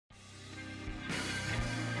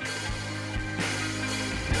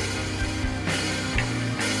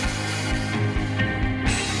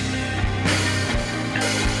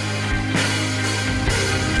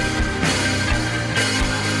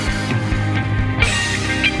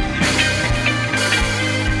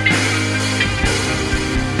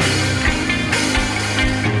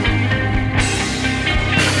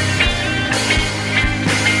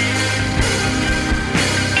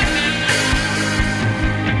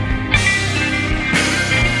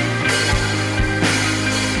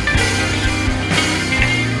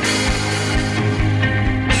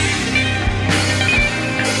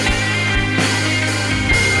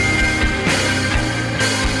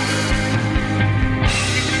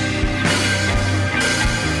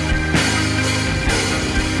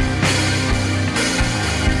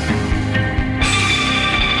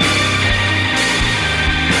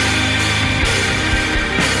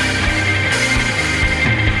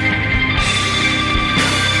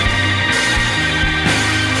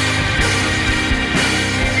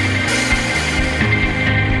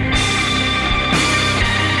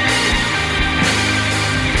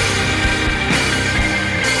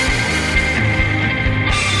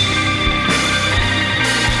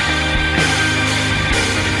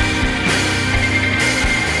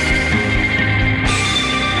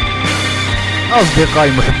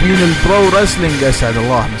أصدقائي محبين البرو رسلينج، أسعد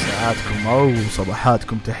الله مساءاتكم أو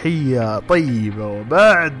صباحاتكم، تحية طيبة.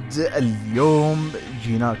 وبعد اليوم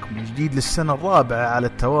جيناكم من جديد للسنة الرابعة على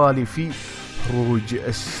التوالي في هروج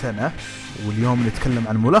السنة، واليوم نتكلم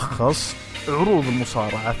عن ملخص عروض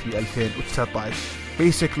المصارعة في 2019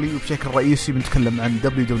 بيسكلي، وبشكل رئيسي بنتكلم عن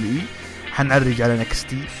WWE، حنعرج على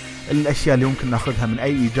NXT، الأشياء اللي ممكن ناخذها من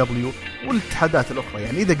AEW والاتحادات الأخرى.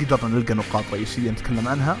 يعني إذا قدرنا نلقى نقاط رئيسية نتكلم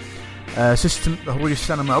عنها. سيستم هروج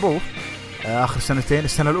السنة معروف، آخر سنتين،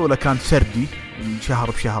 السنة الأولى كانت سردي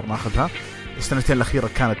شهر بشهر ناخذها، السنتين الأخيرة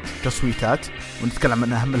كانت تصويتات ونتكلم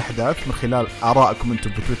عن أهم الأحداث من خلال آرائكم أنتم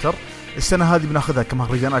بتويتر. السنة هذه بناخذها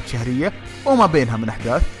كمهرجانات شهرية وما بينها من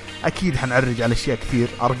أحداث. أكيد حنعرج على أشياء كثير،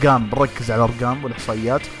 أرقام، بنركز على الأرقام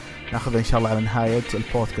والإحصائيات ناخذها إن شاء الله على نهاية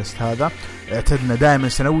البودكاست هذا. اعتدنا دائما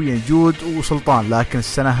سنويا جود وسلطان، لكن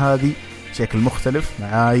السنة هذه شكل مختلف.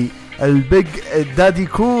 معاي البيج دادي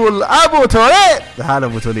كول أبو توليد. هلا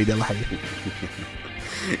أبو توليد، الله حيك.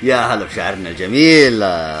 يا هلا بشعرنا الجميل،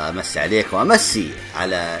 أمسي عليك وأمسي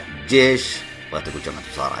على جيش، بغيت أقول جماعة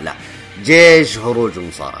مصارعة، لا جيش هروج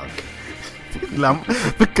المصارعة. لا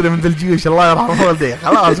فكر من ذا الجيوش، الله يرحمه والديه،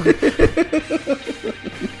 خلاص.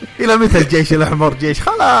 إلى متى الجيش الأحمر؟ جيش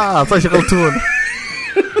خلاص أشغلتون.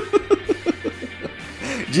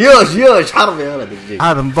 جيوش حرب يا ولد الجيش.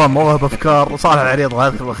 هذا نظام موهبة أفكار صالح العريض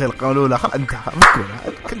غير الأخير قالوا له خلاص انت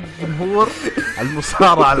كل جمهور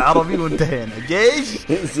المصارعة العربي وانتهينا. جيش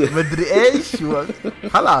مدري إيش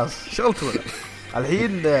خلاص شغلتون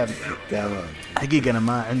الحين. حقيقة أنا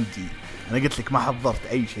ما عندي، أنا قلت لك ما حضرت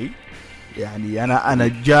أي شيء. يعني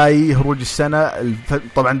أنا جاي هروج السنة.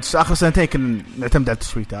 طبعا آخر سنتين كنا نعتمد على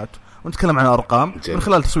التصويتات ونتكلم عن أرقام من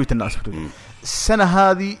خلال تصويت الناس. السنة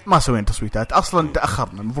هذه ما سوينا تصويتات أصلا،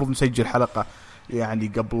 تأخرنا، المفروض نسجل حلقة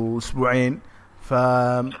يعني قبل أسبوعين،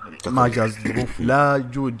 فما جاز الظروف، لا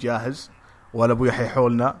جود جاهز ولا أبو يحيى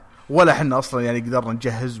حولنا ولا حنا أصلا يعني قدرنا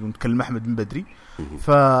نجهز ونكلم أحمد من بدري.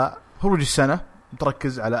 فهروج السنة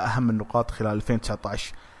نتركز على أهم النقاط خلال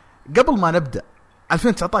 2019. قبل ما نبدأ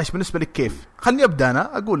 2019 بالنسبة لك كيف؟ خلني أبدأ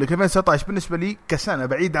أنا أقول لك 2019 بالنسبة لي كسنة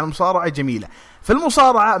بعيد عن المصارعة جميلة. في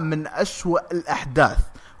المصارعة من أسوأ الأحداث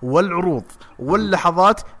والعروض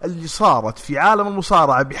واللحظات اللي صارت في عالم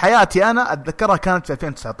المصارعة بحياتي أنا أتذكرها كانت في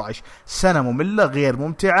 2019. سنة مملة غير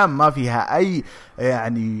ممتعة، ما فيها أي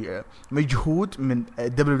يعني مجهود من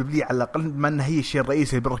WWE على الأقل، ما أنها هي الشيء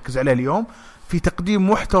الرئيسي اللي بنركز عليه اليوم في تقديم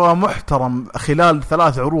محتوى محترم خلال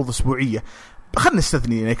 3 عروض أسبوعية. خلنا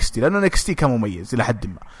نستثني NXT لأنه NXT كان مميز إلى حد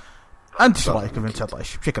ما. أنت شو رأيك في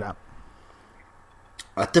 2019 بشكل عام؟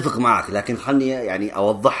 أتفق معك، لكن خلني يعني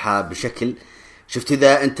أوضحها بشكل. شفت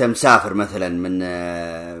إذا أنت مسافر مثلا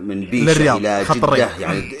من بيشة إلى جدة،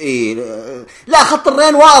 يعني إيه، لا خط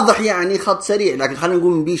الرين واضح يعني خط سريع، لكن خلينا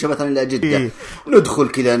نقول من بيشة مثلا إلى جدة، إيه؟ ندخل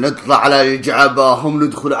كذا نطلع على الجعبة، هم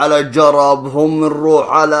ندخل على جرب، هم نروح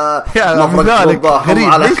على مفرق هم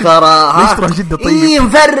على كرة. ليش تروح جدة؟ طيب إيه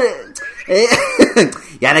مفرق.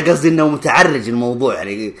 يعني قصدي إنه متعرج الموضوع،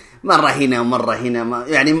 يعني مرة هنا مرة هنا،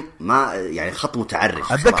 يعني ما يعني خط متعرج.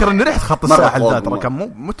 أتذكر إن رحت خط الساحل ذات ترى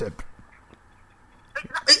كان متعب.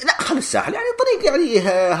 لا خل الساحل يعني طريق يعني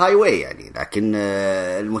هاي واي يعني، لكن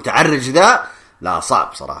المتعرج ذا لا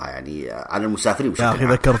صعب صراحة يعني على المسافرين. يا أخي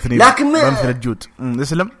ذكرتني لكن بمثل الجود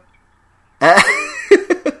اسلم.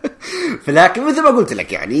 لكن مثل ما قلت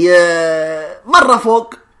لك يعني مرة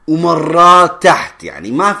فوق ومرات تحت،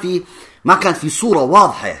 يعني ما كانت في صورة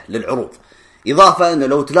واضحة للعروض. إضافة أنه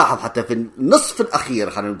لو تلاحظ حتى في النصف الأخير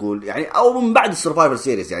خلينا نقول يعني أو من بعد السرفايفر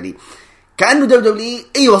سيريس، يعني كأنه WWE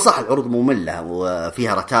أيوة صح العروض مملة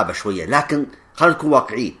وفيها رتابة شوية، لكن خلينا نكون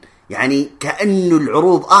واقعيين، يعني كأنه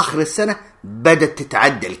العروض آخر السنة بدأت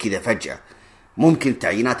تتعدل كذا فجأة. ممكن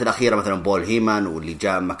التعيينات الأخيرة مثلا بول هيمان، واللي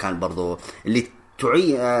جاء مكان برضو اللي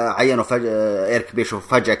عينوا فجأة إيرك بيشوف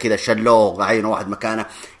فجأة كذا شلوه عينوا واحد مكانه.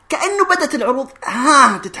 كأنه بدأت العروض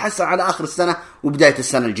تتحسن على آخر السنة وبداية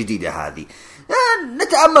السنة الجديدة هذه.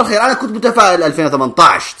 نتأمل خير. أنا كنت متفائل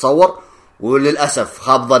 2018 تصور، وللأسف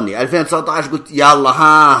خاب ظني 2019 قلت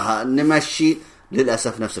يلا نمشي،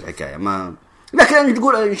 للأسف نفس الحكاية ما. لكن أنا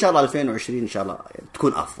تقول إن شاء الله 2020 إن شاء الله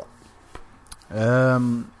تكون أفضل.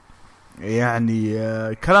 يعني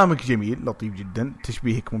كلامك جميل لطيف جدا،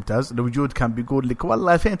 تشبيهك ممتاز. الوجود كان بيقول لك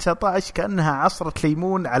والله 2019 كأنها عصرة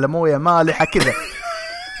ليمون على موية مالحة كذا.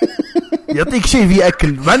 يعطيك شيء فيه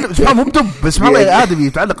أكل، سبحان مو بدب بس سبحان الله هذا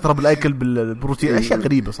بيتعلق ترى بالأكل بالبروتين، أشياء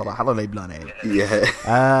غريبة صراحة الله لا يبلانا يعني.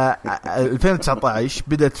 2019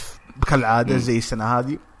 بدأت كالعادة زي السنة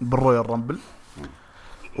هذه بالرويال رامبل،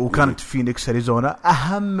 وكانت في فينيكس أريزونا.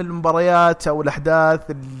 أهم المباريات أو الأحداث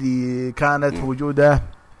اللي كانت موجودة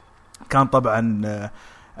كان طبعا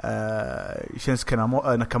شينسكي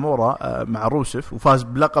ناكامورا مع روسف، وفاز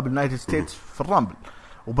بلقب اليونايتد ستيتس في الرامبل.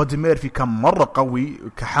 وبادي ميرفي كان مرة قوي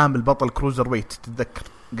كحامل بطل كروزر ويت تتذكر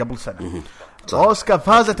قبل سنة. أوسكا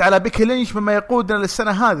فازت على بيكي لينش مما يقودنا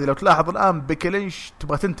للسنة هذه. لو تلاحظ الآن بيكي لينش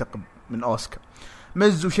تبغى تنتقم من أوسكا.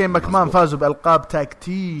 مز وشين ماكمان فازوا بألقاب تاك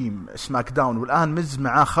تيم سماك داون، والآن مز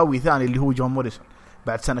معاه خوي ثاني اللي هو جون موريسون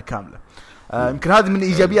بعد سنة كاملة. يمكن هذه من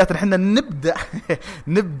إيجابيات إحنا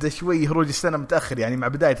نبدأ شوي هروج السنة متأخر يعني مع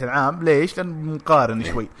بداية العام. ليش؟ لأن نقارن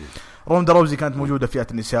شوي. روندا روزي كانت موجودة في فئة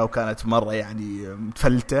النساء وكانت مرة يعني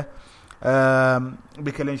متفلتة.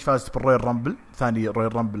 بيكي لينش فازت بالرويال رامبل، ثاني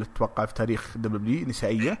رويال رامبل اتوقع في تاريخ دبليو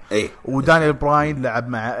نسائية. ودانيال براين لعب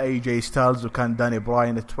مع اي جي ستايلز، وكان دانيال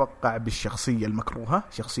براين اتوقع بالشخصية المكروهة،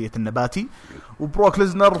 شخصية النباتي. وبروك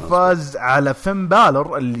ليزنر فاز على فين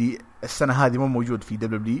بالور اللي السنة هذه مو موجود في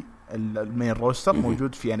دبليو المين روستر،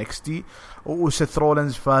 موجود في NXT. وسيث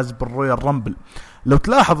رولينز فاز بالرويال رامبل. لو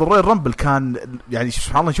تلاحظ الرويال رامبل كان يعني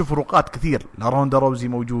سبحان الله نشوف فروقات كثير. لا روندا روزي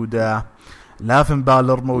موجودة، لا فين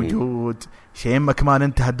بالور موجود، شين ماكمان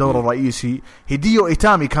انتهى الدور الرئيسي. هيديو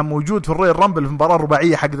ايتامي كان موجود في الرويال رامبل في المباراة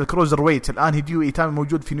الرباعية حق الكروزر ويت. الآن هيديو ايتامي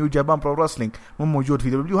موجود في نيو جابان برو رسلينج، مو موجود في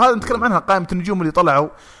دبليو. هذا نتكلم عنها قائمة النجوم اللي طلعوا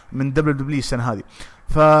من دبليو السنة هذه.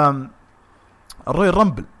 الرويال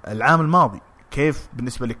رامبل العام الماضي كيف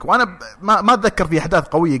بالنسبة لك؟ وأنا ما أتذكر في أحداث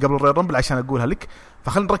قوية قبل الرويال رامبل عشان أقولها لك،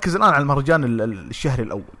 فخلنا نركز الآن على المهرجان الشهري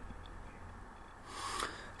الأول.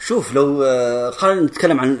 شوف لو خلينا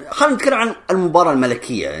نتكلم عن المباراة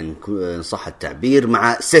الملكية إن صح التعبير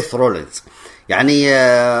مع سيث رولينز. يعني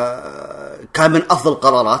كان من أفضل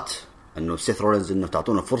القرارات إنه سيث رولينز إنه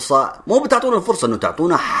تعطونا فرصة، مو بتعطونا الفرصة إنه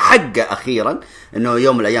تعطونا حقه أخيرا إنه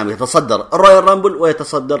يوم من الأيام يتصدر الرويال رامبل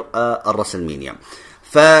ويتصدر الرسلمينيا.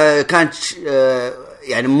 فكانت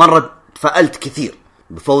يعني مرة تفائلت كثير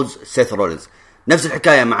بفوز سيث رولينز. نفس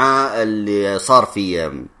الحكاية مع اللي صار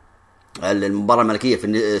في المباراة الملكية في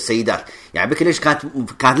السيدات. يعني بيكي لينش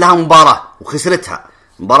كانت لها مباراة وخسرتها،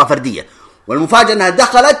 مباراة فردية، والمفاجأة أنها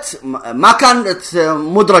دخلت ما كانت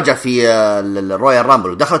مدرجة في الرويال رامبل،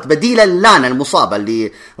 ودخلت بديلة لانا المصابة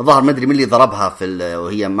اللي ظهر مدري من اللي ضربها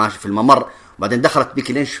وهي ماشي في الممر، وبعدين دخلت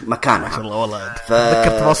بيكي لينش مكانها. ما شاء الله والله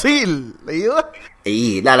ذكرت تفاصيل. أيوة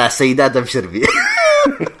لا السيدات أبشر بي.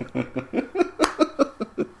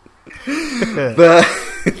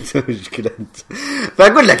 مشكلة.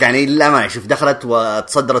 فأقول لك يعني للأمانة شوف دخلت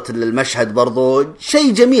وتصدرت المشهد برضو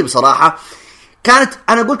شيء جميل بصراحة.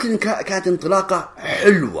 أنا قلت إن كانت انطلاقة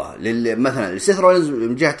حلوة مثلا لسيث رولينز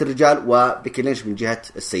من جهة الرجال وبيكي لينش من جهة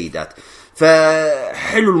السيدات.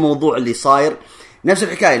 فحلو الموضوع اللي صاير. نفس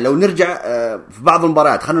الحكاية لو نرجع في بعض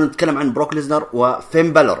المباريات، خلينا نتكلم عن بروك ليزنر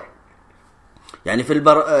وفين بالور. يعني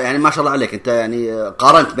يعني ما شاء الله عليك انت يعني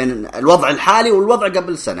قارنت بين الوضع الحالي والوضع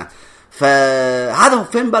قبل سنة. فهذا هو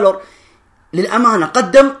فين بالور للأمانة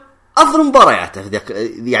قدم أفضل مبارياته.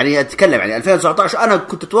 يعني أتكلم يعني 2019 أنا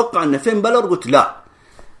كنت أتوقع أن فين بالور، قلت لا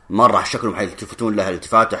مرة شكلهم حيلتفتون لها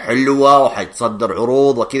التفاتة حلوة وحيتصدر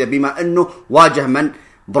عروض وكذا، بما أنه واجه من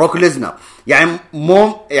بروك ليزنر. يعني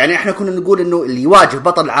يعني إحنا كنا نقول أنه اللي يواجه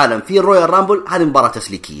بطل العالم في الرويال رامبل هذه مباراة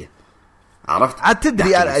تسليكية. عرفت عاد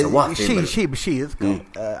تدري شيء بالشيء يذكر.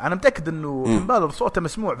 أنا متأكد أنه فين بالور صوته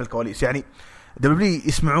مسموع في الكواليس، يعني دبليو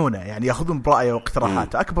يسمعونه، يعني ياخذون برأيه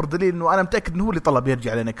واقتراحاته. أكبر دليل إنه أنا متأكد إنه هو اللي طلب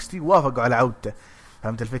يرجع لنكستي ووافقوا على عودته.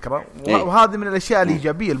 فهمت الفكرة؟ وهذه من الأشياء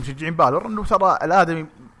الإيجابية المشجعين بالور، إنه ترى الآدمي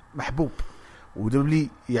محبوب ودبليو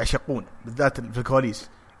يعشقون بالذات في الكواليس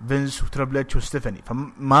فينس وتريبل اتش وستيفاني،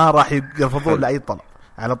 فما راح يرفضون لأي طلب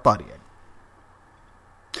على الطاري. يعني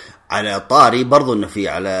على طاري برضو إنه في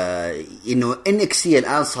على إنه NXT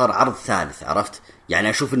الآن صار عرض ثالث. عرفت يعني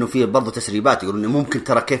أشوف إنه فيه برضو تسريبات يقولون إنه ممكن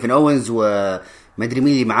ترى كيفن أوينز وما أدري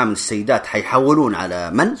مين اللي معاه من السيدات حيحولون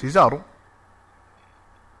على من سيزارو.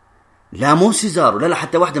 لا مو سيزارو، لا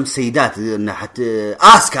حتى واحدة من السيدات إنها حتى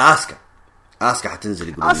آسكا حتنزل.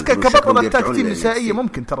 يقولون آسكا كبطلة تاكتيم نسائية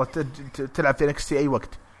ممكن ترى تلعب في NXT أي وقت،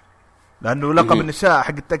 لأنه لقب النساء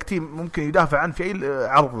حق التاكتيم ممكن يدافع عنه في أي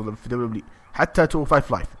عرض في دبليو، حتى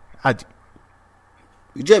 2-5 لايف عادي.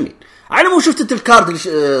 جميل. على مو شفت انت الكارد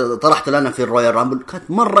اللي طرحت لنا في الرويال رامبل،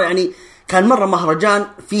 كانت مرة يعني كان مرة مهرجان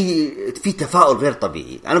فيه تفاؤل غير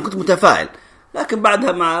طبيعي. أنا كنت متفائل، لكن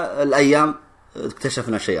بعدها مع الأيام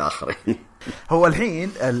اكتشفنا شيء آخر. هو الحين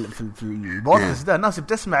في البودكاست ده الناس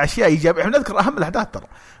بتسمع أشياء إيجابية. احنا نذكر أهم الأحداث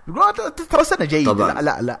يقولون ترى سنة جيدة. لا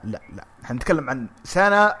لا لا لا لا احنا نتكلم عن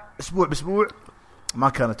سنة أسبوع بأسبوع ما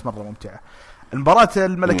كانت مرة ممتعة. المباراة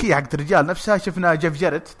الملكية حق الرجال نفسها شفنا جيف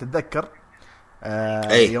جاريت تتذكر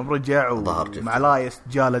يوم رجع مع لايس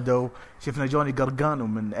جالدو. شفنا جوني غارغانو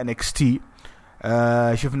من NXT.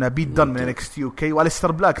 شفنا بيت دان من NXT UK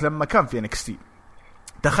والستر بلاك لما كان في NXT.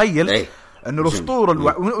 تخيل انه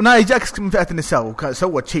الاسطوره ونايا جاكس من فئه النساء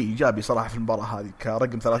وسوت شيء ايجابي صراحه في المباراه هذه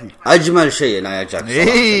كرقم 30. اجمل شيء نايا جاكس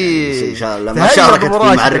يعني ان شاء الله لما شاركت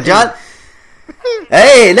فيه مع الرجال.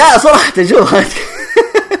 اي لا صراحه شوف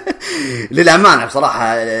للامانه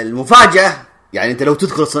بصراحه المفاجاه يعني انت لو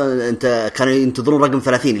تذكر انت كانوا ينتظرون رقم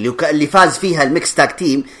 30 اللي فاز فيها الميكس تاك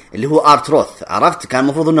تيم اللي هو ارتروث، عرفت؟ كان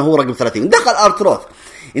المفروض انه هو رقم 30 دخل ارتروث.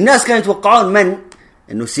 الناس كانوا يتوقعون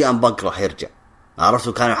انه سي ام بانك راح يرجع،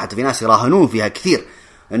 عرفتوا؟ كانوا حتى في ناس يراهنون فيها كثير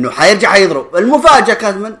انه حيرجع حيضرب. المفاجاه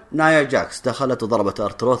كانت من نايا جاكس، دخلت وضربت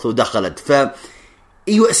ارتروث ودخلت.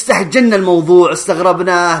 ايوه استهجنا الموضوع،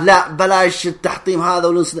 استغربناه، لا بلاش التحطيم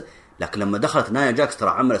هذا لكن لما دخلت نايا جاكس ترى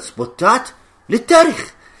عملت سبوتات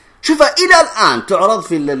للتاريخ. شوفها الى الان تعرض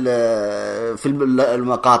في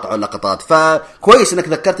المقاطع واللقطات. فكويس انك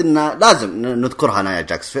ذكرت ان لازم نذكرها نايا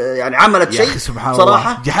جاكس، يعني عملت شيء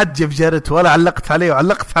صراحه. جحد جيف جاريت ولا علقت عليه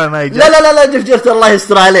وعلقت على نايا جاكس. لا جيف جاريت الله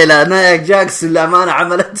يستر عليه. لا نايا جاكس الامانه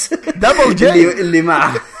عملت اللي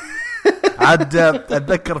معه. عاد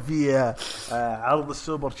اتذكر في عرض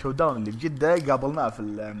السوبر شو داون اللي بجده قابلناه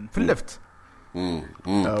في اللفت،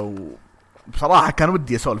 بصراحه كان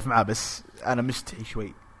ودي اسولف معاه بس انا مستحي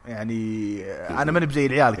شوي، يعني انا ماني بزي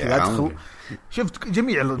العيال كذا ادخل. شفت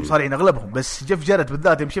جميع المصارعين اغلبهم، بس جيف جاريت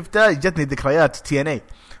بالذات يوم شفته جتني ذكريات تي ان اي،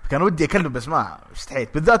 كان ودي اكلمه بس ما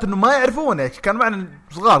استحيت، بالذات انه ما يعرفونه، كان معنا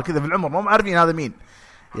صغار كذا في العمر ما عارفين هذا مين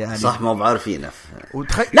يعني. صح ما بعرفينه.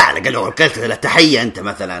 لا قالوا قلت له تحيه انت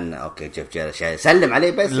مثلا اوكي جيف جاريت سلم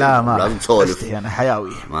عليه بس لا ما لازم تسولف انا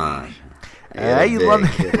حيوي ما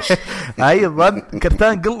ايضا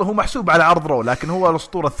كرتان قل هو محسوب على عرض رو، لكن هو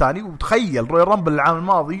الاسطوره الثاني. وتخيل روي رامبل العام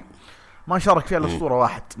الماضي ما شارك فيها الاسطوره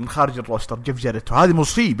واحد من خارج الروستر جيف جاريت، وهذه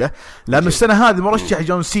مصيبه لانه السنه هذه مرشح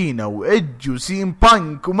جون سينا وايدج وسيم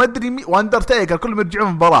بانك وما ادري واندرتيكر كلهم يرجعون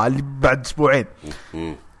من المباراه اللي بعد اسبوعين.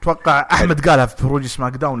 اتوقع احمد قالها في هروج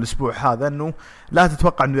سماك داون الاسبوع هذا انه لا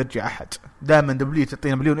تتوقع انه يرجع احد، دائما دبليو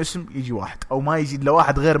تعطينا مليون اسم يجي واحد او ما يجي الا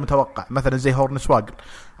واحد غير متوقع مثلا زي هورنس واجل.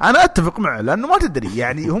 انا اتفق معه لانه ما تدري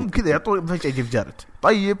يعني هم كذا يعطون فجأة جيف جاريت.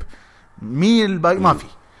 طيب مين الباقي؟ ما في.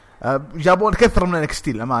 جابون كثر من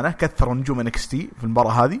انكستي الامانه، كثروا نجوم انكستي في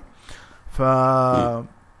المباراه هذه.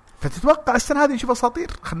 فتتوقع السنه هذه نشوف اساطير؟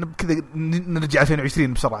 خلينا كذا نرجع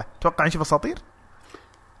 2020 بسرعه. تتوقع نشوف اساطير؟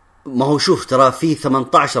 ما هو شوف ترى في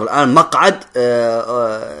 18 الآن مقعد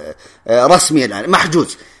رسمي الآن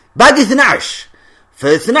محجوز، باقي 12.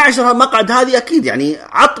 ف12 مقعد هذه أكيد يعني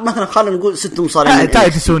عط مثلا خلينا نقول 6 مصارعين.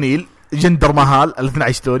 تايت سونيل، جندر مهال، ال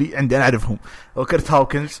 12 ستوري عندي أنا أعرفهم، وكرت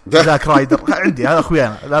هاوكنز، زاك رايدر عندي هذا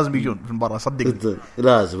أخويانا لازم يجون في المباراة صدقني.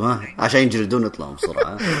 لازم عشان ينجلدون يطلعون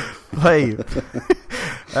بسرعة. طيب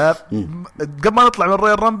قبل ما نطلع من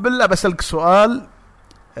رويال رامبل بسألك سؤال.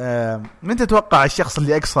 من تتوقع الشخص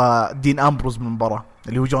اللي أقصى دين أمبروز من المباراة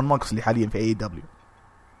اللي هو جون ماكس اللي حاليا في اي دبليو؟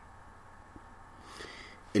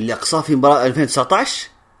 اللي أقصاه في مباراة 2019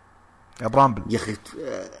 الرامبل يا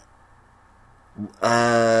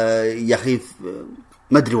أخي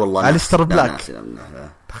ما أدري والله. أليستر بلاك.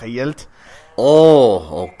 تخيلت؟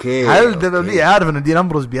 أوكي. هل دبليو عارف أن دين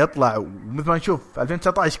أمبروز بيطلع؟ ومثل ما نشوف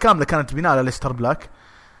 2019 كاملة كانت بناء على أليستر بلاك.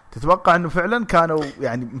 تتوقع أنه فعلا كانوا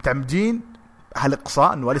يعني متعمدين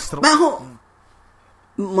هالإقصاء أنه أليستر؟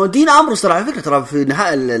 ما دين أمبروز ترى على فكرة ترى في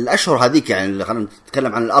نهاية الأشهر هذيك يعني خلينا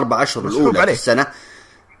نتكلم عن الأربع أشهر الأولى في السنة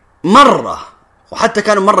مرة، وحتى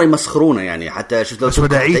كانوا مرة يمسخرونه يعني حتى شفت بس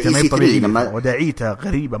وداعيته ما طبيعي وداعيته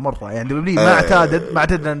غريبة مرة يعني دبليو ما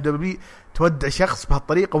اعتادت أن دبليو تودع شخص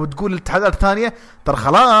بهالطريقة وتقول الاتحادات الثانية ترى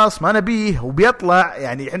خلاص ما نبيه وبيطلع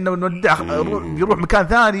يعني إحنا نودع يروح مكان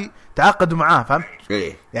ثاني تعاقدوا معاه، فهمت؟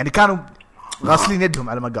 يعني كانوا غاسلين يدهم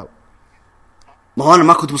على ما قال. ما هو أنا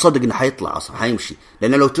ما كنت مصدق إنه حيطلع أصلا حيمشي،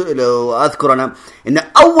 لأن لو أذكر أنا إن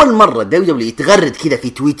أول مرة دبليو يتغرد كذا في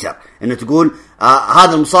تويتر إنه تقول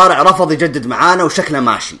هذا المصارع رفض يجدد معانا وشكله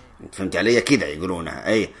ماشي، فهمت علي كذا يقولونها.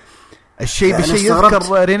 أي الشيء بشيء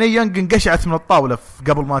يذكر ريني يونغ انقشعت من الطاولة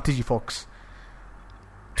قبل ما تيجي فوكس.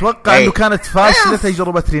 توقع إنه كانت فاشلة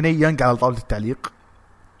تجربة ريني يونغ على طاولة التعليق؟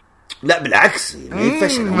 لا بالعكس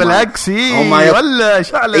بالعكس ولا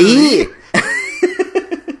شعل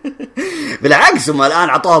بالعكس هم الآن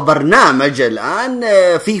عطوها برنامج الآن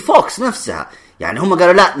في فوكس نفسها يعني هم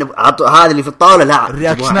قالوا لا هذا اللي في الطاولة لا.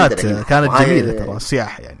 الرياكشنات كانت جميلة ترى،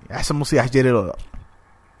 صياح يعني أحسن من صياح جيري لولر.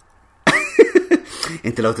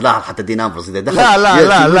 انت لو تلاحظ حتى دين أمبروز إذا دخل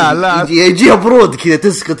لا يجيها برود كذا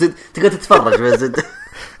تسكت تقدر تتفرج بس.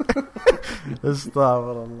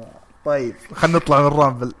 استغفر الله. طيب خلينا نطلع من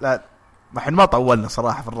الرامبل. لا احنا ما طولنا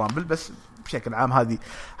صراحة في الرامبل، بس بشكل عام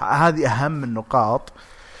هذه أهم النقاط.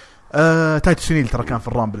 تايتس أونيل ترى كان في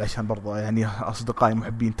الرامبل، عشان برضه يعني أصدقائي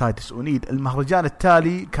محبين تايتس أونيل. المهرجان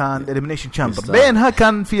التالي كان إليمينيشن تشامبر، بينها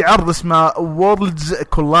كان في عرض اسمه وورلدز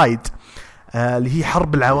كولايد اللي هي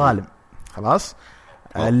حرب العوالم. خلاص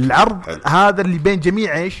العرض هذا اللي بين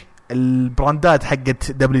جميع ايش البراندات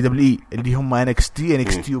حقت WWE اللي هم NXT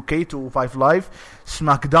UK 205 لايف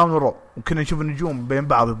سماك داون ورو، وكنا نشوف النجوم بين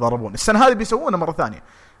بعض يتضاربون. السنة هذه بيسوونها مرة ثانية،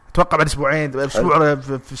 اتوقع بعد اسبوعين،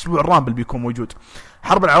 في اسبوع الرامبل بيكون موجود.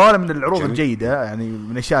 حرب العوالم من العروض الجيدة يعني،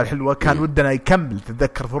 من الاشياء الحلوة. كان ودنا يكمل،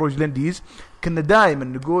 تتذكر في هروج لنديز كنا دائما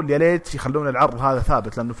نقول يا ليت يخلون العرض هذا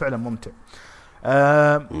ثابت لانه فعلا ممتع.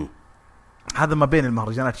 هذا ما بين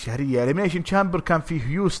المهرجانات الشهرية. إليمينيشن تشامبر كان في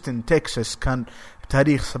هيوستن تكساس، كان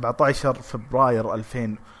بتاريخ 17 فبراير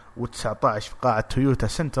 2019 في قاعة تويوتا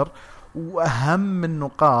سنتر. وأهم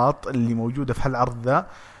النقاط اللي موجودة في هالعرض ذا،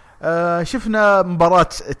 شفنا مباراة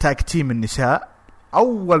تاج تيم النساء،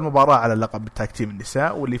 أول مباراة على لقب التاج تيم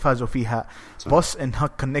النساء، واللي فازوا فيها بوس إن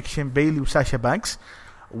هاك كونكشن بيلي وساشا بانكس.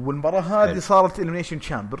 والمباراة هذه صارت إليمينيشن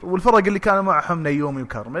تشامبر، والفرق اللي كانوا معهم نيومي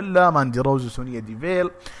وكارميلا، ماندي روز وسونيا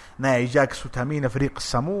ديفيل، ناي جاكس وتامينا، فريق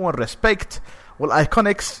السامون، ريسبكت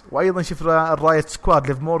والايكونكس. وايضا شفنا الرايت سكواد،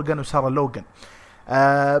 ليف مورغان وسارة لوغان.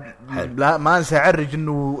 لا ما انسى اعرج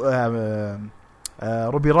انه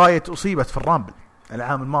روبي رايت اصيبت في الرامبل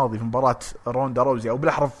العام الماضي في مباراة روندا روزي، او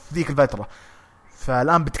بالاحرى في ذيك الفترة،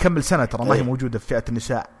 فالان بتكمل سنة ترى ما هي موجودة في فئة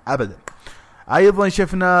النساء ابدا. ايضا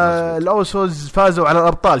شفنا الاوسوز فازوا على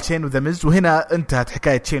الابطال شين وذا ميز، وهنا انتهت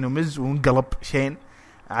حكاية شين وميز وانقلب شين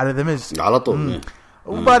على ذا ميز على طول.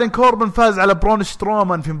 وبارين كوربن فاز على برون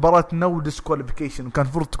سترومان في مباراة نو ديسكواليفيكيشن، وكان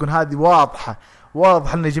المفروض تكون هذه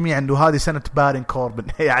واضحة لنا جميعا انه هذه سنة بارين كوربن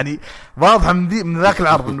يعني واضحة من ذاك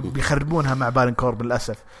العرض انه بيخربونها مع بارين كوربن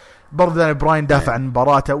للاسف. برضه داني براين دافع عن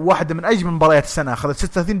مباراته، واحدة من اجمل مباريات السنة، اخذت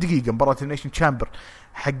 36 دقيقة مباراة النيشن تشامبر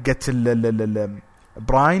حقت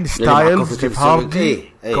براين ستايلز، جيف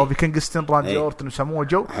هاردي، كوفي كينغستون، راندي اورتن وسامو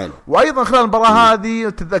جو. وايضا خلال المباراه هذه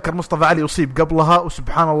تتذكر مصطفى علي اصيب قبلها،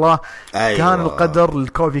 وسبحان الله كان القدر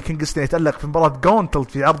الكوفي كينغستون يتالق في مباراه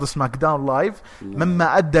جونتلت في عرض سماك داون لايف،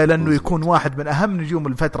 مما ادى لانه يكون واحد من اهم نجوم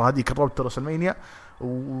الفتره هذيك الرواد تو رسلمانيا،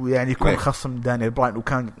 ويعني يكون خصم دانيال براين،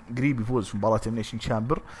 وكان قريب يفوز في مباراه النيشن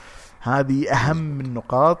تشامبر. هذه اهم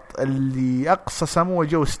النقاط. اللي اقصى سامو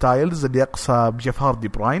جو ستايلز، اللي اقصى جيف هاردي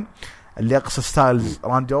براين، اللي اقصى ستايلز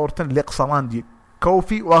راندي اورتن، اللي اقصى راندي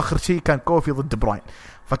كوفي، واخر شيء كان كوفي ضد براين.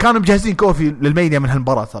 فكانوا مجهزين كوفي للمانيا من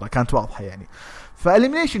هالمباراه ترى، كانت واضحه يعني.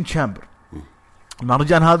 فاليمينيشن تشامبر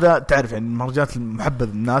المهرجان هذا تعرف يعني المهرجانات المحبذ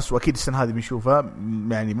الناس، واكيد السنه هذه بنشوفها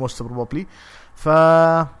يعني موست بروبلي. ف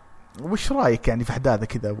وش رايك يعني في احداثه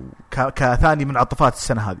كذا كثاني من عطفات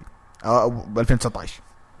السنه هذه او 2019؟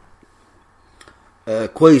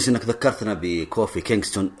 كويس انك ذكرتنا بكوفي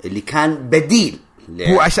كينغستون اللي كان بديل.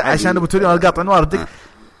 هو عشان ابو توريون القاطع نواردك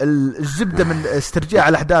الزبده من استرجاع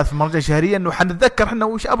الاحداث في المهرجان شهريا، انه حنتذكر احنا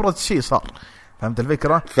وش ابرز شيء صار. فهمت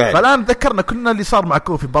الفكره؟ فالان ذكرنا كلنا اللي صار مع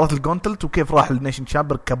كوفي مباراه الجونتلت، وكيف راح للنيشن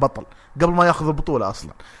تشامبر كبطل قبل ما ياخذ البطوله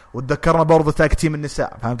اصلا. وتذكرنا برضه تاك تيم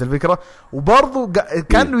النساء. فهمت الفكره؟ وبرضه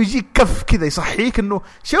كانه يجيك كف كذا يصحيك انه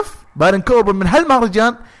شوف بارين كوربن من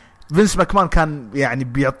هالمهرجان فينس ماكمان كان يعني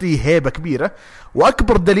بيعطيه هيبه كبيره.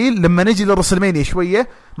 واكبر دليل لما نجي للرسلمانيا شويه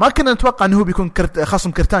ما كنا نتوقع انه هو بيكون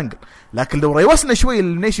خصم كرتانجل، لكن لو ريوسنا شويه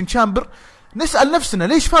للنيشن تشامبر نسال نفسنا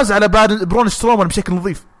ليش فاز على برون سترومان بشكل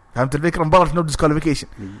نظيف. فهمت الفكره؟ مباراه نو ديسكواليفيكيشن،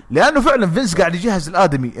 لانه فعلا فينس قاعد يجهز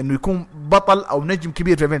الادمي انه يكون بطل او نجم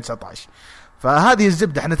كبير في 2019. فهذه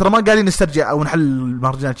الزبده. احنا ترى ما قاعدين نسترجع او نحل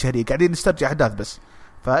المهرجانات الشهريه، قاعدين نسترجع احداث بس.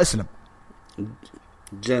 فاسلم.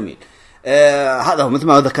 جميل. هذا هو مثل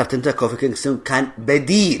ما ذكرت انت، كوفي كينغستون كان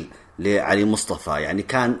بديل لعلي مصطفى، يعني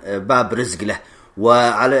كان باب رزق له.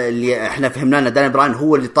 وعلى اللي احنا فهمنا ان داني براين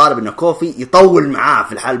هو اللي طالب انه كوفي يطول معاه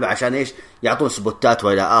في الحلبة عشان ايش يعطون سبوتات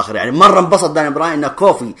والى اخر. يعني مره انبسط داني براين انه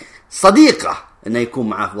كوفي صديقه انه يكون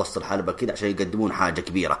معاه في وسط الحلبة كذا عشان يقدمون حاجه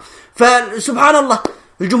كبيره. فسبحان الله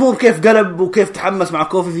الجمهور كيف قلب وكيف تحمس مع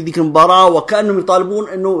كوفي في ذيك المباراه، وكانهم يطالبون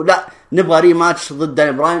انه لا نبغى ريماتش ضد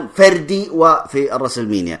داني براين فردي وفي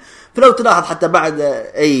الرسلمانيا. فلو تلاحظ حتى بعد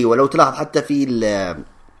ولو تلاحظ حتى في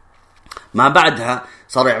ما بعدها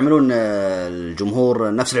صاروا يعملون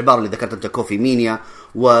الجمهور نفس العبارة اللي ذكرت انت كوفي مينيا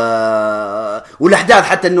والاحداث،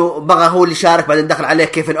 حتى انه بغى هو اللي شارك بعدين دخل عليه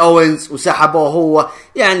كيفن اوينز وسحبه هو،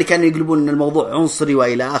 يعني كانوا يقلبون ان الموضوع عنصري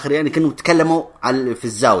والى اخر، يعني كانوا يتكلموا في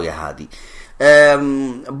الزاوية هذه.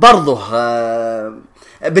 برضه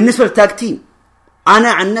بالنسبة للتاج تيم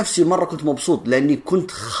انا عن نفسي مرة كنت مبسوط، لاني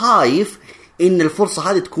كنت خايف ان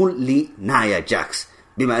الفرصة هذه تكون لنايا جاكس،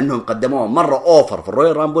 بما انهم قدموها مرة اوفر في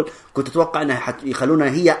الرويال رامبل. كنت اتوقع انها يخلونها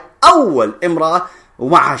هي اول امرأة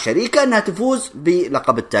ومعها شريكة انها تفوز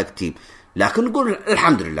بلقب التاج تيم، لكن نقول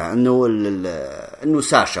الحمد لله انه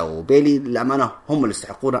ساشا وبيلي للامانه هم اللي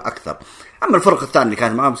يستحقونه اكثر. اما الفرق الثاني اللي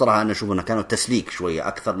كانت معهم صراحه انا اشوف انه كانوا تسليك شويه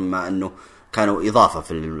اكثر مما انه كانوا اضافه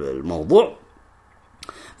في الموضوع.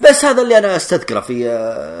 بس هذا اللي انا استذكره في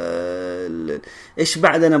ايش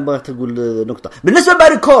بعد. انا بغيت اقول نقطه بالنسبه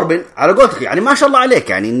لباري كوربن على قولتك، يعني ما شاء الله عليك،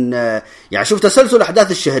 يعني يعني شوف تسلسل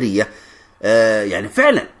الاحداث الشهريه. يعني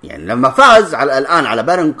فعلا يعني لما فاز الان على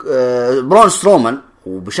برون سترومان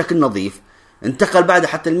وبشكل نظيف، انتقل بعد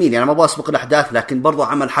حتى المينيا. انا ما ابغى اسبق الاحداث لكن برضو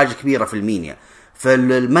عمل حاجه كبيره في المينيا.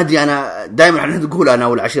 فالمدري انا دائما احنا نقول انا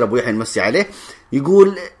والعشيره ابو يحيى نمسي عليه،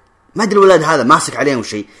 يقول ما ادري الولد هذا ماسك عليهم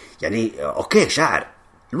شيء، يعني اوكي شاعر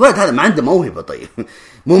الولد هذا ما عنده موهبه. طيب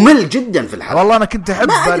ممل جدا في الحلقه. والله انا كنت احب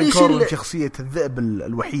باري كوربن شخصيه الذئب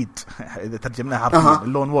الوحيد اذا ترجمناها حرفيا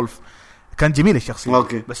اللون وولف، كان جميل الشخصيه.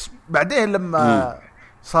 أوكي. بس بعدين لما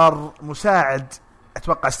صار مساعد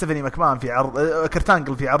اتوقع ستيفاني ماكمان في عرض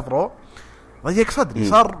كرتانجل في عرض رو، ضيق صدري،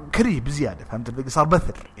 صار كريه بزياده، فهمت؟ صار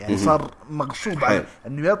بثر يعني، صار مغصوب على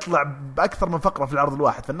انه يطلع باكثر من فقره في العرض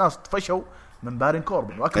الواحد، فالناس طفشوا من بارين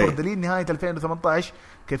كوربن. واكبر دليل نهايه 2018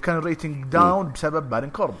 كيف كان الريتنج داون بسبب بارين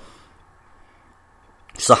كوربن.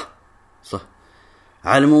 صح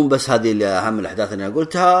على العموم بس هذه اللي اهم الاحداث اللي انا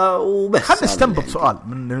قلتها. وبس خلنا نستنبط سؤال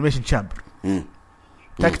من الميشن تشامبر،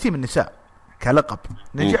 تكتيم النساء كلقب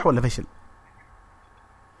نجح ولا فشل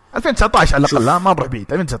 2019 على الاقل؟ لا ما نروح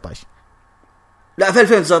بعيد، 2019 لا، في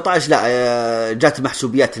 2019 لا جات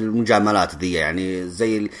محسوبيات المجاملات ذي، يعني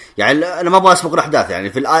زي يعني انا ما ابغى اسبق الاحداث، يعني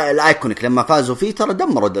في الايكونيك لما فازوا فيه ترى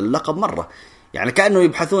دمروا اللقب مره، يعني كانه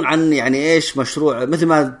يبحثون عن يعني ايش مشروع مثل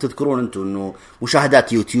ما تذكرون انتم انه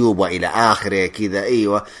مشاهدات يوتيوب والى اخره كذا.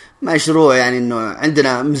 ايوه مشروع يعني انه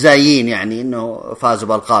عندنا مزايين، يعني انه فازوا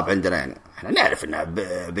بالالقاب عندنا، يعني احنا نعرف انها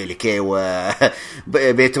بيلي كي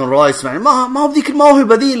وبيتون رويس، يعني ما هو ذيك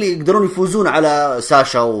الموهبه ذي اللي يقدرون يفوزون على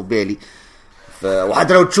ساشا وبيلي.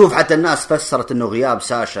 وحتى لو تشوف حتى الناس فسرت انه غياب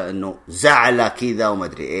ساشا انه زعله كذا وما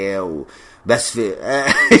ادري ايه، وبس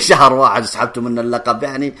في شهر واحد سحبته من اللقب،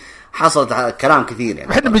 يعني حصلت كلام كثير.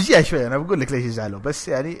 يعني احنا بنجيها شوي، انا بقول لك ليش يزعلوا، بس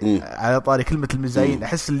يعني على طاري كلمه المزايين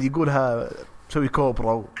احس اللي يقولها تسوي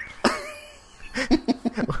كوبرا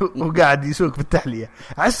وقاعد يسوق بالتحليه،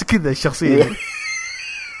 احس كذا الشخصيه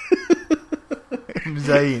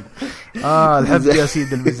مزايين. الحب يا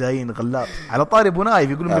سيد المزايين غلاب. على طاري ابو نايف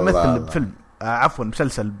يقولون بيمثل بفيلم عفوا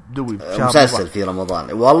مسلسل بدوي مسلسل في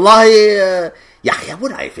رمضان. والله يا اخي ابو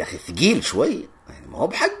نايف يا اخي ثقيل شوي، يعني ما هو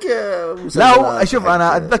بحق لا اشوف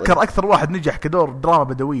انا اتذكر اكثر واحد نجح كدور دراما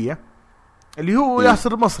بدويه اللي هو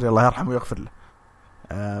ياسر المصري الله يرحمه ويغفر له.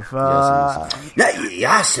 لا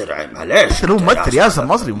ياسر معليش هو ممثل، ياسر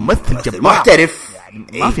المصري ممثل جبار محترف،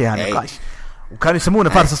 يعني ما فيها نقاش. وكانوا يسمونه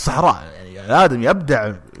فارس الصحراء، يعني آدم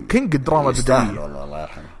يبدع كينج الدراما البدويه والله الله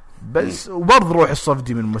يرحمه. بس وبرضه روح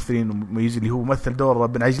الصفدي من الممثلين المميز اللي هو مثل دور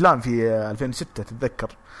بن عجلان في 2006 تتذكر.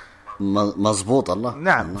 مزبوط الله.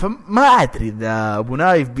 نعم. فما أدري إذا أبو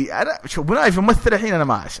نايف أنا شو أبو نايف ممثل الحين أنا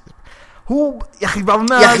ما أعرف هو يا أخي. بعض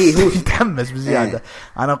الناس يتحمس بزيادة.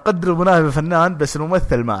 أنا أقدر أبو نايف فنان بس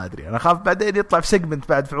الممثل ما أدري، أنا خاف بعدين يطلع في سيجمنت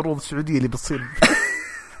بعد في عروض السعودية اللي بتصير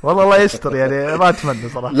والله الله يستر، يعني ما أتمنى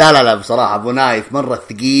صراحة. لا بصراحة أبو نايف مرة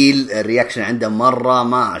ثقيل، الرياكشن عنده مرة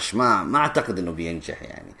ما أعتقد إنه بينجح،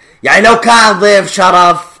 يعني لو كان ضيف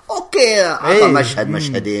شرف أوكي أعطى مشهد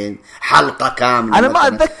مشهدين حلقة كاملة أنا ما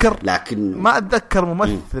أتذكر، لكن ما أتذكر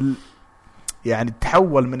ممثل يعني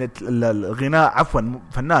تحول من الغناء عفوا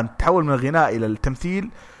فنان تحول من الغناء إلى التمثيل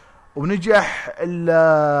ونجح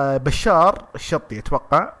بشار الشطي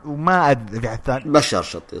اتوقع، وما ادري في حد ثاني. بشار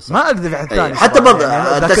الشطي صح. ما ادري في حد ثاني حتى برضه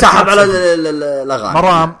يعني تسحب على الاغاني.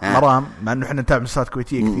 مرام مع انه احنا نتابع مسلسلات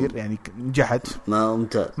كويتيه كثير، يعني نجحت ما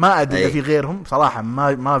ممتاز. ما ادري اذا في غيرهم صراحه،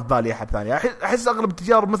 ما في بالي احد ثاني. احس اغلب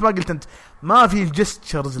التجارب مثل ما قلت انت ما في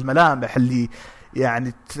الجستشرز الملامح اللي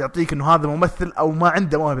يعني تعطيك انه هذا ممثل او ما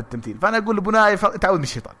عنده موهبه التمثيل. فانا اقول لابو نايف تعود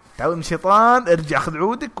من الشيطان ارجع خذ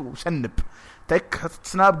عودك وسنب تك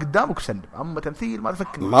سناب قدامك وسنب، اما تمثيل ما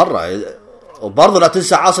تفكر مره. وبرضه لا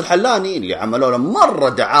تنسى عاصي الحلاني اللي عملوا له مره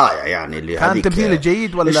دعايه، يعني اللي كان تمثيله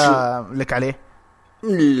جيد ولا لك عليه؟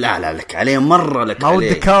 لا لك عليه مره، لك عليه. ما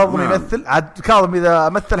ودك كاظم يمثل؟ عاد كاظم اذا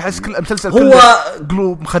مثل احس كل مسلسل هو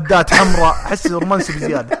قلوب مخدات حمراء، احس رومانسي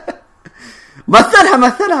بزياده.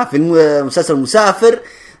 مثلها في مسلسل مسافر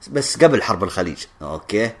بس قبل حرب الخليج،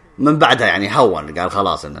 اوكي من بعدها يعني هون قال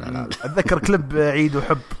خلاص اننا لا. اتذكر كليب عيد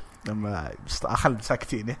وحب لما اخل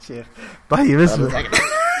ساكتين يا شيخ. طيب اسمع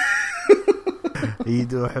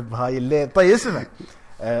عيد وحب هاي الليل. طيب اسمع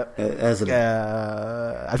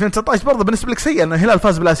 2019 برضه بالنسبه لك سيء انه الهلال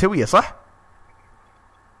فاز بالاسيويه صح؟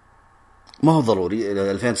 ما هو ضروري.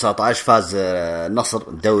 2019 فاز النصر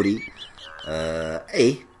الدوري.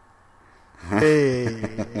 اي ايه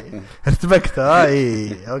ارتبكت.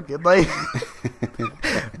 ايه اوكي طيب.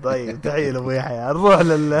 طيب تحيه لابو يحيى. نروح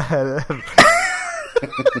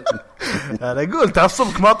انا اقول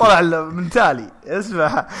تعصبك ما طلع من تالي.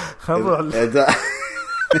 اسمع خلينا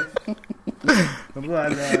نروح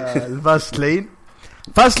على الفاست لين.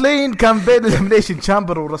 فاست لين كان بين الإليمينيشن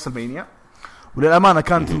تشامبر ورسلمانيا، وللأمانة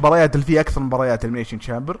كانت مباريات اللي فيه أكثر مباريات الإليمينيشن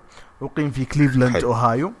تشامبر، وقيم في كليفلاند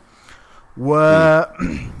أوهايو.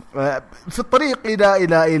 وفي الطريق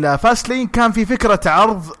إلى فاست لين كان في فكرة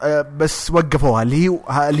عرض بس وقفوها،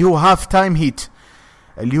 اللي هو هاف تايم هيت،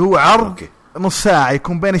 اللي هو عرض نص ساعة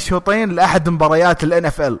يكون بين الشوطين لأحد مباريات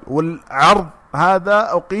NFL. والعرض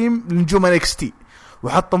هذا أقيم لنجوم NXT،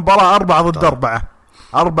 وحط مباراة 4 ضد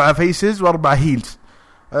 4 فيسز و4 هيلز.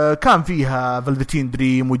 كان فيها فلفتين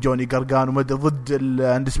دريم وجوني غارغان ومدري ضد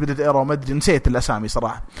الاندسبيدد ايرا ومدري نسيت الاسامي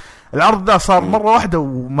صراحه. العرض ده صار مره واحده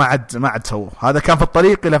وما عاد سووه. هذا كان في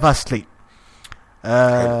الطريق الى فاست لين.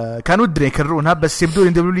 كان ودنا يكررونها بس يبدو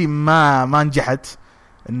ان دبليو ما نجحت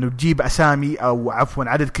انه تجيب اسامي او عفوا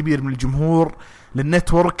عدد كبير من الجمهور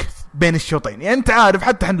للنتورك بين الشوطين. يعني انت عارف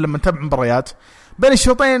حتى احنا لما نتابع مباريات بين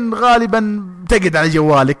الشوطين غالبا تقعد على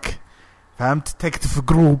جوالك، فهمت، تكتب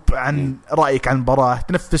جروب عن رأيك عن المباراة،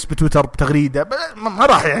 تنفس بتويتر بتغريدة،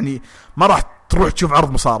 ما راح تروح تشوف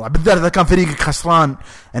عرض مصارعة، بالذات إذا كان فريقك خسران.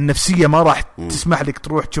 النفسية ما راح تسمح لك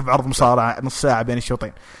تروح تشوف عرض مصارعة نص ساعة بين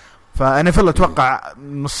الشوطين. فأنا أتوقع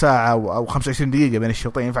نص ساعة أو 25 دقيقة بين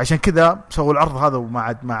الشوطين، فعشان كذا سووا العرض هذا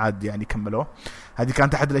وما عاد يعني كملوه. هذه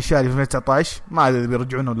كانت أحد الأشياء اللي في 2019 ما أدري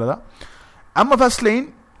بيرجعونه ولا لا. أما فاسلين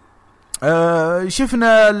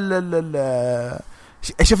شفنا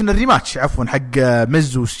الريماتش عفوا حق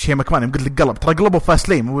مز وشي مكمان، قلت لك ترى قلبوا فاست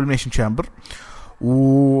لين مو بالميشن تشامبر.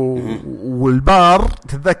 والبار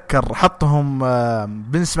تتذكر حطهم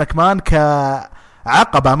بنس مكمان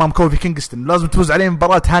كعقبة امام كوفي كينغستون، لازم تفوز عليه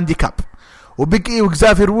مباراة هانديكاب، وبيج اي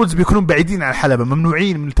وكزافير وودز بيكونون بعيدين عن الحلبة،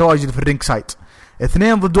 ممنوعين من التواجد في الرينج سايد.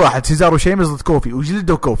 2 ضد 1، سيزارو شيمس ضد كوفي،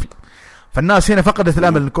 وجلدوا كوفي. فالناس هنا فقدت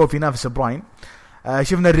الامل ان كوفي ينافس براين.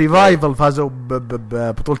 شفنا الريفايفل فازوا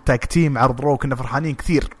ببطولة تاك تيم عرض رو، كنا فرحانين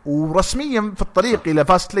كثير. ورسميا في الطريق إلى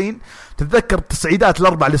فاست لين تتذكر التصعيدات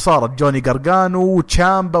الأربع اللي صارت، جوني غارغانو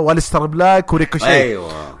وتشامبا واليستر بلاك وريكوشي.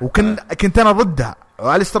 أيوة. كنت أنا ضدها.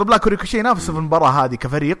 واليستر بلاك وريكوشي نافسوا في المباراة هذه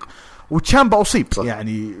كفريق، وتشامبا أصيب صح.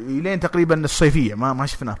 يعني لين تقريبا الصيفية ما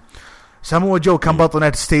شفناه. سامو جو كان بطل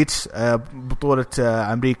يونايتد ستيتس بطولة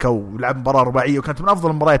أمريكا، ولعب مباراة رباعية وكانت من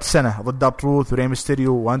أفضل مباريات السنة ضد داب تروث وري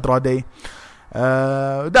ميستيريو واندرادي.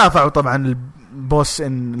 دافعوا طبعا البوس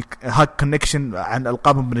ان هاك كونكشن عن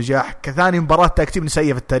القابهم بنجاح كثاني مباراة تاكتيب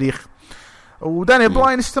نسائية في التاريخ. وداني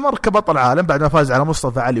براين استمر كبطل عالم بعد ما فاز على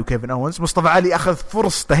مصطفى علي وكيفن أوينز. مصطفى علي أخذ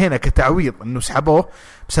فرصته هنا كتعويض انه سحبوه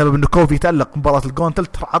بسبب انه كوفي تألق مباراة الجونتل،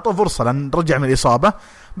 عطوه فرصة لأن رجع من الإصابة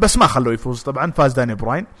بس ما خلوه يفوز. طبعا فاز داني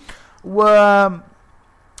براين، و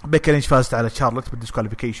بيكي لينش فازت على شارلوت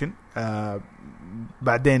بالديسكواليفيكيشن.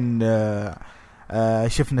 بعدين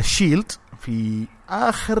شفنا الشيلد في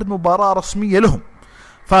آخر مباراة رسمية لهم،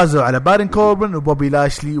 فازوا على بارين كوربن وبوبي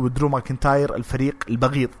لاشلي ودرو ماكنتاير، الفريق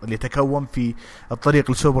البغيض اللي تكون في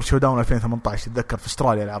الطريق لسوبر شو داون 2018 تتذكر في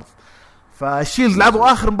استراليا العرض. فالشيلد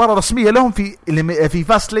لعبوا آخر مباراة رسمية لهم في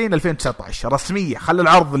فاست لين 2019 رسمية، خلوا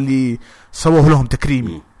العرض اللي سووه لهم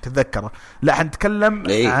تكريمي تتذكره. لا حنتكلم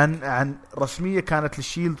عن رسمية كانت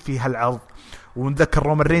للشيلد في هالعرض. ونذكر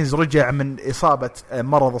رومان رينز رجع من إصابة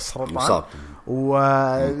مرض السرطان،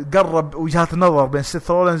 وقرب وجهات النظر بين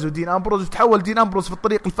سيث رولينز ودين أمبروز، وتحول دين أمبروز في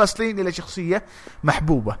الطريق الفاسلين إلى شخصية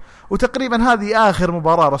محبوبة. وتقريبا هذه آخر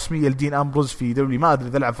مباراة رسمية لدين أمبروز في دولي. ما أدري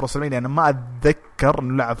إذا لعب في رسلمانيا، أنا ما أتذكر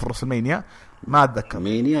إنه لعب في رسلمانيا، ما أتذكر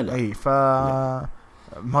مينيا لا. أي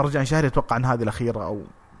مهرجان شهري أتوقع عن هذه الأخيرة أو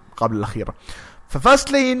قبل الأخيرة.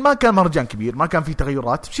 ففاسلين ما كان مهرجان كبير، ما كان فيه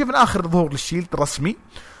تغيرات. شفنا آخر ظهور للشيلد رسمي.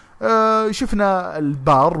 شفنا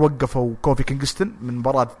البار وقفوا كوفي كينغستون من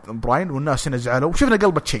مباراة براين والناس هنا زعلوا. وشفنا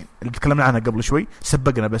قلبة تشين اللي تكلمنا عنها قبل شوي،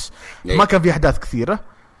 سبقنا بس ما كان في أحداث كثيرة.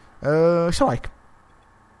 ايش رايك؟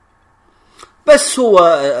 بس هو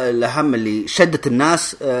الأهم اللي شدت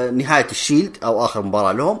الناس نهاية الشيلد أو آخر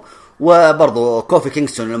مباراة لهم، وبرضو كوفي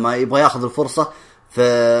كينغستون لما يبغى ياخذ الفرصة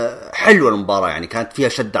فحلوة المباراة، يعني كانت فيها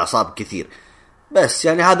شد أعصاب كثير. بس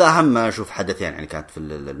يعني هذا أهم ما أشوف حدث يعني كانت في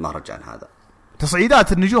المهرجان هذا.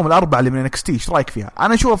 تصعيدات النجوم الأربعة اللي من NXT ايش رايك فيها؟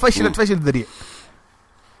 أنا أشوفها فشل ذريع.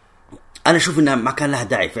 أنا أشوف إنها ما كان لها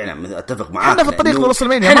داعي فعلا، أتفق معاك. إحنا في الطريق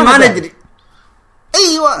للرسلمانيا إحنا ما ندري.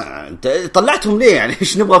 أيوة أنت طلعتهم ليه يعني؟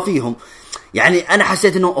 إيش نبغى فيهم؟ يعني أنا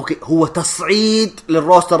حسيت إنه أوكي هو تصعيد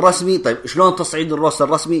للروستر الرسمي. طيب شلون تصعيد للروستر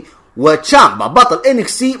الرسمي وتشامبا بطل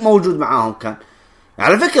NXT موجود معاهم؟ كان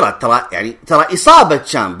على فكرة ترى إصابة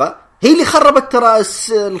تشامبا هي اللي خربت ترى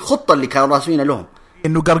الخطه اللي كانوا راسمينها لهم،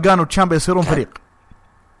 انه قرقانو وتشامبا يصيرون فريق.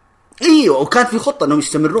 ايوه، وكان في خطه انهم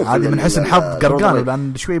يستمرون. هذه من حسن حظ قرقانو،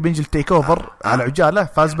 لان شوي بينجل تيك اوفر على عجاله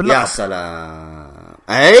فاز باللقب. يا سلام.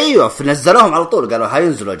 ايوه، نزلوهم على طول، قالوا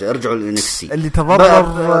هينزلوا يرجعوا للنكسي. اللي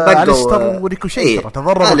تضرر أليستر وريكوشي،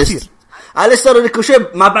 تضرر كثير. أليستر وريكوشي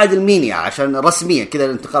ما بعد المينيا، عشان رسميا كذا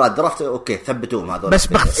الانتقالات درافت اوكي ثبتوهم هذول. بس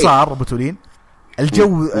باختصار بتولين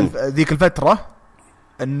الجو ذيك الفتره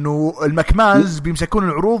انه المكمانز بيمسكون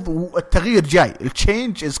العروض والتغيير جاي،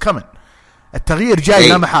 التشينج از كامن، التغيير جاي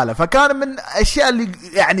لا محاله. فكان من الاشياء اللي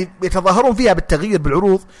يعني يتظاهرون فيها بالتغيير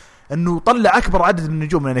بالعروض انه طلع اكبر عدد من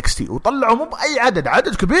النجوم من NXT، وطلعوا مو باي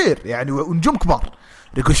عدد كبير يعني، ونجوم كبار.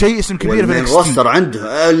 ريكوشي اسم كبير في NXT، وصر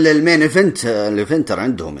عنده المين ايفنتر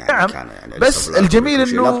عندهم يعني. نعم. كان يعني بس الجميل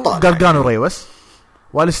انه قرقانو ريوس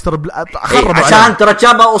والستر خربوا عشان ترى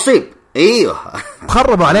تشابا اصيب. ايوه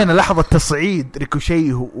خربوا علينا لحظه تصعيد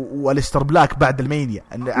ريكوشي والستر بلاك بعد المانيا،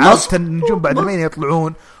 ان عاده النجوم بعد المانيا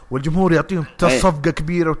يطلعون والجمهور يعطيهم صفقه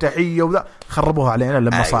كبيره وتحيه وذا، خربوها علينا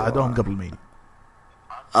لما صعدوهم قبل المانيا.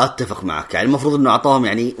 اتفق معك، يعني المفروض انه اعطاهم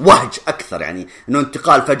يعني وهج اكثر، يعني انه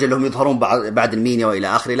انتقال فجاه لهم يظهرون بعد المينيا والى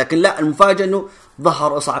اخره. لكن لا، المفاجاه انه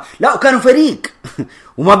ظهر اصعد، لا وكانوا فريق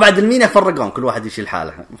وما بعد المينيا فرقهم، كل واحد يشيل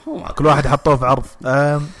حاله، كل واحد حطوه في عرض.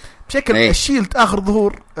 بشكل الشيلد اخر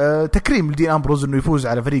ظهور تكريم لدين امبروز انه يفوز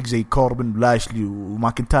على فريق زي كوربن ولاشلي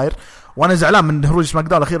وماكنتاير. وانا زعلان من هروج سماك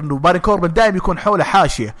داون الاخير انه باري كوربن دائما يكون حوله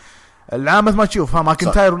حاشيه. العام ما تشوف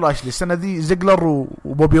ماكنتاير ولاشلي، السنه ذي زيجلر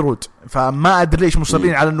وبوبي رود. فما ادري ليش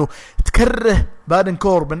مصرين على انه تكره بارن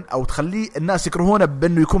كوربن او تخليه الناس يكرهونه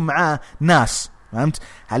بانه يكون معاه ناس. فهمت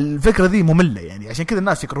الفكره ذي ممله يعني، عشان كذا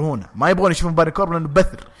الناس يكرهونه، ما يبغون يشوفون بارن كوربن لانه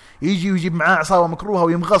بثر يجي ويجيب معاه عصابه مكروهه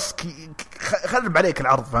ويمغص خرب عليك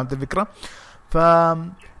العرض. فهمت الفكره؟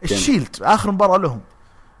 فالشيلد اخر مباراه لهم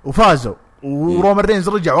وفازوا، ورومان رينز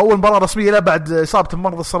رجع، واول مباراه رسميه له بعد اصابه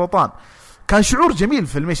مرض السرطان. كان شعور جميل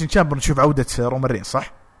في الميشن تشامبر نشوف عوده رومان رينز،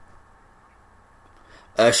 صح؟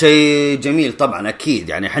 شيء جميل طبعا اكيد.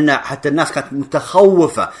 يعني احنا حتى الناس كانت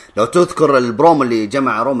متخوفه، لو تذكر البرومو اللي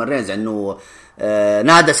جمع رومان رينز انه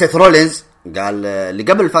نادى سيث رولينز، قال اللي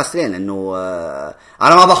قبل الفاستين انه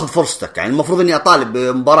انا ما باخذ فرصتك، يعني المفروض اني اطالب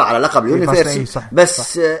بمباراه على لقب اليونيفرسي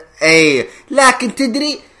بس اي، لكن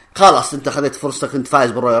تدري خلاص انت خذيت فرصتك، انت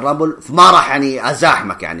فايز بالرويال رامبل، فما راح يعني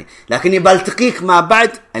ازاحمك يعني، لكني بلتقيك ما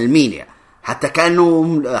بعد المينيا. حتى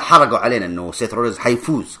كانوا حرقوا علينا انه سيث رولينز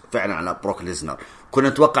حيفوز فعلا على بروك ليزنر. كنا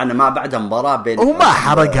نتوقع انه ما بعدها مباراه بين، هو ما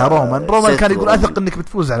حرقها رومان كان يقول اثق انك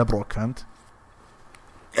بتفوز على بروك. فهمت؟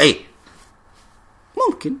 اي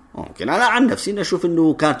ممكن انا عن نفسي اشوف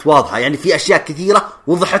انه كانت واضحه، يعني في اشياء كثيره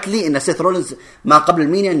وضحت لي ان سيث رولينز ما قبل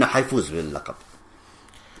المينيا انه حيفوز باللقب.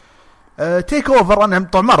 تيك اوفر انا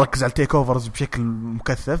طبعا ما ركز على تيك اوفرز بشكل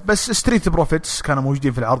مكثف، بس ستريت بروفيتس كانوا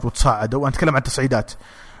موجودين في العرض وتصاعدوا. وانا اتكلم عن تصعيدات.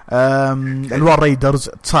 الوار ريدرز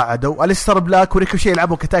تصاعدوا، أليستر بلاك وريكوشي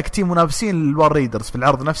يلعبوا كتاك تيم منافسين للوار ريدرز في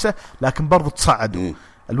العرض نفسه، لكن برضو تصاعدوا.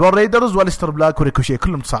 الوار ريدرز وأليستر بلاك وريكوشي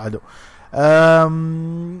كلهم تصاعدوا.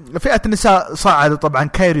 فئة النساء صعدوا طبعا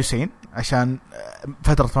كايري سين عشان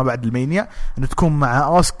فترة ما بعد المانيا انه تكون مع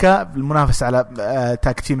اوسكا بالمنافسة على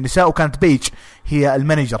تاك تيم النساء، وكانت بيج هي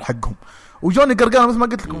المانجر حقهم. وجوني قرقانو مثل ما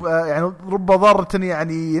قلت لكم يعني رب ضارة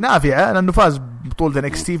يعني نافعة، لأنه فاز بطولة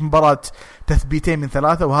NXT في مباراة تثبيتين من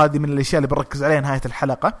 3، وهذه من الأشياء اللي بنركز عليها نهاية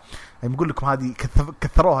الحلقة. يعني بقول لكم هذه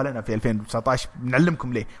كثروها لنا في 2019،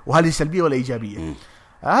 بنعلمكم ليه وهذه سلبية ولا إيجابية.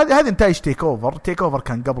 هذه نتائج تيك اوفر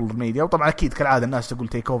كان قبل المانيا، وطبعا اكيد كالعاده الناس تقول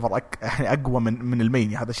تيك اوفر يعني اقوى من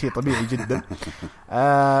المانيا، هذا شيء طبيعي جدا.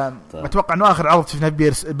 اتوقع انه اخر عرض شفنا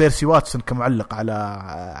بيرسي واتسون كمعلق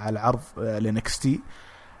على عرض لNXT.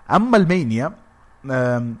 اما المانيا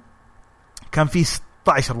كان في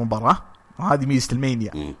 16 مباراه، وهذه ميزه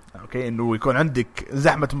المانيا اوكي، انه يكون عندك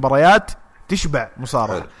زحمه مباريات تشبع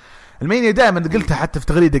مصارعه. المانيا دائما قلتها حتى في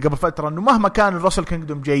تغريده قبل فتره انه مهما كان الراسل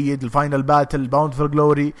كينجدوم جيد، الفاينل باتل، باوند فور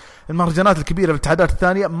جلوري، المهرجانات الكبيره في الاتحادات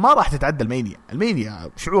الثانيه ما راح تتعدى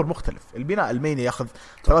المانيا شعور مختلف. البناء المانيا ياخذ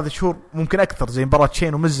 3 شهور ممكن اكثر، زي مباراه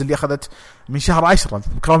شين ومز اللي اخذت من شهر 10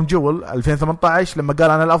 كراون جول 2018 لما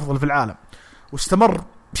قال انا الافضل في العالم، واستمر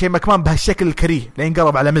شيء مكمان بهالشكل الكريه لين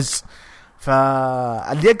قرب على مز.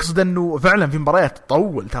 فاللي يقصد انه فعلا في مباريات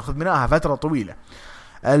تطول تاخذ منها فتره طويله.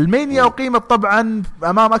 المانيا أقيمت طبعا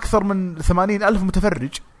أمام أكثر من 80,000 متفرج،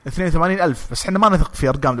 82,000، بس احنا ما نثق في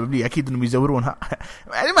أرقام دبليو، أكيد إنهم يزورونها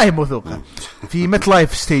يعني ما هي موثوقة. في ميت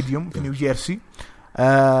لايف ستاديوم في نيوجيرسي،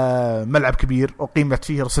 ملعب كبير، أقيمت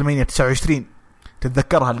فيه رسلمانيا 29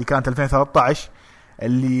 تتذكرها اللي كانت 2013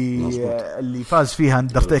 اللي فاز فيها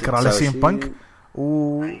اندرتيكر على سيم بانك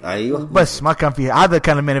أيوة. بس ما كان فيها، هذا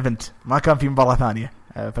كان المين ايفنت، ما كان في مباراة ثانية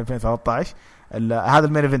في 2013. هذا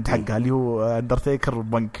المين ايفنت حقها اللي هو اندرتيكر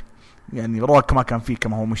وبنك. يعني روك ما كان فيه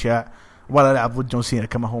كما هو مشاع، ولا لعب ضد جون سينا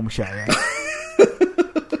كما هو مشاع يعني.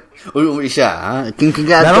 وإشاعة كنت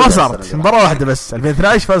قاعد. لا ما صارت مباراة واحدة بس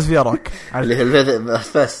 2012 فاز فيها روك اللي هي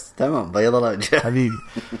بس تمام بيض الوجه حبيبي.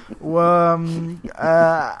 و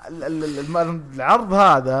العرض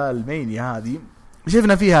هذا المانيا هذه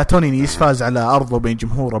شفنا فيها توني نيس فاز على أرضه بين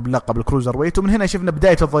جمهوره بلقب الكروزر ويت، ومن هنا شفنا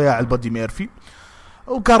بداية الضياع البودي ميرفي.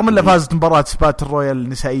 وكارميلا فازت مباراة سبات الرويال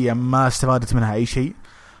النسائية ما استفادت منها أي شيء،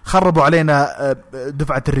 خربوا علينا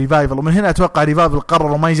دفعة الريفايفل. ومن هنا أتوقع ريفايفل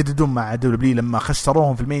قرروا ما يجددون مع دبليو لما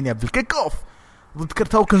خسروهم في المانيا في الكيك أوف ضد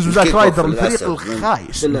كرت هوكنز وزاك رايدر، الفريق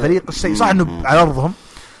الخايس، الفريق السيء. صح إنه على أرضهم،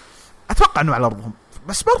 أتوقع إنه على أرضهم،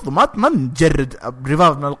 بس برضو ما نجرد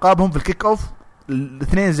ريفايفل من ألقابهم في الكيك أوف.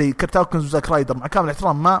 الاثنين زي كرت هوكنز وزاك رايدر مع كامل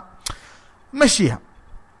الاحترام ما مشيها.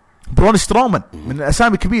 برون سترومان من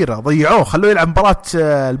الأسامي كبيرة ضيعوه، خلوه يلعب مباراة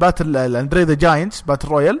الباتل الأندري ذا جاينتس باتل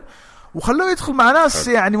رويال، وخلوه يدخل مع ناس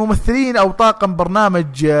يعني ممثلين أو طاقم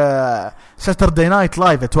برنامج ساتردي نايت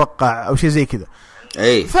لايف أتوقع أو شيء زي كده.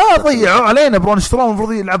 أي فضيعوا علينا برون سترومان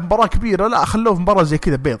المفروض يلعب مباراة كبيرة، لا خلوه في مباراة زي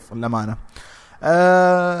كده بيض للأمانة.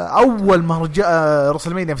 أول مهرجان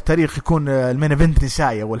رسلمانيا في التاريخ يكون المين ايفنت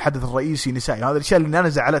نسائي والحدث الرئيسي نسائي، هذا الأشياء اللي أنا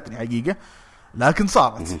زعلتني حقيقة لكن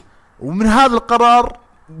صارت. ومن هذا القرار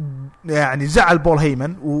يعني زعل بول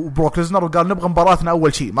هيمن وبروك ليزنر وقال نبغى مباراتنا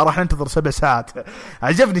أول شيء، ما راح ننتظر 7 ساعات.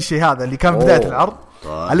 عجبني الشيء هذا اللي كان بداية العرض.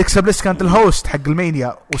 أليكسا بليس كانت الهوست حق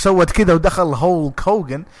المانيا وسوت كذا ودخل هولك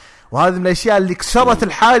هوجن، وهذه من الأشياء اللي كسرت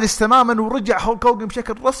الحادث تماما، ورجع هولك هوجن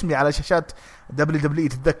بشكل رسمي على شاشات دبليو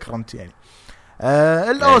تتذكر أنت يعني.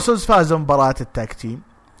 الأوسوس فازوا مباراة التاك تيم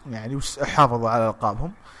يعني وحافظوا على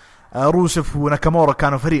ألقابهم. روسف وناكامورا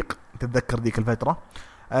كانوا فريق تتذكر ذيك الفترة.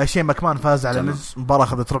 شين ماكمان فاز على نز، مباراة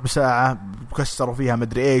أخذت ربع ساعة وكسروا فيها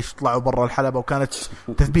مدري إيش، طلعوا برا الحلبة وكانت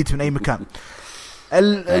تثبيت من أي مكان.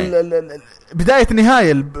 بداية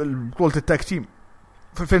النهاية البطولة التاك تيم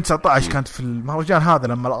في 2019 كانت في المهرجان هذا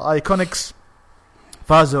لما الآيكونيكس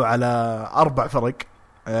فازوا على 4 فرق.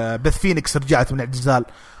 بث فينيكس رجعت من اعتزال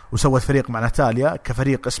وسوت فريق مع ناتاليا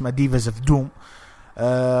كفريق اسمه ديفز اوف دوم،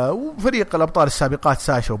 وفريق الأبطال السابقات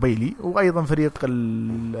ساشا وبيلي، وأيضا فريق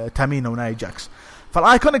تامينا وناي جاكس.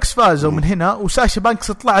 فالآيكونيكس فازوا من هنا، وساشا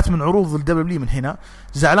بانكس طلعت من عروض الدبليو من هنا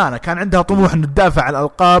زعلانة، كان عندها طموح أن تدافع عن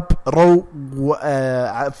الألقاب رو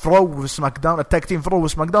فرو وسماك داون التاك تيم فرو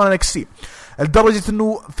وسماك داون انكسي، لدرجة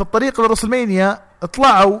أنه في الطريق لرسلمانيا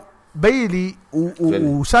طلعوا بيلي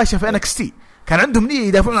وساشا في انكسي، كان عندهم نية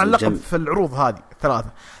يدافعون عن اللقب في العروض هذه 3،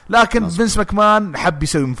 لكن فينس ماكمان حب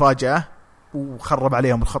يسوي مفاجأة وخرب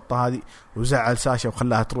عليهم الخطة هذه وزعل ساشا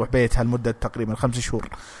وخلاها تروح بيتها لمدة تقريبا 5 شهور.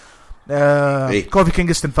 كوفي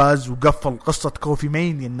كينغستون فاز وقفل قصة كوفي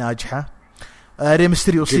مانيا الناجحة.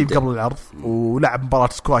 ريمستريو أصيب قبل العرض ولعب مباراة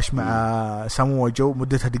سكواش مع ساموا جو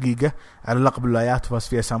مدتها دقيقة على لقب الولايات وفاز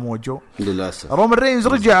فيها ساموا جو للأسف. رومان رينز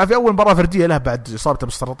رجع في أول مباراة فردية له بعد إصابته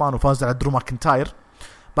بالسرطان وفاز على درو ماكنتاير.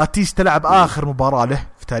 باتيستا لعب آخر مباراة له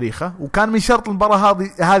في تاريخه، وكان من شرط المباراة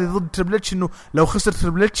هذه ضد تريبل اتش إنه لو خسر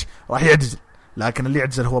تريبل اتش راح يعتزل، لكن اللي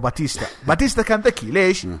يعتزل هو باتيستا. باتيستا كان ذكي،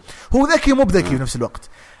 ليش؟ هو ذكي ومو بذكي في نفس الوقت.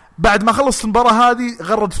 بعد ما خلص المباراة هذه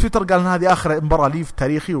غرد في تويتر قال إن هذه آخر مباراة لي في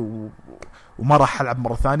تاريخي وما راح ألعب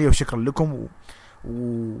مرة ثانية وشكرا لكم،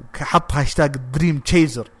 وحط هاشتاج دريم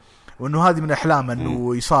تشيزر، وإنه هذه من أحلامه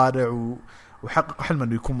إنه يصارع وحقق حلمه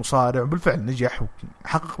إنه يكون مصارع، وبالفعل نجح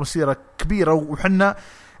وحقق مسيرة كبيرة. وحنا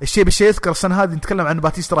الشيء بالشيء يذكر السنة هذه نتكلم عن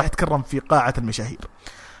باتيستا راح يتكرم في قاعة المشاهير.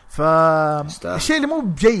 فالشيء اللي مو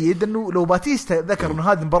بجيد إنه لو باتيستا ذكر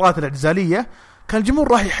إنه هذه المباراة الاعتزالية كان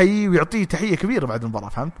الجمهور راح يحييه ويعطيه تحية كبيرة بعد المباراة،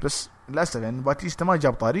 فهمت؟ بس للأسف يعني باتيستا ما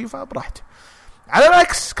جاب طاري فبراحته. على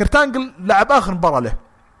العكس كرتانجل لعب آخر مباراة له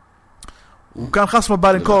وكان خصمه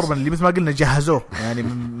بالين كوربن اللي مثل ما قلنا جهزوه يعني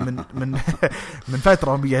من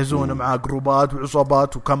فترة هم بيجهزونه مع جروبات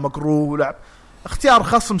وعصابات وكان مكروه ولعب. اختيار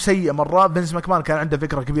خصم سيء مرة. فينس ماكمان كان عنده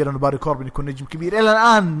فكرة كبيرة انه باري كوربن يكون نجم كبير. الى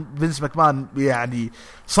الان فينس ماكمان يعني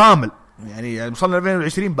صامل، يعني وصلنا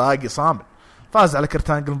 2020 باقي صامل. فاز على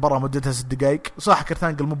كرتانجل مباراة مدتها 6 دقائق. صح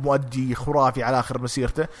كرتانجل مو مؤدي خرافي على آخر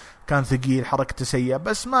مسيرته، كان ثقيل حركته سيئة،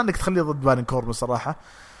 بس ما انك تخليه ضد بالين كوربن صراحة.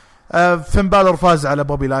 فين بالور فاز على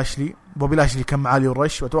بوبي لاشلي. بوبي لاشلي كان مع ليو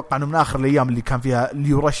رش، واتوقع انه من اخر الايام اللي كان فيها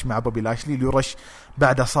ليو رش مع بوبي لاشلي. ليو رش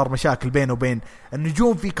بعدها صار مشاكل بينه وبين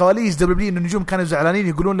النجوم في كواليس دبليو. النجوم كانوا زعلانين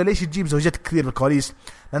يقولون له ليش تجيب زوجتك كثير في الكواليس،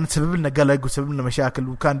 لان تسبب لنا قلق وتسبب لنا مشاكل.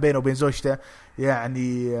 وكان بينه وبين زوجته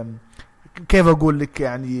يعني كيف اقول لك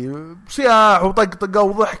يعني صياح وطقطقه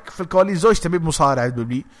وضحك في الكواليس. زوجته مي بمصارعه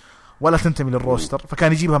دبليو، ولا تنتمي للروستر،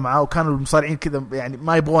 فكان يجيبها معاه، وكانوا المصارعين كذا يعني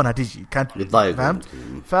ما يبغونها تجي، كانت فهمت.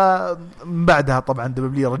 فبعدها طبعا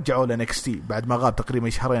دبليو رجعوا لNXT بعد ما غاب تقريبا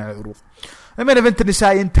شهرين على العروض. المين ايفنت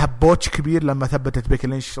النسائي انتهى بوتش كبير لما ثبتت بيكي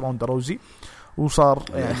لينش روندا روزي، وصار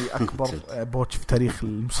يعني اكبر بوتش في تاريخ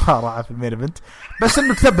المصارعه في المين ايفنت. بس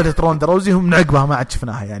انه ثبتت روندا روزي، هم من عقبها ما عاد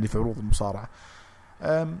شفناها يعني في عروض المصارعه.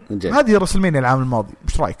 هذه رسلمانيا العام الماضي،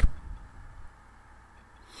 مش رايك؟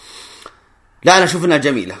 لا انا اشوف انها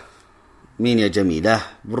جميله، مين يا جميله،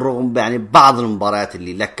 بالرغم يعني بعض المباريات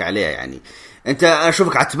اللي لك عليها. يعني انت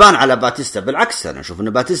اشوفك عتبان على باتيستا، بالعكس انا اشوف ان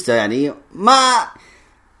باتيستا يعني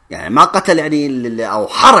ما قتل يعني او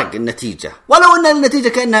حرق النتيجه، ولو ان النتيجه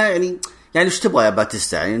كانها يعني ايش تبغى يا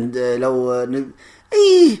باتيستا؟ يعني لو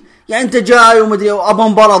يعني انت جاي ومدري ابغى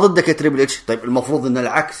مباراه ضدك يا تريبل اتش. طيب المفروض ان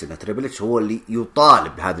العكس، ان تريبل اتش هو اللي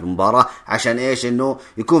يطالب بهذه المباراه عشان ايش؟ انه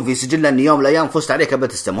يكون في سجله ان يوم من الايام فزت عليك يا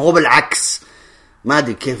باتيستا. ما هو بالعكس، ما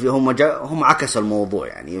ادري كيف هم عكسوا الموضوع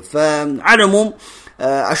يعني. فعلى العموم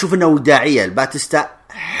اشوف انه وداعيه الباتيستا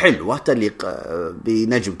حلوه تليق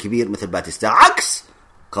بنجم كبير مثل باتيستا، عكس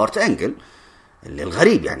كورت انجل اللي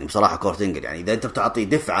الغريب يعني بصراحه. كورت انجل يعني اذا انت بتعطي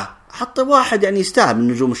دفعه حط واحد يعني يستاهل من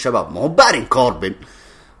نجوم الشباب، ما هو بارين كوربن.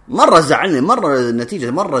 مره زعلني، مره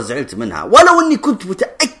النتيجه مره زعلت منها، ولو اني كنت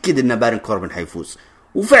متاكد ان بارين كوربن حيفوز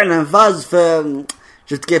وفعلا فاز.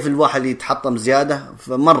 شفت كيف الواحد يتحطم زياده،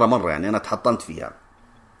 فمره يعني انا تحطمت فيها.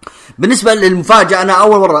 بالنسبه للمفاجاه، انا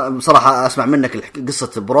اول مره بصراحه اسمع منك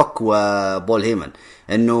قصه بروك وبول هيمن،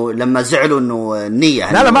 انه لما زعلوا انه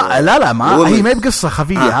النيه لا ما هي ما بقصه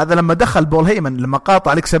خفيه. هذا لما دخل بول هيمن، لما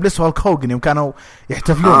قاطع اليكسا بليس وهالك هوجن يوم كانوا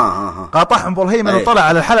يحتفلون، قاطعهم بول هيمن وطلع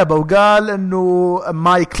على الحلبه وقال انه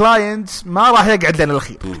ماي كلاينت ما راح يقعد لنا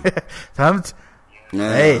الاخير. فهمت؟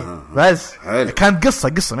 بس كانت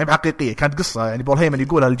قصه ما هي حقيقيه، كانت قصه يعني بول هيمن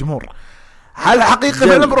يقولها للجمهور. هل حقيقة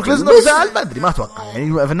فعلا بروك ليزنر زعل؟ ما أدري، ما أتوقع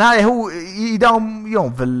يعني. في النهاية هو يداوم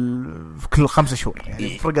يوم في كل 5 شهور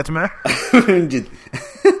يعني، فرقت معه من جد.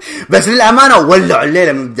 بس للأمانة ولعوا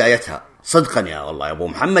الليلة من بدايتها صدقا يا والله يا أبو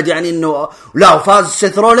محمد. يعني إنه لا فاز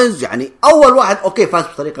سيث رولينز، يعني أول واحد أوكي فاز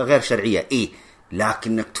بطريقة غير شرعية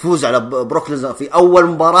لكنك تفوز على بروك ليزنر في أول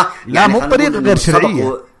مباراة لا مو بطريقة غير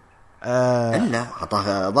شرعية. إلا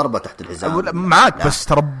عطاها ضربة تحت الحزام معاك لا. بس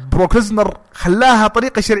ترى بروك ليزنر خلاها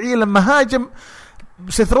طريقة شرعية لما هاجم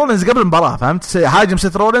سيث رولينز قبل المباراة. فهمت؟ هاجم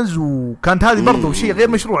سيث رولينز، وكانت هذه برضو شيء غير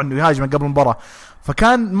مشروع انه يهاجم قبل المباراة.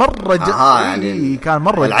 فكان مرة يعني كان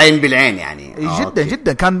مرة العين بالعين يعني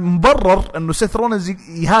جدا كان مبرر انه سيث رولينز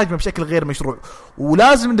يهاجم بشكل غير مشروع.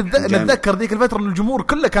 ولازم نتذكر ذيك الفترة ان الجمهور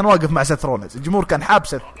كله كان واقف مع سيث رولينز، الجمهور كان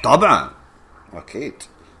حابسه طبعا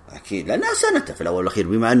اكيد لانها سنته في الاول والاخير،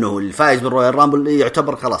 بما انه الفائز بالرويال رامبل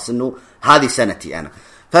يعتبر خلاص انه هذه سنتي انا.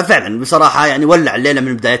 ففعلا بصراحه يعني ولع الليله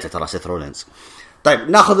من بدايتها ترى سيث رولينز. طيب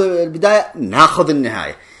ناخذ البدايه ناخذ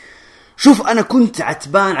النهايه. شوف انا كنت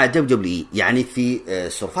عتبان على دبليو يعني في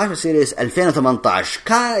سورفايفر سيريس 2018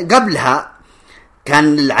 كان قبلها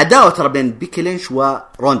كان العداوه ترى بين بيكي لينش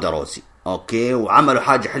وروندا روزي اوكي، وعملوا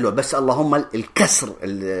حاجه حلوه. بس اللهم الكسر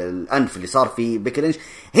الانف اللي صار في بيكي لينش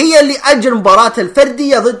هي اللي اجل مباراه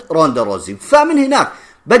الفرديه ضد روندا روزي. فمن هناك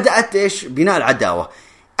بدات بناء العداوه.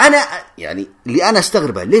 انا يعني اللي انا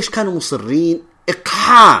استغربه ليش كانوا مصرين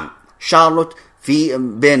اقحام شارلوت في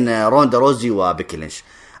بين روندا روزي وبيكي لينش.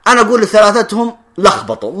 انا اقول ثلاثتهم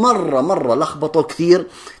لخبطوا مره لخبطوا كثير،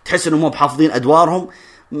 تحس انهم مو بحافظين ادوارهم.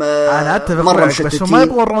 انا اتفق مره بس ما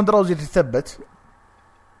يبغون روندا روزي تتثبت،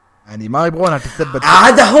 يعني ما يبغونها تتثبت.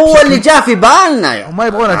 هذا هو اللي جاء في بالنا يعني. وما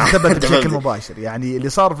يبغونها تتثبت بشكل مباشر، يعني اللي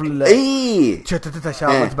صار في شتتها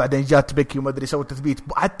شارلوت بعدين جات بيكي وما ادري سوت تثبيت،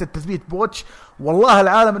 حتى التثبيت بوتش والله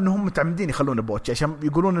العالم انهم متعمدين يخلونه بوتش عشان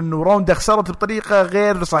يقولون انه روندا خسرت بطريقه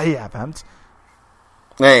غير صحيحه. فهمت؟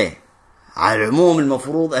 على العموم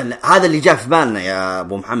المفروض أن هذا اللي جاء في بالنا يا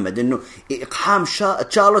ابو محمد، انه اقحام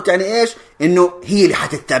شارلوت يعني ايش؟ انه هي اللي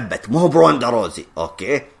حتتثبت مو بروندا روزي.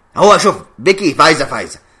 اوكي هو شوف بيكي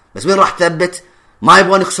فايزه بس مين راح تثبت؟ ما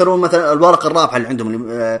يبغون يخسرون مثلا الورقه الرابحه اللي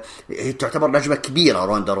عندهم، هي تعتبر نجمه كبيره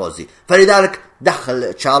روندا روزي، فلذلك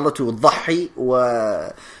دخل شارلوت وتضحي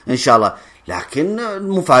وان شاء الله. لكن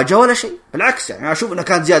المفاجاه ولا شيء، بالعكس يعني اشوف انها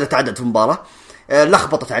كانت زياده عدد في المباراه،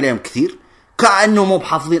 لخبطت عليهم كثير كأنهم مو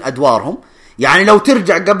بحافظين أدوارهم. يعني لو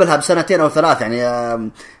ترجع قبلها بسنتين أو 3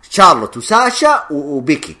 يعني شارلوت وساشا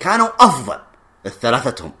وبيكي كانوا أفضل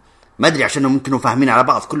الثلاثتهم. ما أدري عشانهم يمكنوا فاهمين على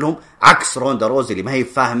بعض كلهم، عكس روندا روزي اللي ما هي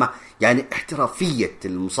فاهمة يعني احترافية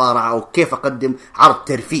المصارعة وكيف أقدم عرض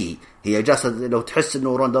ترفيهي. هي جالسة لو تحس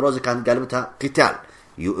إنه روندا روزي كانت قالبتها قتال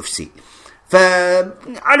UFC. فعلى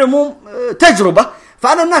العموم تجربة.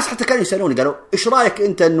 فأنا الناس حتى كانوا يسألوني قالوا إيش رأيك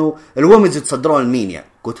أنت إنه الومنز يتصدرون المينيا؟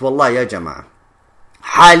 قلت والله يا جماعة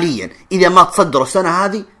حاليا إذا ما تصدروا السنة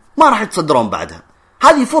هذه ما راح يتصدرون بعدها.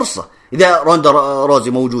 هذه فرصة إذا روندا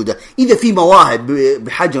روزي موجودة، إذا في مواهب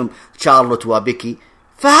بحجم شارلوت وبيكي،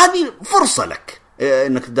 فهذه فرصة لك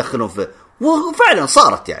إنك تدخلهم في، وفعلا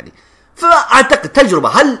صارت يعني. فأعتقد تجربة،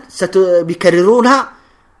 هل بيكررونها؟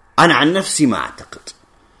 أنا عن نفسي ما أعتقد.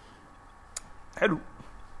 حلو.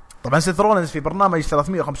 طبعا سيث رولينز في برنامج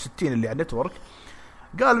 365 اللي على النتورك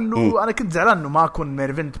قال إنه أنا كنت زعلان إنه ما أكون مين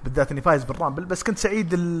إيفنت، بالذات إني فايز بالرامبل، بس كنت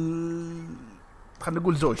سعيد خلينا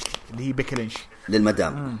نقول زوجتي اللي هي بيكي لينش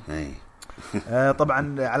للمدام.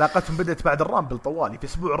 طبعا علاقتهم بدأت بعد الرامبل طوالي، في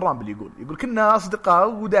أسبوع الرامبل يقول كنا أصدقاء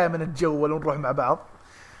ودائما نتجول ونروح مع بعض.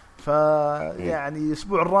 يعني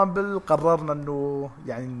أسبوع الرامبل قررنا إنه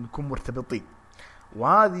يعني نكون مرتبطين،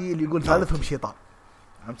 وهذه اللي يقول ثالثهم شيطان.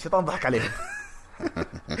 الشيطان ضحك عليهم.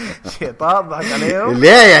 شيطان ضحك عليهم.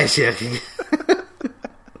 ليه يا شيخ؟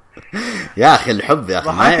 يا أخي الحب يا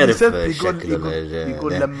أخي ما يعرف الشكل.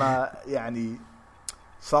 يقول لما يعني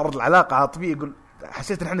صار العلاقة عاطفية، يقول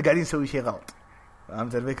حسيت إن إحنا قاعدين نسوي شيء غلط.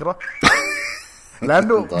 فهمت الفكرة؟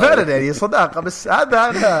 لأنه فعلا يعني صداقة، بس هذا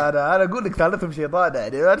أنا أقول لك ثالثهم شيطان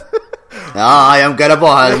يعني. يوم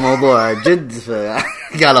قلبوها الموضوع جد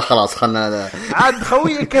قالوا خلاص خلنا عاد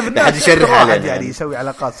خوية كيف الناس يعني يسوي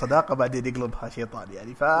علاقات صداقة بعدين يقلبها شيطان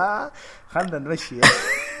يعني، فخلنا نمشي يعني.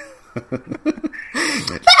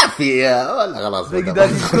 لا في ولا خلاص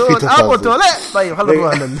أبو تولي. طيب خلنا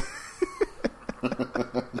نروح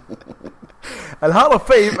الهارو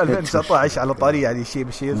فيم 2019 على طاري يعني شيء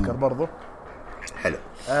يذكر برضو. حلو.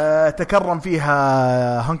 تكرم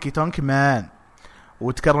فيها هانكي تونك مان،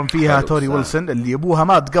 وتكرم فيها توري ويلسون اللي ابوها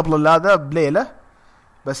مات قبل هذا بليله،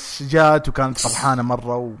 بس جات وكانت فرحانه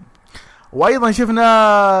مره. وايضا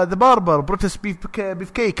شفنا ذا باربر بروتس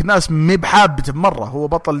بيف كيك، ناس مبحابته مره، هو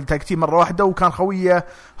بطل تاكتيم مره واحده وكان خويه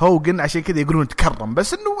هوجن، عشان كذا يقولون تكرم،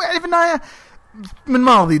 بس انه يعني في النهايه من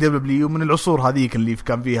ماضي دبليو ومن العصور هذيك اللي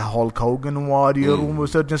كان فيها هولك هوجن وواريور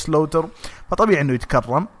وسيرجن سلوتر، فطبيعي انه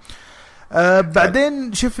يتكرم.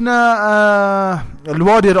 بعدين شفنا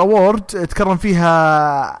الواريور أوورد تكرم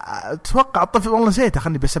فيها اتوقع الطفل، والله نسيته،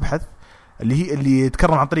 خلني بس ابحث، اللي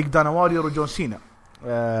تكرم عن طريق دانا واريور وجون سينا.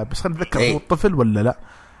 بس خلني اتذكر هو الطفل ولا لا.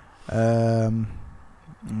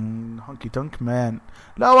 هونكي تونك مان،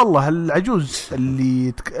 لا والله العجوز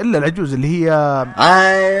اللي الا العجوز اللي هي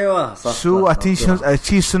ايوه صح سو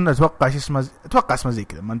اتيشن اتوقع اسمه زي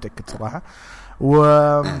كذا، ما متاكد صراحه.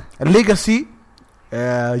 والليجاسي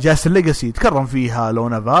جاس الليجاسي تكرم فيها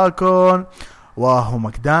لونا فاكون وهو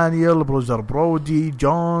ماكدانيال بروزر برودي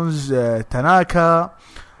جونز تاناكا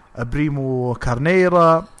بريمو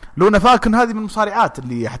كارنيرا. لونا فاكون هذه من المصارعات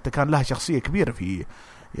اللي حتى كان لها شخصية كبيرة في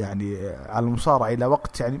يعني على المصارعة إلى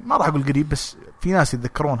وقت يعني ما راح أقول قريب، بس في ناس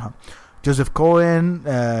يتذكرونها. جوزيف كوين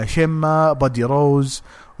شيما بادي روز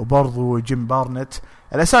وبرضو جيم بارنت،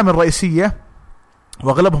 الأسامي الرئيسية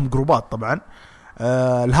وأغلبهم جروبات طبعا.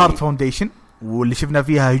 الهارت فاونديشن، واللي شفنا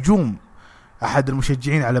فيها هجوم أحد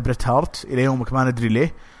المشجعين على بريت هارت إلى يومك ما ندري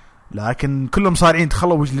ليه، لكن كلهم صارعين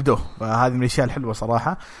تخلوا وجلدوه، فهذه من الأشياء الحلوة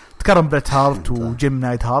صراحة. تكرم بريت هارت وجيم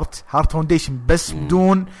نايت هارت فاونديشن بس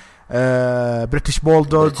بدون بريتش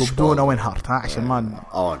بولدوغ وبدون أوين هارت، عشان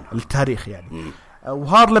ما التاريخ يعني.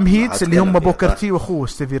 وهارلم هيتس اللي هم بوكرتي واخوه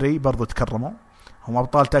ستيفي ري برضو تكرموا، هم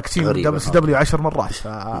ابطال تاكسيم دبليو 10 مرات،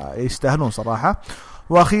 فيستاهلون صراحة.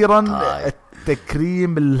 واخيرا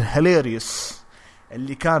التكريم الهيليريوس